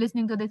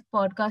listening to this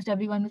podcast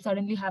everyone will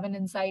suddenly have an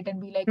insight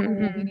and be like, oh,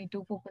 we Hmm. need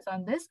to focus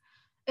on this.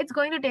 It's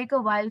going to take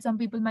a while. Some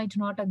people might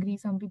not agree,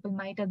 some people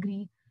might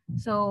agree.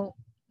 So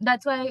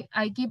that's why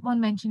I keep on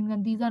mentioning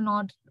that these are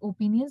not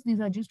opinions, these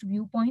are just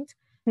viewpoints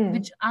Hmm.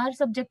 which are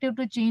subjective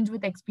to change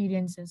with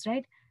experiences,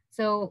 right?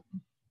 So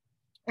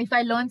if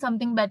I learn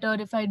something better,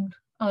 if I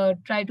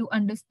try to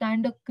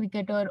understand a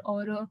cricketer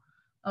or a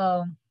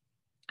uh,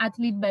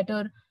 athlete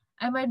better,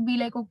 I might be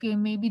like, okay,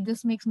 maybe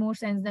this makes more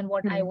sense than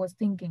what I Hmm. was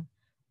thinking.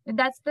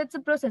 That's a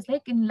process.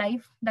 Like in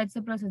life, that's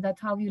the process.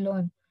 That's how you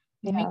learn.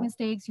 You make Yeah.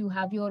 mistakes, you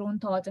have your own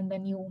thoughts, and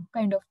then you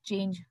kind of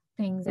change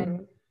things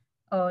and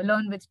Hmm.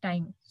 learn with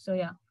time. So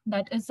yeah,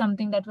 that is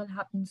something that will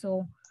happen.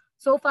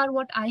 So far,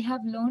 what I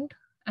have learned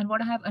and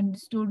what I have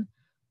understood,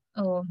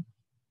 uh,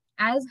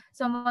 as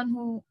someone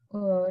who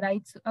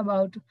writes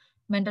about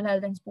mental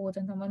health and sports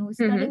and someone who is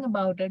studying Hmm.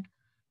 about it,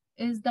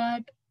 is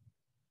that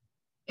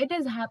it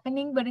is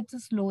happening, but it's a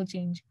slow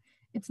change.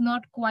 It's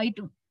not quite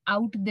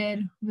out there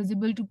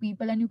visible to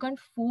people, and you can't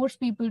force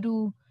people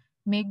to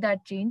make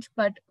that change.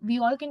 But we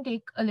all can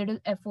take a little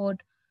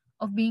effort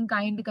of being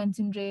kind,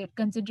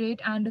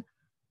 considerate, and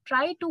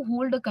try to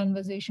hold a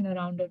conversation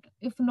around it.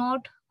 If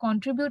not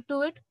contribute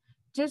to it,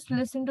 just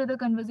listen to the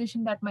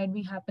conversation that might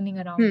be happening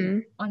around you Hmm.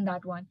 on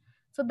that one.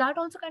 So that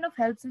also kind of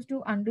helps us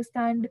to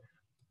understand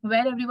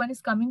where everyone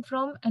is coming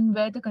from and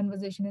where the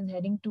conversation is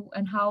heading to,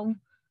 and how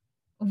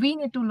we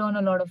need to learn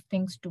a lot of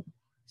things too.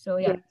 So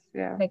yeah, Yes.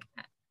 Yeah. like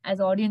as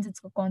audience,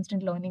 it's a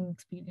constant learning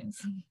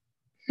experience.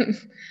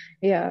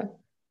 Yeah.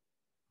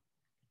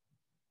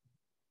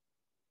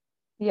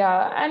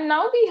 Yeah, and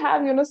now we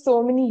have,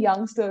 so many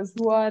youngsters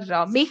who are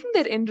making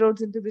their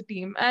inroads into the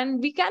team, and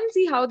we can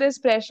see how there's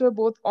pressure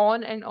both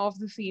on and off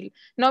the field.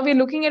 Now we're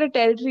looking at a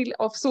territory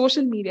of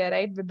social media,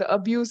 right, with the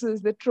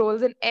abuses, the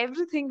trolls, and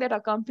everything that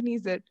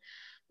accompanies it.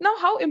 Now,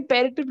 how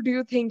imperative do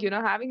you think,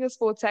 having a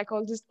sports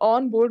psychologist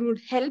on board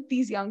would help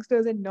these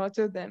youngsters and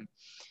nurture them?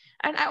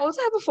 And I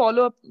also have a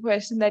follow up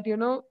question that,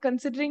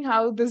 considering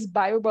how this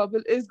bio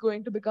bubble is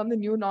going to become the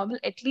new normal,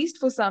 at least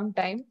for some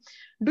time,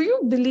 do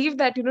you believe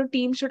that,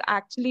 teams should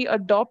actually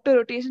adopt a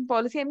rotation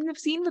policy? I mean, we've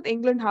seen with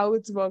England how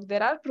it's worked.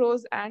 There are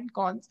pros and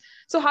cons.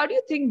 So, how do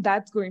you think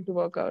that's going to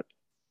work out?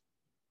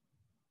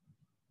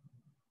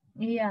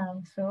 Yeah,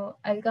 so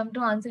I'll come to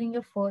answering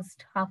your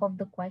first half of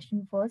the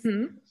question first.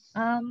 Hmm.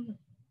 Um,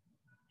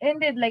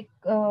 Indeed, like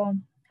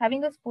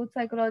having a sports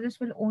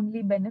psychologist will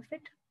only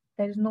benefit.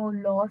 There is no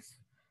loss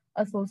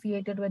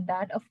associated with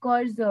that. Of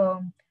course,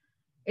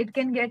 it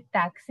can get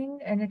taxing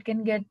and it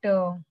can get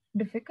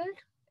difficult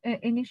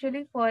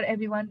initially for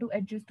everyone to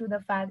adjust to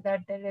the fact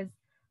that there is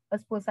a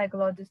sports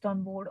psychologist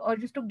on board, or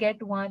just to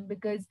get one,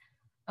 because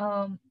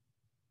um,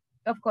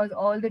 of course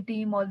all the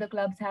team, all the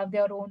clubs have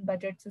their own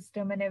budget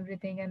system and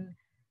everything, and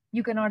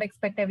you cannot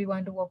expect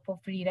everyone to work for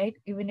free, right?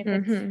 Even if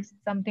it's Hmm.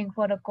 something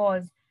for a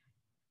cause,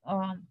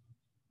 um,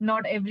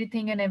 not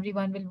everything and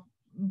everyone will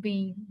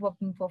be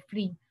working for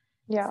free.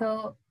 Yeah.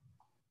 So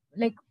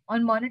like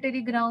on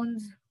monetary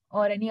grounds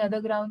or any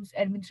other grounds,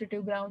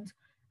 administrative grounds,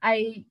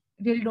 I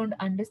really don't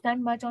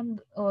understand much on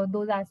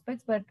those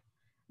aspects, but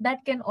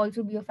that can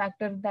also be a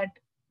factor that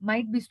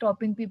might be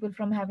stopping people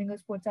from having a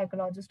sports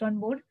psychologist on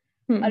board,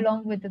 Hmm.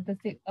 along with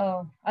the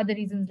other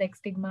reasons like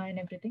stigma and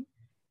everything.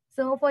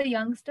 So for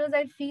youngsters,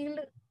 I feel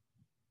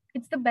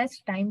it's the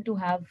best time to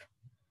have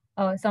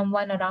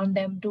someone around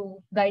them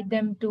to guide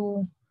them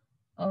to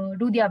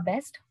do their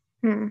best,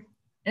 Hmm.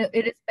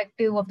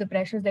 irrespective of the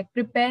pressures, like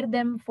prepare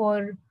them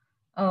for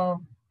uh,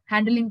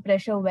 handling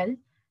pressure well,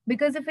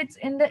 because if it's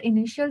in the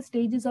initial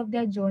stages of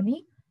their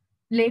journey,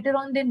 later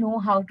on they know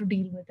how to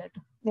deal with it,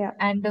 Yeah.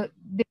 and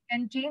they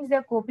can change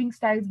their coping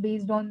styles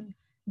based on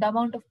the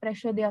amount of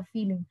pressure they are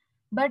feeling.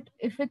 But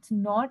if it's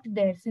not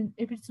there, since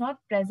if it's not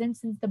present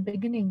since the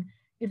beginning,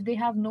 if they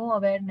have no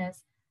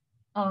awareness,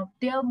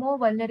 they are more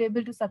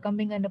vulnerable to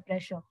succumbing under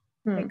pressure.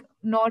 Hmm. like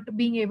not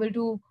being able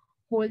to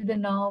hold the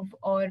nerve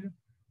or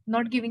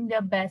not giving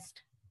their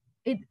best.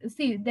 It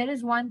See, there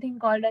is one thing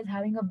called as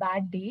having a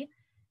bad day,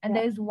 and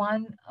Yeah. there is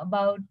one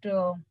about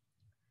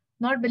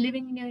not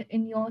believing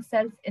in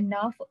yourself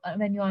enough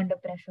when you're under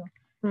pressure,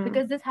 Hmm.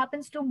 because this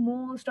happens to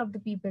most of the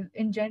people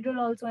in general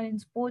also, and in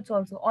sports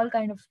also, all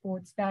kind of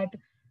sports, that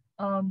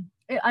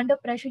under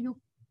pressure you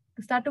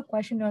start to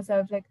question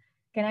yourself, like,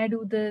 can I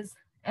do this?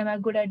 Am I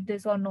good at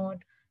this or not?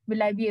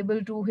 Will I be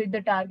able to hit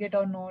the target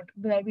or not?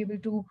 Will I be able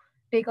to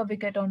take a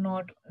wicket or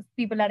not?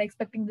 People are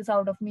expecting this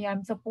out of me.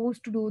 I'm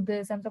supposed to do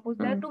this. There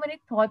are Hmm. too many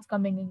thoughts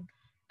coming in.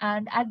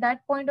 And at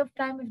that point of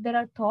time, if there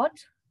are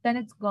thoughts, then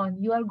it's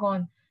gone. You are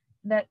gone.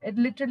 That it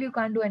literally you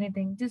can't do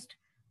anything. Just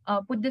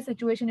put the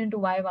situation into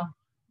Viva.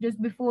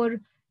 Just before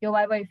your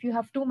Viva, if you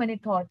have too many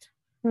thoughts,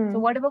 so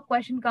Hmm. whatever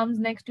question comes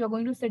next, you're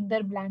going to sit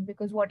there blank,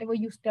 because whatever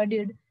you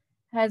studied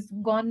has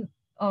gone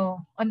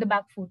on the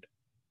back foot.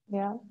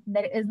 Yeah.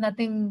 There is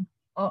nothing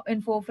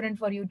in forefront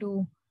for you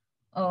to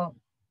uh,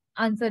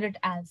 answer it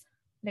as,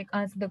 like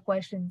answer the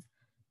questions.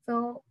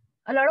 So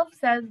a lot of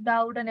self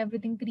doubt and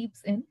everything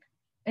creeps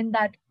in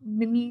that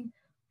mini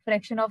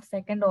fraction of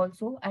second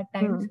also at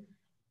times. Hmm.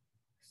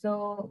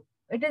 So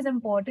it is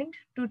important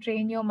to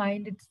train your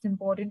mind. It's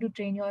important to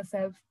train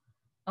yourself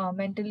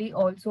mentally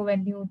also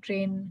when you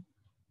train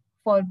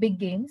for big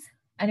games.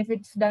 And if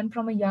it's done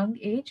from a young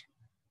age,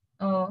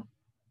 uh,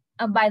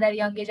 by that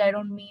young age, I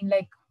don't mean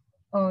like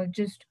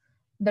just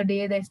the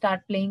day they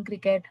start playing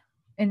cricket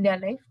in their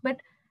life,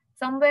 but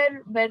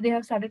somewhere where they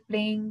have started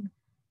playing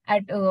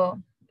at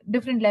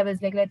different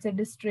levels, like let's say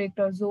district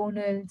or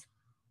zonals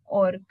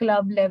or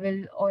club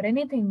level or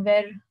anything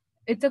where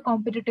it's a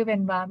competitive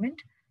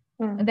environment,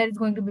 Hmm. there is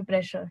going to be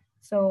pressure.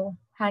 So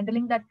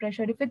handling that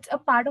pressure, if it's a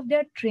part of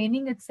their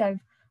training itself,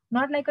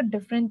 not like a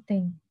different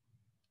thing,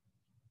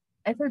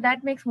 I feel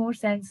that makes more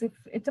sense if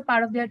it's a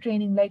part of their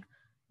training. Like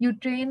you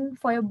train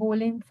for your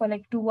bowling for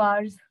like 2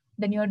 hours,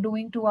 then you're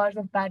doing 2 hours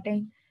of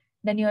batting,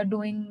 then you're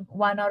doing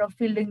 1 hour of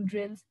fielding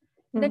drills,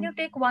 then Hmm. you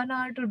take 1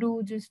 hour to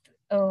do just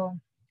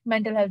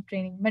mental health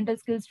training, mental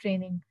skills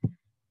training.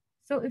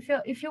 So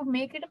if you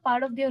make it a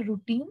part of their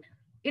routine,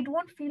 it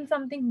won't feel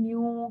something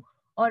new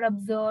or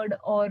absurd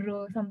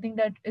or something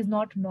that is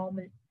not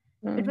normal.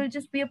 It Hmm. will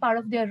just be a part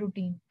of their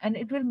routine, and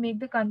it will make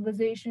the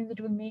conversations, it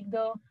will make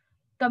the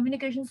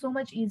communication so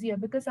much easier,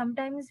 because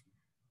sometimes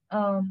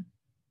um,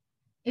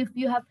 if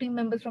you have team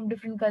members from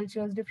different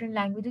cultures, different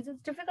languages,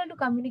 it's difficult to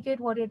communicate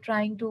what you're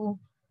trying to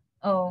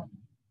uh,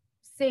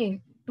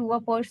 say to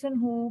a person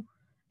who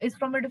is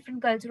from a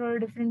different culture or a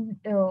different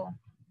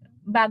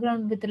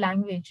background with the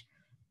language.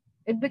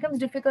 It becomes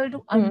difficult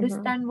to Hmm.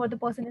 understand what the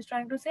person is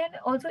trying to say and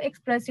also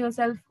express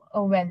yourself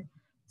well.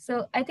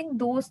 So I think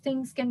those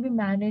things can be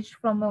managed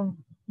from a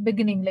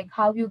beginning, like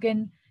how you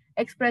can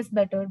express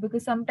better,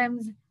 because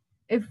sometimes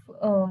if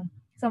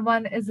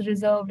someone is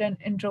reserved and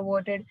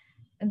introverted,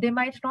 they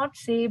might not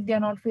say if they're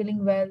not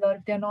feeling well, or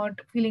if they're not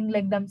feeling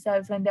like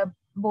themselves when they're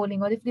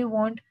bowling, or if they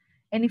want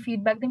any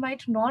feedback, they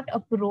might not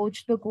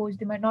approach the coach,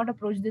 they might not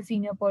approach the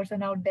senior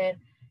person out there,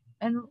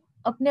 and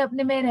अपने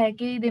अपने में रह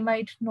के they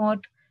might not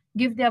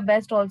give their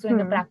best also in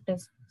the Hmm.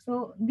 practice.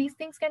 So these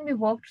things can be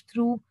worked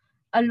through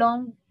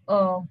along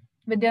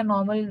with their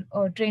normal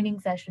training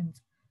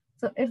sessions.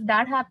 So if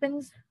that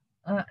happens,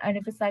 and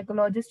if a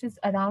psychologist is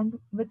around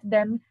with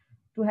them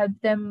to help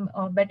them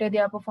better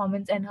their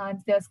performance,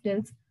 enhance their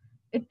skills,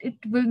 it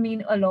will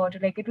mean a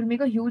lot. Like it will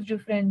make a huge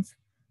difference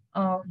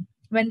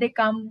when they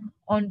come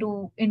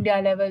onto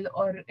India level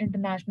or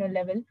international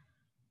level.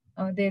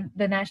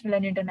 The national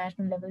and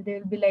international level,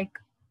 they'll be like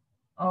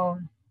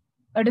um,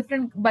 a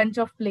different bunch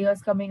of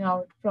players coming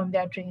out from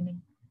their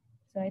training.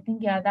 So I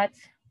think, yeah, that's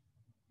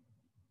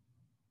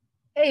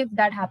if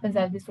that happens,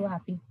 I'll be so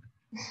happy.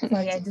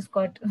 Sorry, I just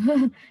got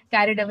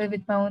carried away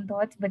with my own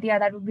thoughts. But yeah,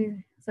 that would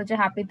be such a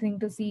happy thing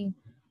to see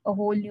a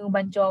whole new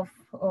bunch of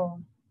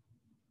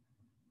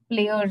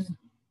players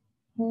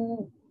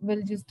who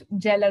will just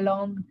gel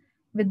along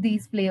with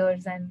these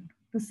players, and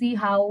to see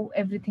how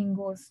everything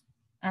goes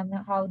and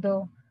how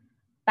the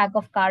pack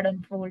of card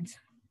unfolds.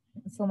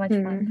 So much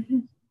Hmm.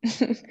 fun.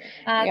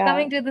 Yeah.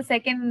 Coming to the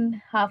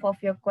second half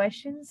of your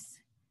questions,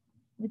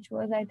 which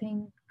was, I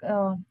think,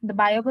 the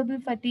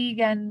biobubble fatigue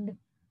and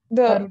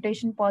The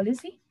rotation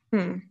policy.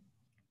 hmm.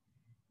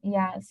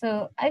 Yeah,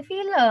 so I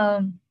feel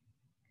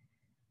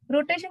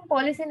rotation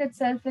policy in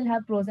itself will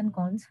have pros and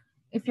cons.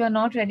 If you're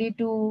not ready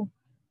to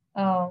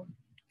uh,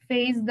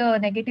 face the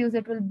negatives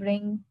it will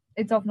bring,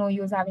 it's of no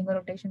use having a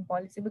rotation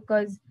policy,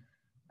 because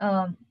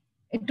um,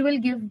 it will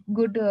give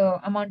good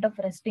amount of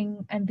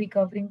resting and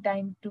recovering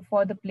time to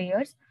for the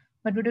players,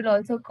 but it will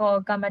also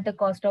come at the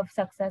cost of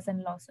success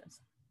and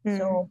losses. Hmm.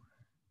 So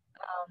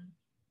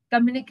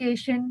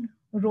communication,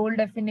 role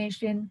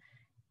definition,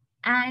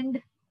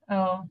 and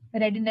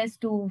readiness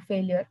to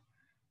failure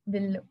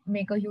will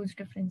make a huge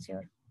difference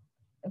here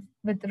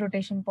with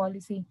rotation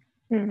policy.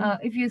 Hmm.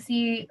 If you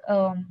see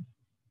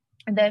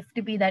the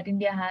FTP that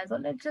India has, or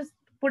let's just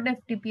put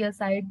FTP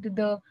aside,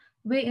 the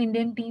way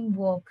Indian team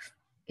works,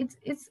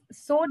 it's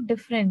so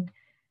different.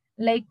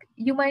 like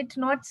you might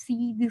not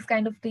see these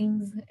kind of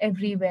things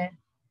everywhere,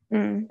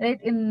 Mm.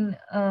 right? In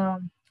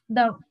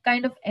the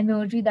kind of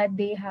energy that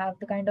they have,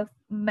 the kind of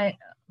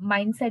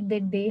mindset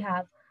that they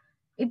have,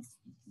 it's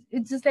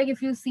it's just like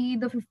if you see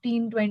the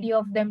 15, 20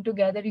 of them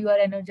together, you are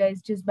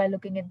energized just by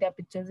looking at their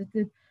pictures.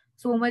 It's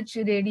so much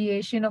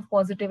radiation of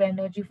positive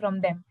energy from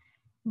them.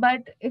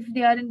 But if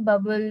they are in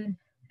bubble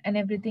and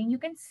everything, you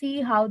can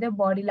see how their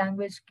body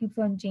language keeps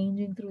on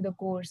changing through the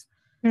course.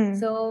 Mm.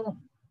 So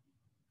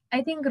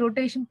I think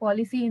rotation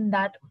policy in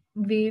that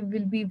way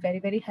will be very,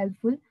 very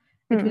helpful.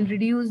 It will Mm.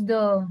 reduce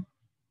the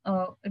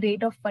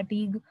rate of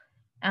fatigue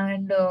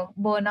and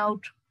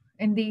burnout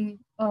in the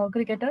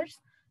cricketers,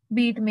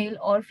 be it male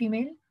or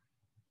female.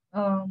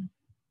 Um,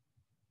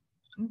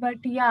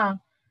 but yeah,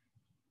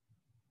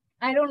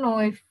 I don't know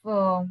if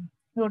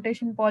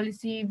rotation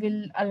policy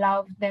will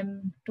allow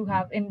them to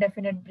have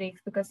indefinite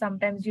breaks, because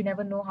sometimes you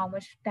never know how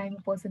much time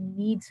a person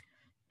needs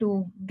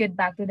to get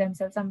back to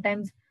themselves.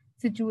 Sometimes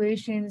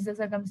situations, the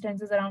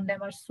circumstances around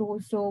them are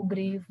so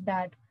grave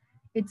that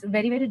it's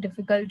very, very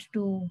difficult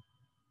to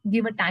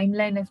give a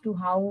timeline as to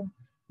how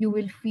you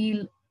will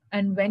feel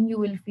and when you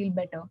will feel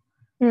better.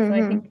 So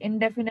I Mm. think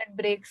indefinite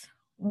breaks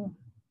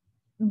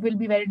will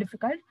be very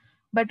difficult,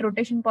 but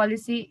rotation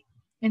policy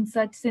in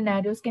such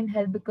scenarios can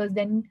help, because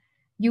then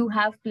you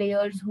have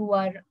players who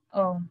are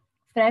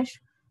fresh,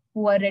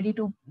 who are ready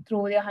to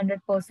throw their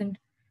 100%,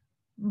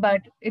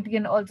 but it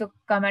can also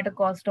come at a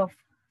cost of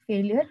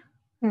failure.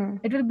 Mm.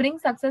 It will bring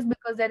success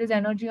because there is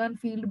energy on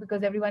field,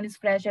 because everyone is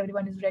fresh,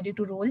 everyone is ready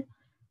to roll.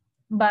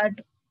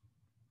 But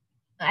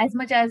as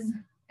much as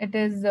it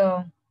is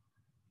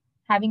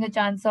having a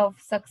chance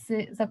of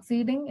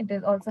succeeding, it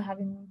is also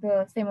having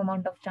the same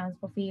amount of chance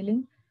for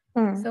failing.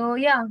 Mm. So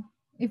yeah,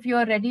 if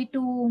you're ready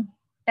to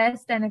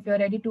test and if you're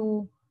ready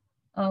to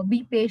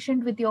be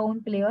patient with your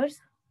own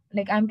players,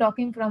 like I'm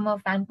talking from a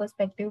fan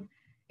perspective,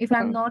 if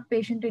I'm Mm. not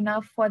patient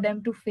enough for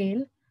them to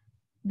fail,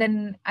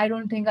 then I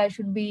don't think I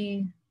should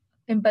be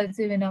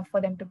impulsive enough for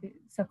them to be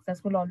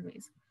successful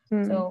always.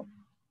 Mm. So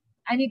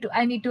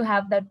I need to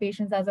have that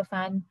patience as a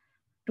fan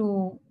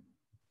to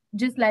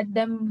just let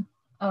them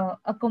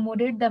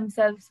accommodate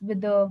themselves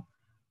with the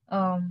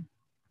um,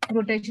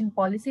 rotation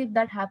policy if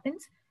that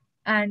happens,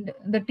 and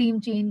the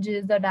team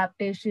changes, the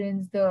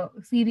adaptations, the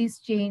series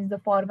change, the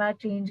format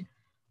change.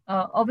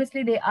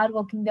 Obviously they are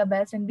working their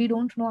best, and we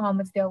don't know how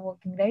much they are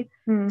working, right?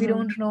 We Mm.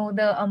 don't know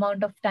the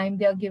amount of time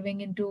they are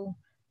giving into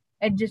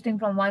adjusting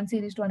from one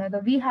series to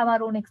another. We have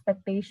our own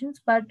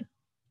expectations, but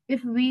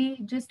if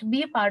we just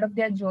be a part of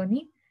their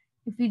journey,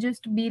 if we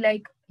just be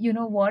like, you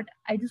know what,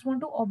 I just want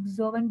to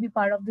observe and be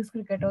part of this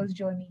cricketer's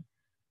journey.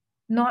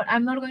 Not,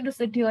 I'm not going to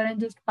sit here and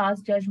just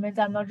pass judgments.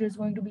 I'm not just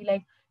going to be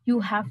like, you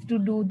have to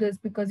do this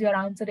because you're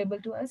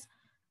answerable to us.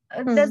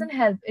 It Mm. doesn't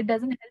help. It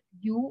doesn't help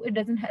you, it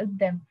doesn't help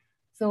them.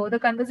 So the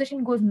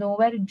conversation goes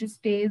nowhere, it just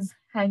stays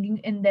hanging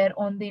in there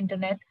on the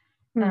internet.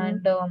 Mm.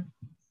 And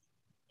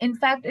in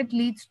fact, it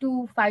leads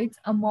to fights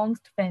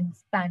amongst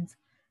fans,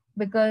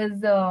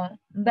 because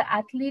the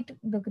athlete,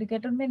 the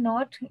cricketer, may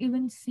not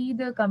even see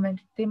the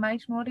comment. They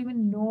might not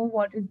even know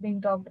what is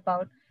being talked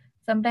about.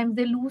 Sometimes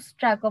they lose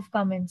track of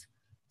comments.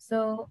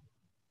 So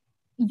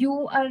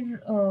you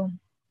are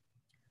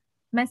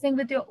messing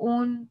with your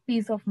own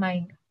peace of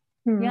mind.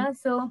 Mm. Yeah,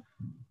 so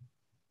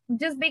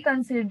just be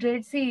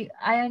considerate. See,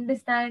 I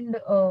understand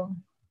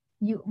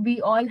we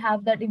all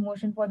have that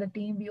emotion for the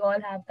team, we all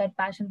have that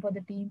passion for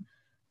the team,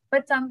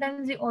 but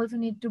sometimes you also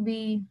need to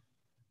be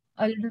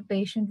a little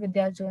patient with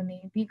their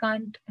journey. We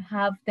can't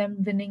have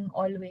them winning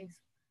always.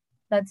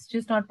 That's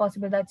just not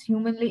possible. That's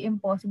humanly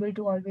impossible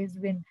to always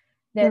win.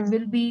 There Mm.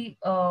 will be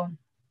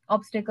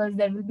obstacles,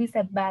 there will be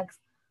setbacks.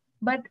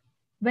 But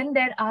when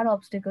there are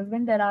obstacles,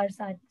 when there are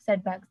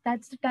setbacks,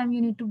 that's the time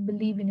you need to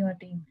believe in your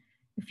team.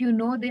 If you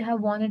know they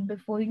have won it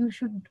before, you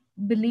should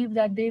believe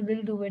that they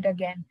will do it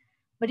again.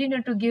 But you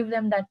need to give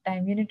them that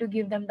time. You need to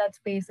give them that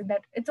space,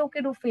 that it's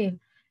okay to fail.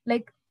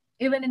 Like,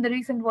 even in the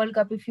recent World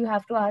Cup, if you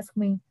have to ask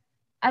me,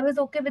 I was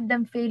okay with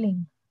them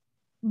failing,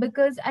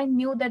 because I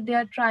knew that they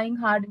are trying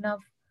hard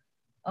enough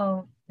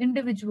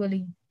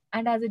individually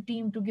and as a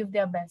team to give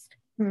their best.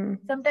 Mm.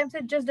 Sometimes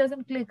it just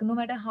doesn't click, no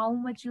matter how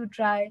much you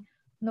try,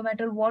 no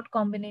matter what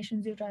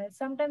combinations you try.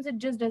 Sometimes it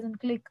just doesn't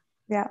click,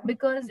 Yeah.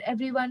 because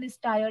everyone is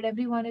tired,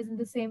 everyone is in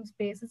the same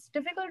space. It's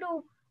difficult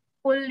to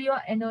pull your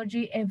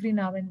energy every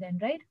now and then,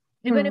 right?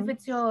 Even if Mm.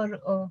 it's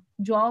your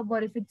job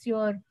or if it's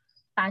your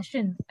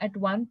passion, at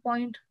one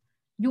point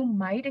you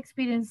might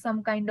experience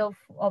some kind of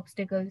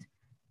obstacles,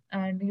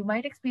 and you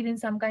might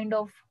experience some kind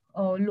of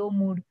low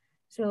mood.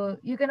 So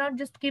you cannot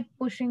just keep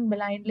pushing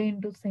blindly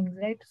into things,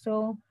 right?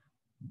 So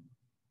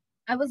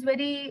I was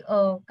very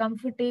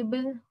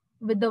comfortable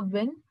with the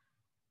win,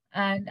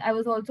 and I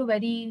was also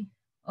very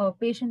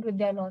patient with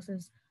their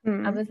losses. I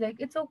Mm. was like,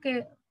 it's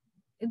okay.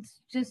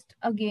 It's just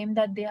a game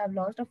that they have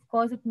lost. Of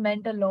course, it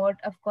meant a lot.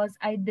 Of course,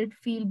 I did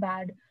feel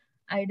bad.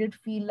 I did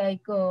feel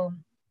like,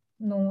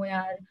 no,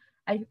 yeah,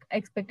 I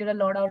expected a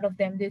lot out of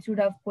them. They should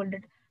have pulled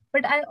it.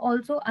 But I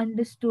also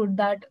understood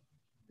that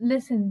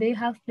listen, they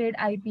have played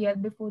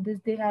IPL before this,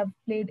 they have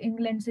played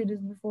England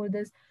series before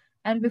this,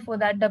 and before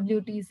that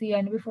WTC,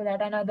 and before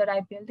that another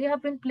IPL. They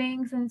have been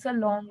playing since a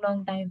long,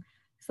 long time.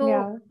 So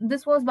Yeah.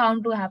 this was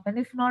bound to happen.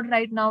 If not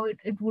right now,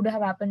 it would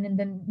have happened in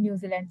the New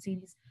Zealand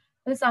series.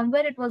 So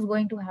somewhere it was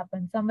going to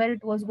happen, somewhere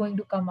it was going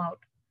to come out.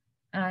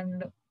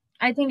 And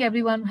I think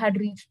everyone had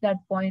reached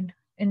that point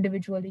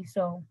individually.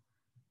 So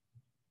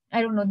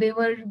I don't know, they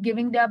were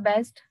giving their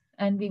best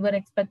and we were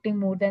expecting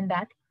more than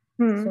that.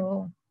 Hmm.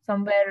 So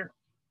somewhere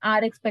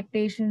our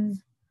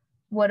expectations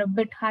were a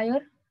bit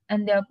higher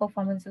and their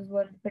performances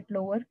were a bit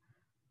lower.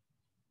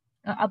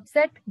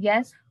 Upset,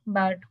 yes,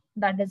 but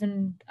that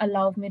doesn't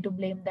allow me to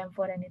blame them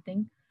for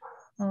anything.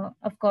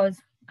 Of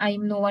course,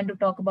 I'm no one to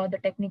talk about the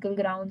technical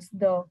grounds,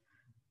 the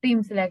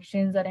team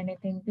selections, or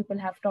anything. People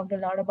have talked a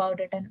lot about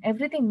it, and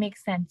everything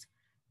makes sense.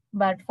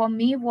 But for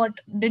me, what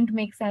didn't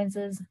make sense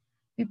is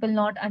people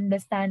not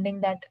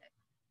understanding that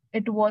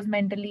it was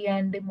mentally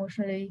and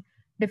emotionally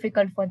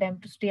difficult for them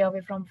to stay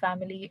away from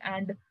family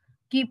and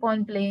keep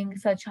on playing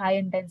such high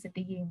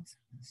intensity games.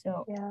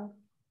 So Yeah.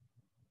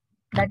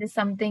 that is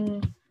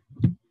something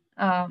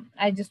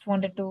I just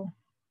wanted to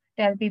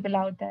tell people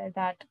out there,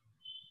 that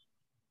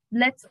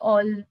let's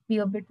all be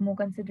a bit more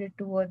considerate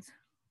towards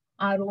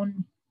our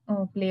own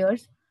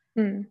players,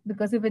 Hmm.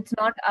 because if it's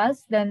not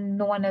us, then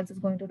no one else is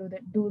going to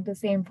do the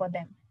same for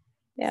them.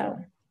 Yeah.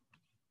 So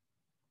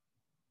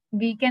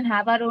we can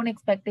have our own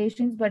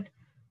expectations, but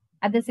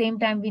at the same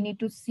time, we need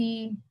to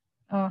see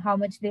how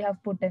much they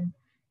have put in.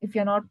 If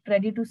you're not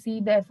ready to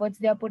see the efforts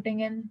they are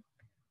putting in,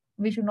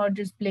 we should not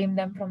just blame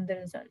them from the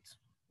results.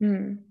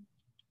 Hmm.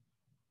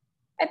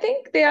 I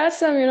think there are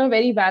some,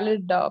 very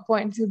valid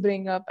points you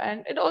bring up,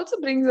 and it also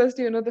brings us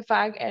to, the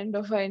fag end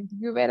of our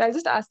interview, where I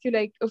just ask you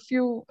like a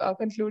few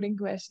concluding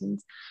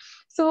questions.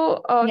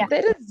 So Yeah.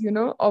 there is,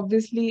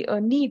 obviously a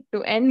need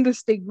to end the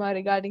stigma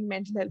regarding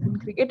mental health in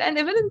cricket and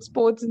even in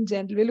sports in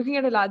general. We're looking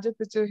at a larger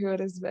picture here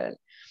as well.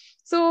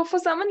 So for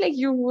someone like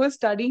you who is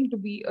studying to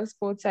be a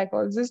sports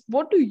psychologist,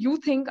 what do you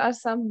think are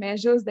some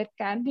measures that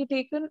can be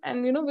taken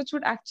and, which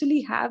would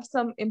actually have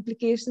some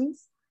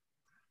implications?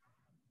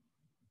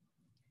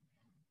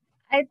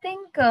 I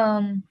think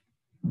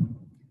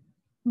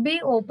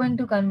be open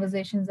to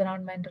conversations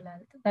around mental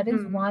health. That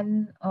is Hmm.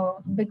 one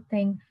big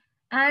thing.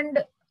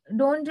 And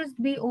don't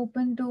just be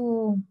open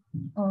to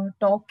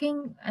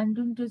talking, and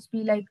don't just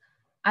be like,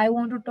 I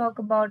want to talk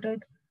about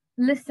it.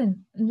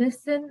 Listen,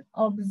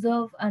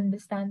 observe,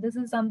 understand. This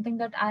is something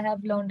that I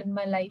have learned in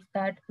my life,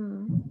 that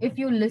Hmm. if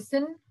you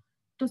listen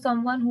to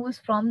someone who is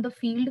from the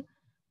field,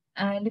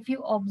 and if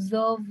you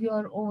observe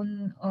your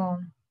own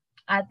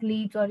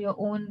athletes or your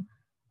own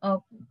uh,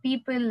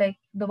 people, like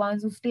the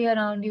ones who stay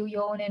around you,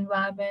 your own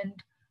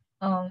environment,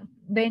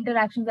 the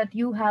interactions that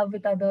you have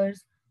with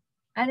others,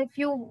 and if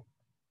you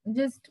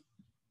just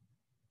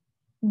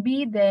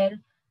be there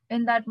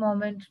in that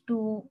moment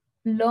to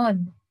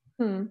learn,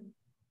 Hmm.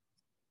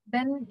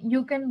 then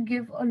you can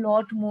give a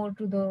lot more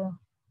to the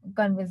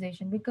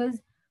conversation.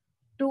 Because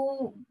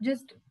to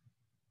just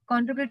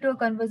contribute to a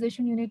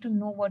conversation, you need to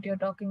know what you're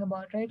talking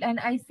about, right? And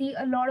I see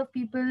a lot of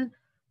people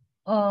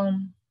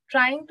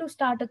trying to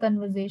start a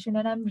conversation,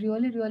 and I'm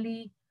really,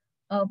 really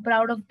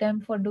proud of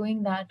them for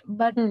doing that.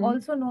 But Hmm.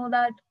 also know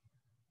that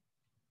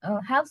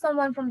have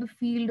someone from the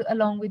field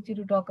along with you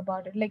to talk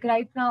about it. Like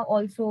right now,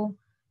 also,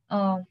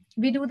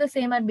 we do the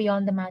same at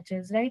Beyond the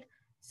Matches, right?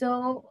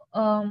 So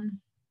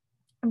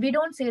we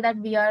don't say that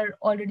we are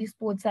already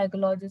sports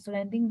psychologists or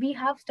anything. We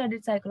have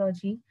studied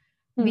psychology,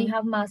 we Hmm.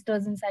 have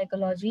masters in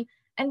psychology,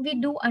 and we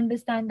do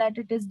understand that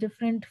it is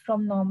different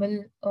from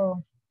normal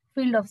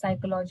field of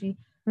psychology.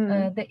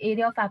 Hmm. The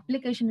area of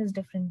application is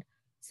different.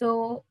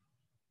 So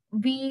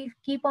we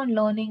keep on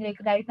learning. Like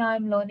right now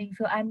I'm learning,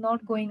 so I'm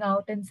not going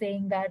out and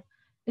saying that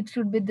it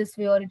should be this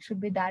way or it should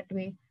be that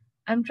way.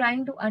 I'm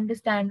trying to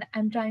understand,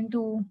 I'm trying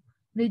to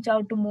reach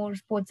out to more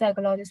sports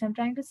psychologists, I'm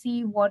trying to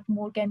see what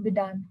more can be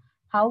done,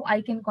 how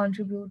I can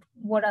contribute,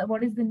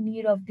 what is the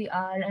need of the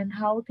hour, and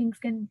how things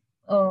can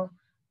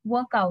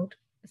work out,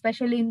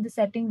 especially in the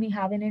setting we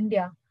have in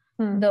India,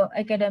 Hmm. the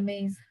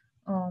academies,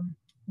 um,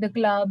 the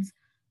clubs,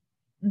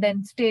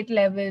 then state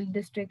level,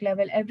 district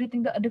level,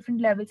 everything, the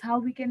different levels, how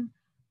we can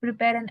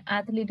prepare an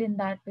athlete in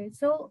that way.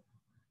 So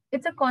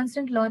it's a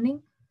constant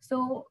learning.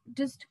 So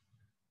just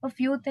a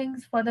few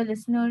things for the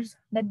listeners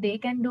that they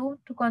can do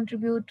to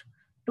contribute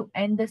to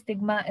end the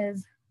stigma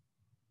is,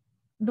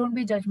 don't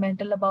be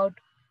judgmental about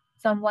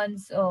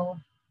someone's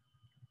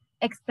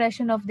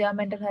expression of their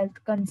mental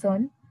health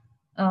concern,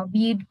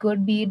 be it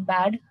good, be it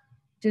bad.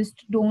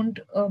 Just don't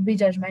be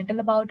judgmental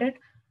about it.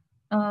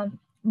 um,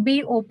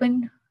 be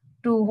open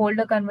to hold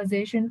a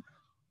conversation,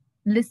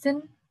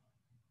 listen,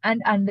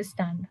 and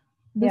understand.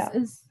 This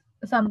Yeah. is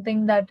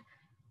something that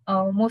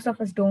most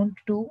of us don't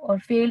do or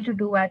fail to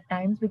do at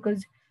times,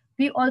 because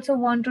we also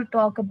want to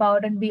talk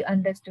about and be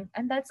understood,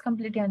 and that's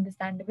completely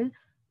understandable.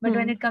 But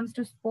when Hmm. it comes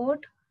to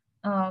sport,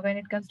 when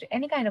it comes to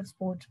any kind of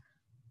sport,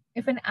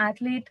 if an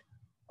athlete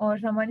or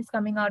someone is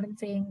coming out and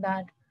saying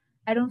that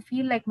I don't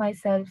feel like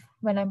myself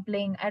when I'm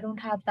playing, I don't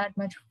have that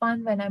much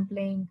fun when I'm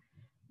playing,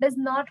 does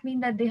not mean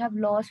that they have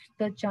lost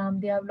the charm,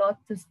 they have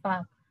lost the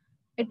spark.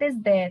 It is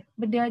there,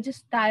 but they are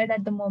just tired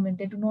at the moment.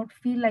 They do not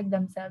feel like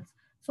themselves.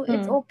 So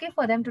it's Hmm. okay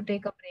for them to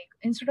take a break.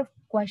 Instead of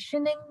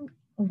questioning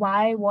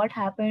why, what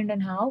happened,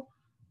 and how,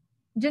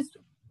 just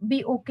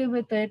be okay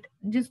with it.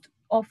 Just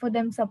offer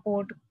them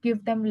support,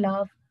 give them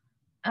love,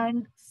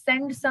 and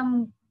send some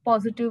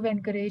positive,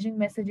 encouraging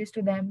messages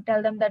to them.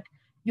 Tell them that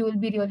you will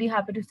be really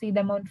happy to see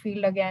them on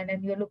field again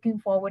and you're looking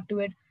forward to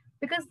it,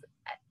 because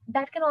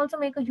that can also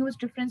make a huge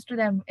difference to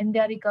them in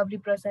their recovery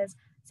process.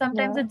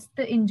 Sometimes Yeah. it's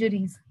the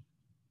injuries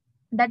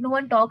that no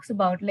one talks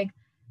about. Like,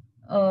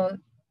 uh,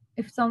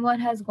 if someone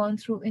has gone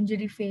through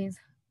injury phase,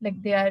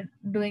 like they are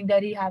doing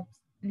their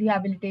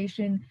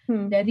rehabilitation,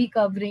 Hmm. they're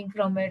recovering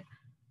from it,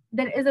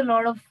 there is a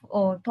lot of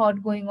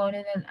thought going on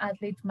in an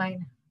athlete's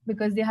mind,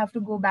 because they have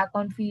to go back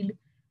on field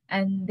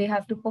and they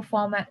have to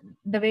perform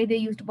the way they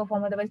used to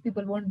perform. Otherwise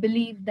people won't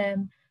believe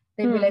them.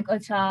 They'll be Hmm. like,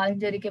 acha,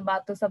 injury ke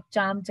baad to sab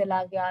charm chala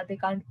gaya, they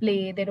can't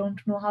play, they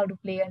don't know how to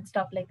play and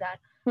stuff like that.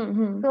 Hmm.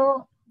 Hmm.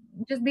 So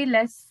just be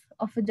less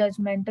of a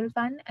judgmental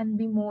fan and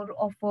be more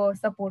of a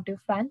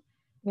supportive fan.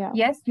 Yeah.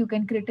 Yes, you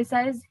can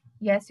criticize.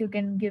 Yes, you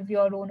can give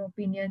your own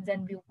opinions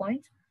and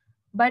viewpoints,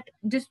 but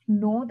just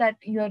know that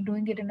you are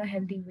doing it in a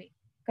healthy way,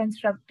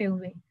 constructive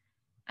way,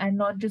 and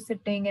not just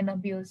sitting and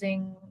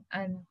abusing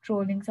and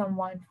trolling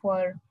someone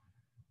for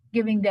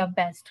giving their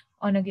best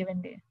on a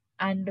given day.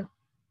 And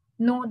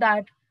know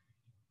that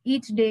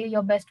each day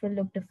your best will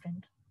look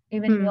different,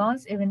 even Hmm.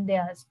 yours, even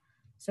theirs.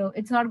 So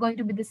it's not going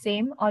to be the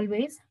same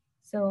always.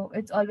 So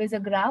it's always a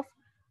graph.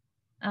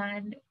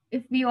 And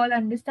if we all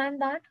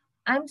understand that,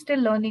 I'm still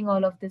learning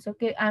all of this.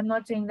 Okay, I'm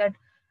not saying that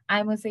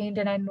I'm a saint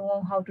and I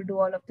know how to do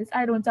all of this.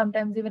 I don't.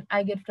 Sometimes even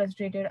I get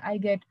frustrated, I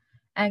get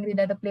angry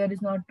that the player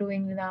is not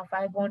doing enough,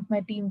 I want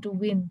my team to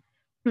win.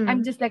 I'm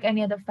Hmm. just like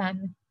any other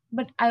fan.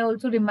 But I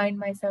also remind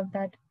myself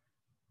that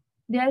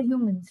they are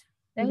humans,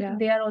 right? Yeah.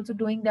 They are also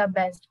doing their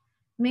best.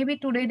 Maybe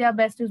today their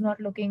best is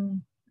not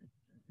looking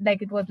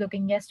like it was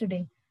looking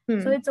yesterday.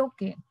 So Hmm. it's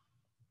okay.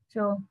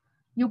 So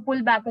you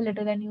pull back a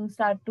little and you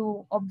start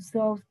to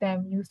observe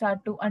them, you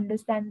start to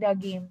understand their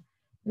game,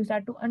 you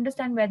start to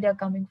understand where they're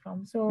coming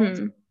from. So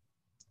Hmm.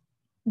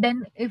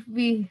 then if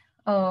we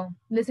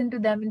listen to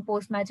them in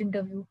post match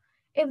interview,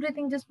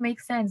 everything just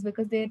makes sense,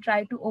 because they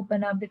try to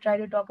open up, they try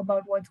to talk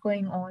about what's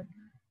going on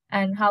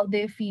and how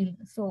they feel.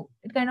 So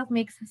it kind of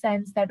makes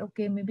sense that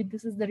okay, maybe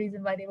this is the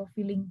reason why they were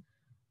feeling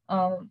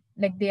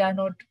like they are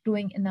not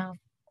doing enough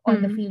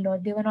on the Hmm. field, or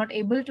they were not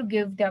able to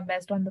give their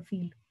best on the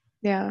field.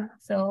 Yeah.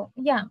 So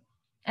yeah,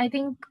 I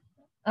think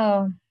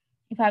uh,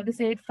 if I have to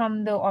say it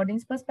from the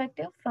audience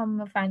perspective,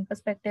 from a fan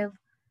perspective,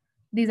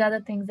 these are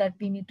the things that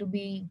we need to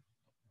be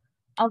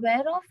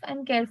aware of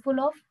and careful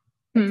of.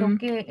 It's Hmm.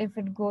 okay if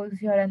it goes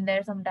here and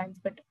there sometimes,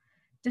 but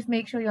just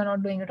make sure you're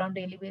not doing it on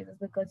daily basis,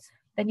 because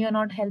then you're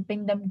not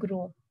helping them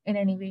grow in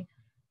any way,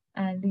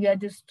 and you are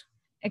just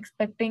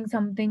expecting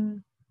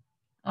something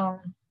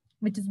um,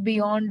 which is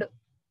beyond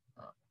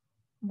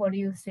what do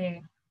you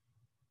say,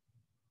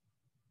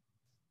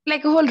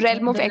 Like a whole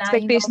realm of the line of,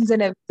 expectations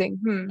and everything.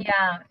 Hmm.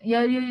 yeah,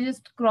 you're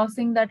just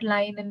crossing that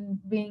line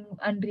and being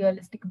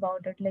unrealistic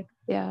about it. Like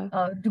Yeah.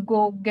 to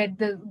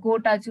go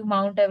touch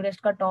Mount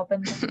Everest ka top,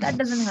 and that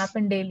doesn't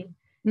happen daily.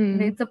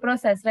 Hmm. It's a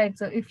process, right?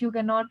 So if you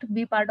cannot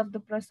be part of the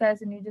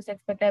process and you just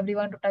expect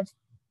everyone to touch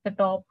the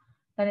top,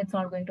 then it's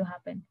not going to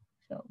happen.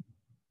 So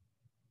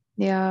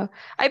Yeah,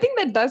 I think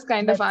that does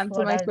kind of that's answer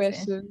what my I'll say.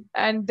 question.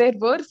 And there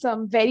were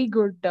some very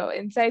good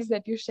insights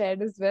that you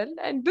shared as well.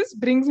 And this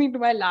brings me to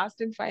my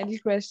last and final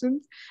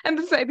questions. And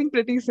this is, I think,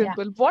 pretty Yeah.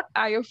 simple. What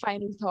are your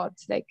final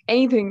thoughts? Like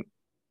anything.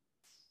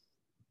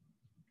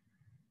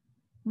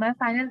 My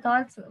final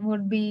thoughts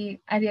would be,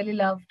 I really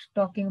loved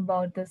talking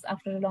about this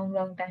after a long,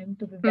 long time,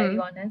 to be very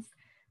Hmm. honest.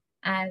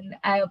 And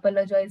I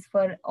apologize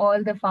for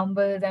all the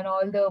fumbles and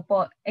all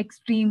the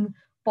extreme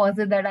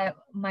pauses that I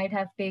might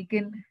have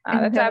taken Ah,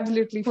 in that's the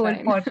absolutely whole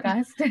fine.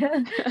 podcast.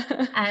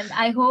 And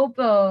I hope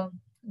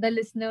the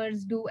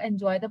listeners do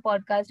enjoy the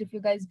podcast. If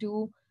you guys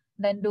do,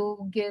 then do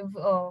give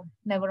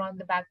Never on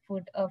the Back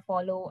Foot a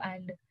follow.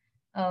 And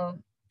uh,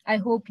 I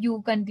hope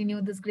you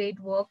continue this great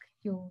work.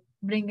 You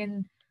bring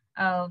in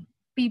uh,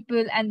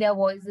 people and their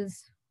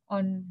voices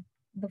on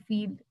the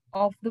field,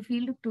 off the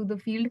field, to the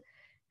field.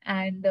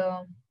 And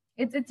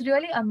it's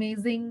really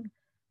amazing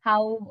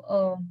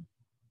how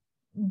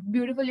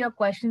beautiful your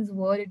questions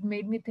were. It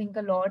made me think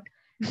a lot,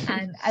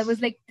 and I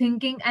was like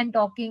thinking and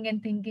talking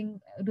and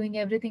thinking, doing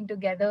everything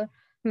together.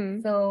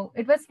 Hmm. So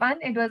it was fun.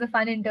 It was a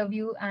fun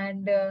interview,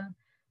 and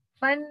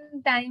fun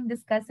time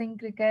discussing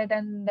cricket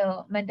and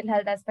the mental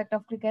health aspect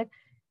of cricket.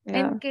 In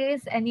Yeah.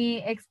 case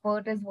any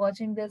expert is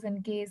watching this,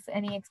 in case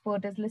any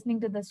expert is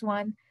listening to this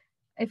one,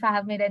 if I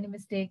have made any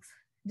mistakes,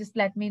 just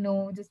let me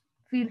know. Just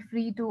feel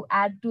free to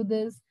add to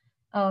this.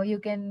 You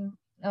can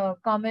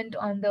comment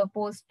on the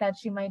post that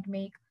she might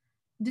make.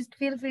 Just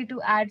feel free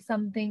to add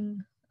something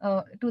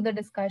to the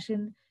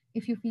discussion.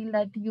 If you feel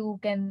that you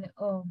can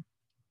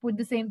put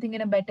the same thing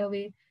in a better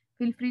way,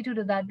 feel free to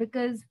do that,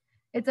 because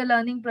it's a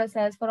learning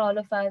process for all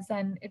of us,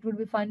 and it would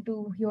be fun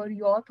to hear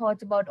your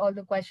thoughts about all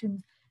the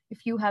questions.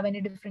 if you have any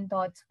different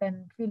thoughts,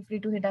 then feel free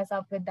to hit us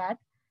up with that.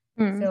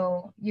 Hmm.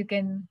 So you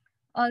can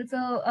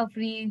also a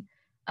free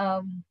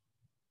um,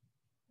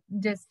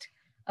 just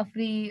a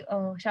free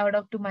shout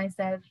out to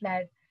myself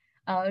that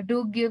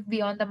do give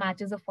Beyond the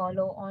Matches a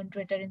follow on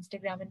Twitter,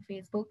 Instagram, and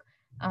Facebook.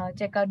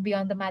 Check out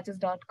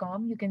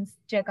beyondthematches.com. You can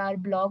check our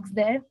blogs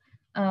there.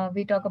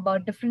 We talk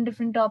about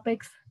different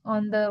topics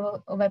on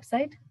the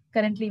website.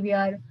 Currently, we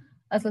are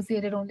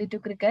associated only to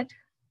cricket,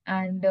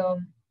 and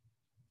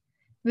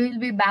we will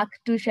be back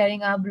to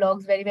sharing our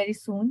blogs very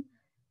soon.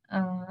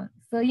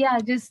 So yeah,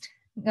 just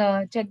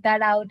check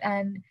that out,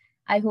 and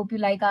I hope you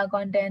like our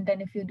content.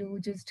 And if you do,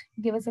 just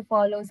give us a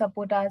follow,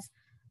 support us,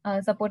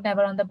 support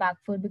Never on the Back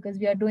Foot, because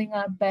we are doing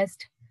our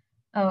best,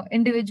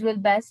 individual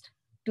best,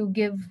 to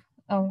give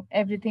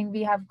everything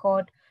we have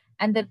got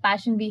and the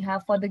passion we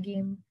have for the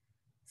game.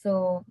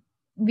 So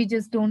we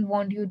just don't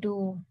want you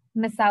to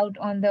miss out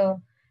on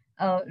the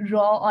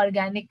raw,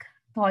 organic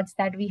thoughts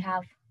that we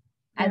have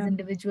as Yeah.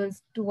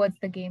 individuals towards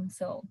the game.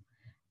 So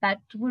that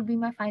would be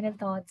my final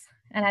thoughts,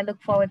 and I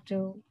look forward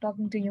to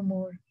talking to you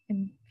more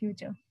in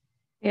future.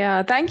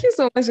 Yeah, thank you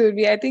so much,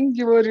 Urvi. I think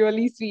you were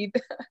really sweet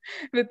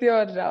with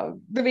your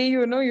the way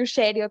you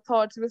shared your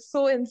thoughts. It was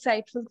so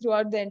insightful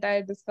throughout the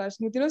entire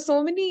discussion. With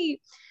so many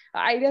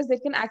ideas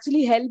that can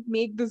actually help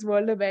make this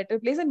world a better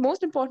place, and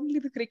most importantly,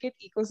 the cricket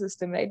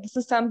ecosystem. Right, this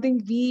is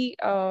something we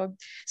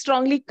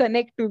strongly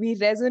connect to, we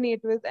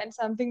resonate with, and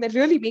something that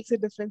really makes a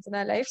difference in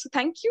our life. So,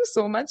 thank you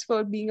so much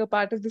for being a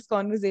part of this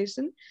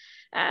conversation.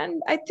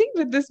 And I think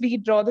with this, we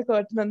draw the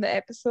curtain on the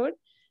episode.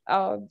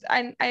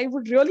 And I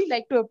would really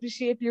like to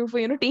appreciate you for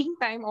taking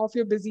time off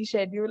your busy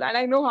schedule, and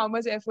I know how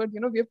much effort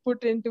we've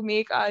put in to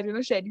make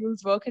our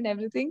schedules work and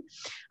everything.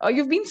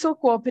 You've been so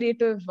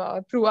cooperative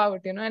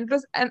throughout, and it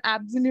was an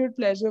absolute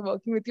pleasure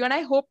working with you, and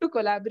I hope to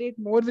collaborate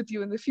more with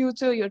you in the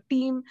future, your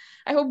team.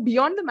 I hope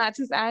Beyond the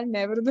Matches and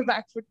Never in the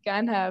Back Foot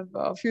can have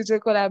future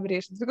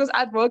collaborations, because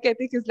our work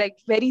ethic is like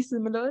very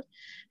similar,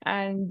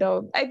 and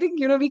I think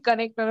we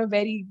connect on a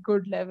very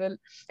good level.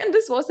 And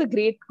this was a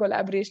great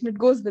collaboration, it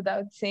goes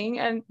without saying.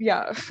 And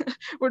yeah,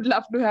 would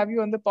love to have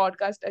you on the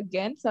podcast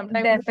again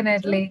sometime in the future.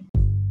 Definitely.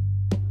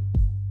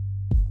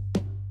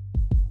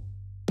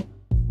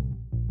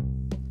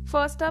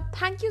 First up,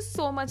 thank you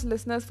so much,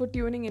 listeners, for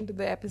tuning into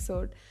the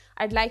episode.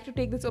 I'd like to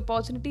take this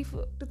opportunity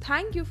to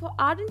thank you for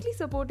ardently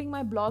supporting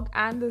my blog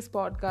and this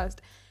podcast.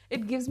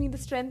 It gives me the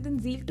strength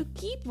and zeal to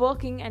keep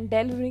working and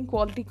delivering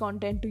quality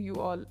content to you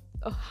all.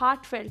 A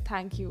heartfelt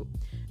thank you.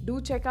 Do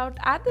check out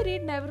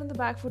 @Never on the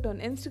Back Foot on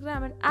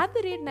Instagram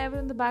and @Never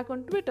on the Back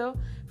on Twitter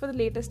for the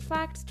latest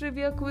facts,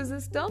 trivia,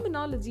 quizzes,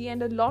 terminology,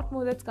 and a lot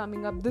more that's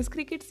coming up this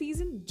cricket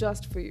season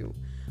just for you.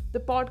 The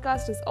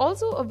podcast is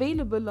also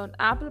available on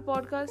Apple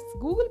Podcasts,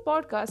 Google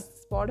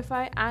Podcasts,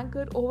 Spotify,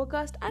 Anchor,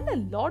 Overcast, and a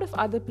lot of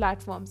other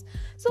platforms.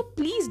 So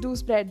please do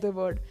spread the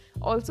word.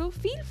 Also,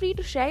 feel free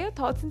to share your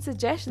thoughts and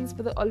suggestions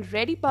for the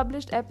already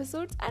published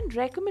episodes and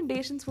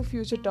recommendations for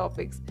future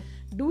topics.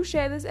 Do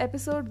share this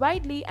episode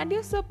widely, and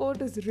your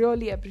support is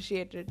really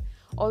appreciated.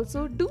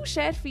 Also, do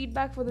share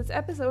feedback for this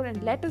episode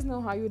and let us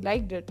know how you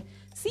liked it.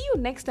 See you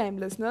next time,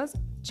 listeners.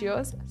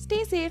 Cheers,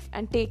 stay safe,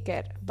 and take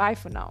care. Bye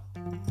for now.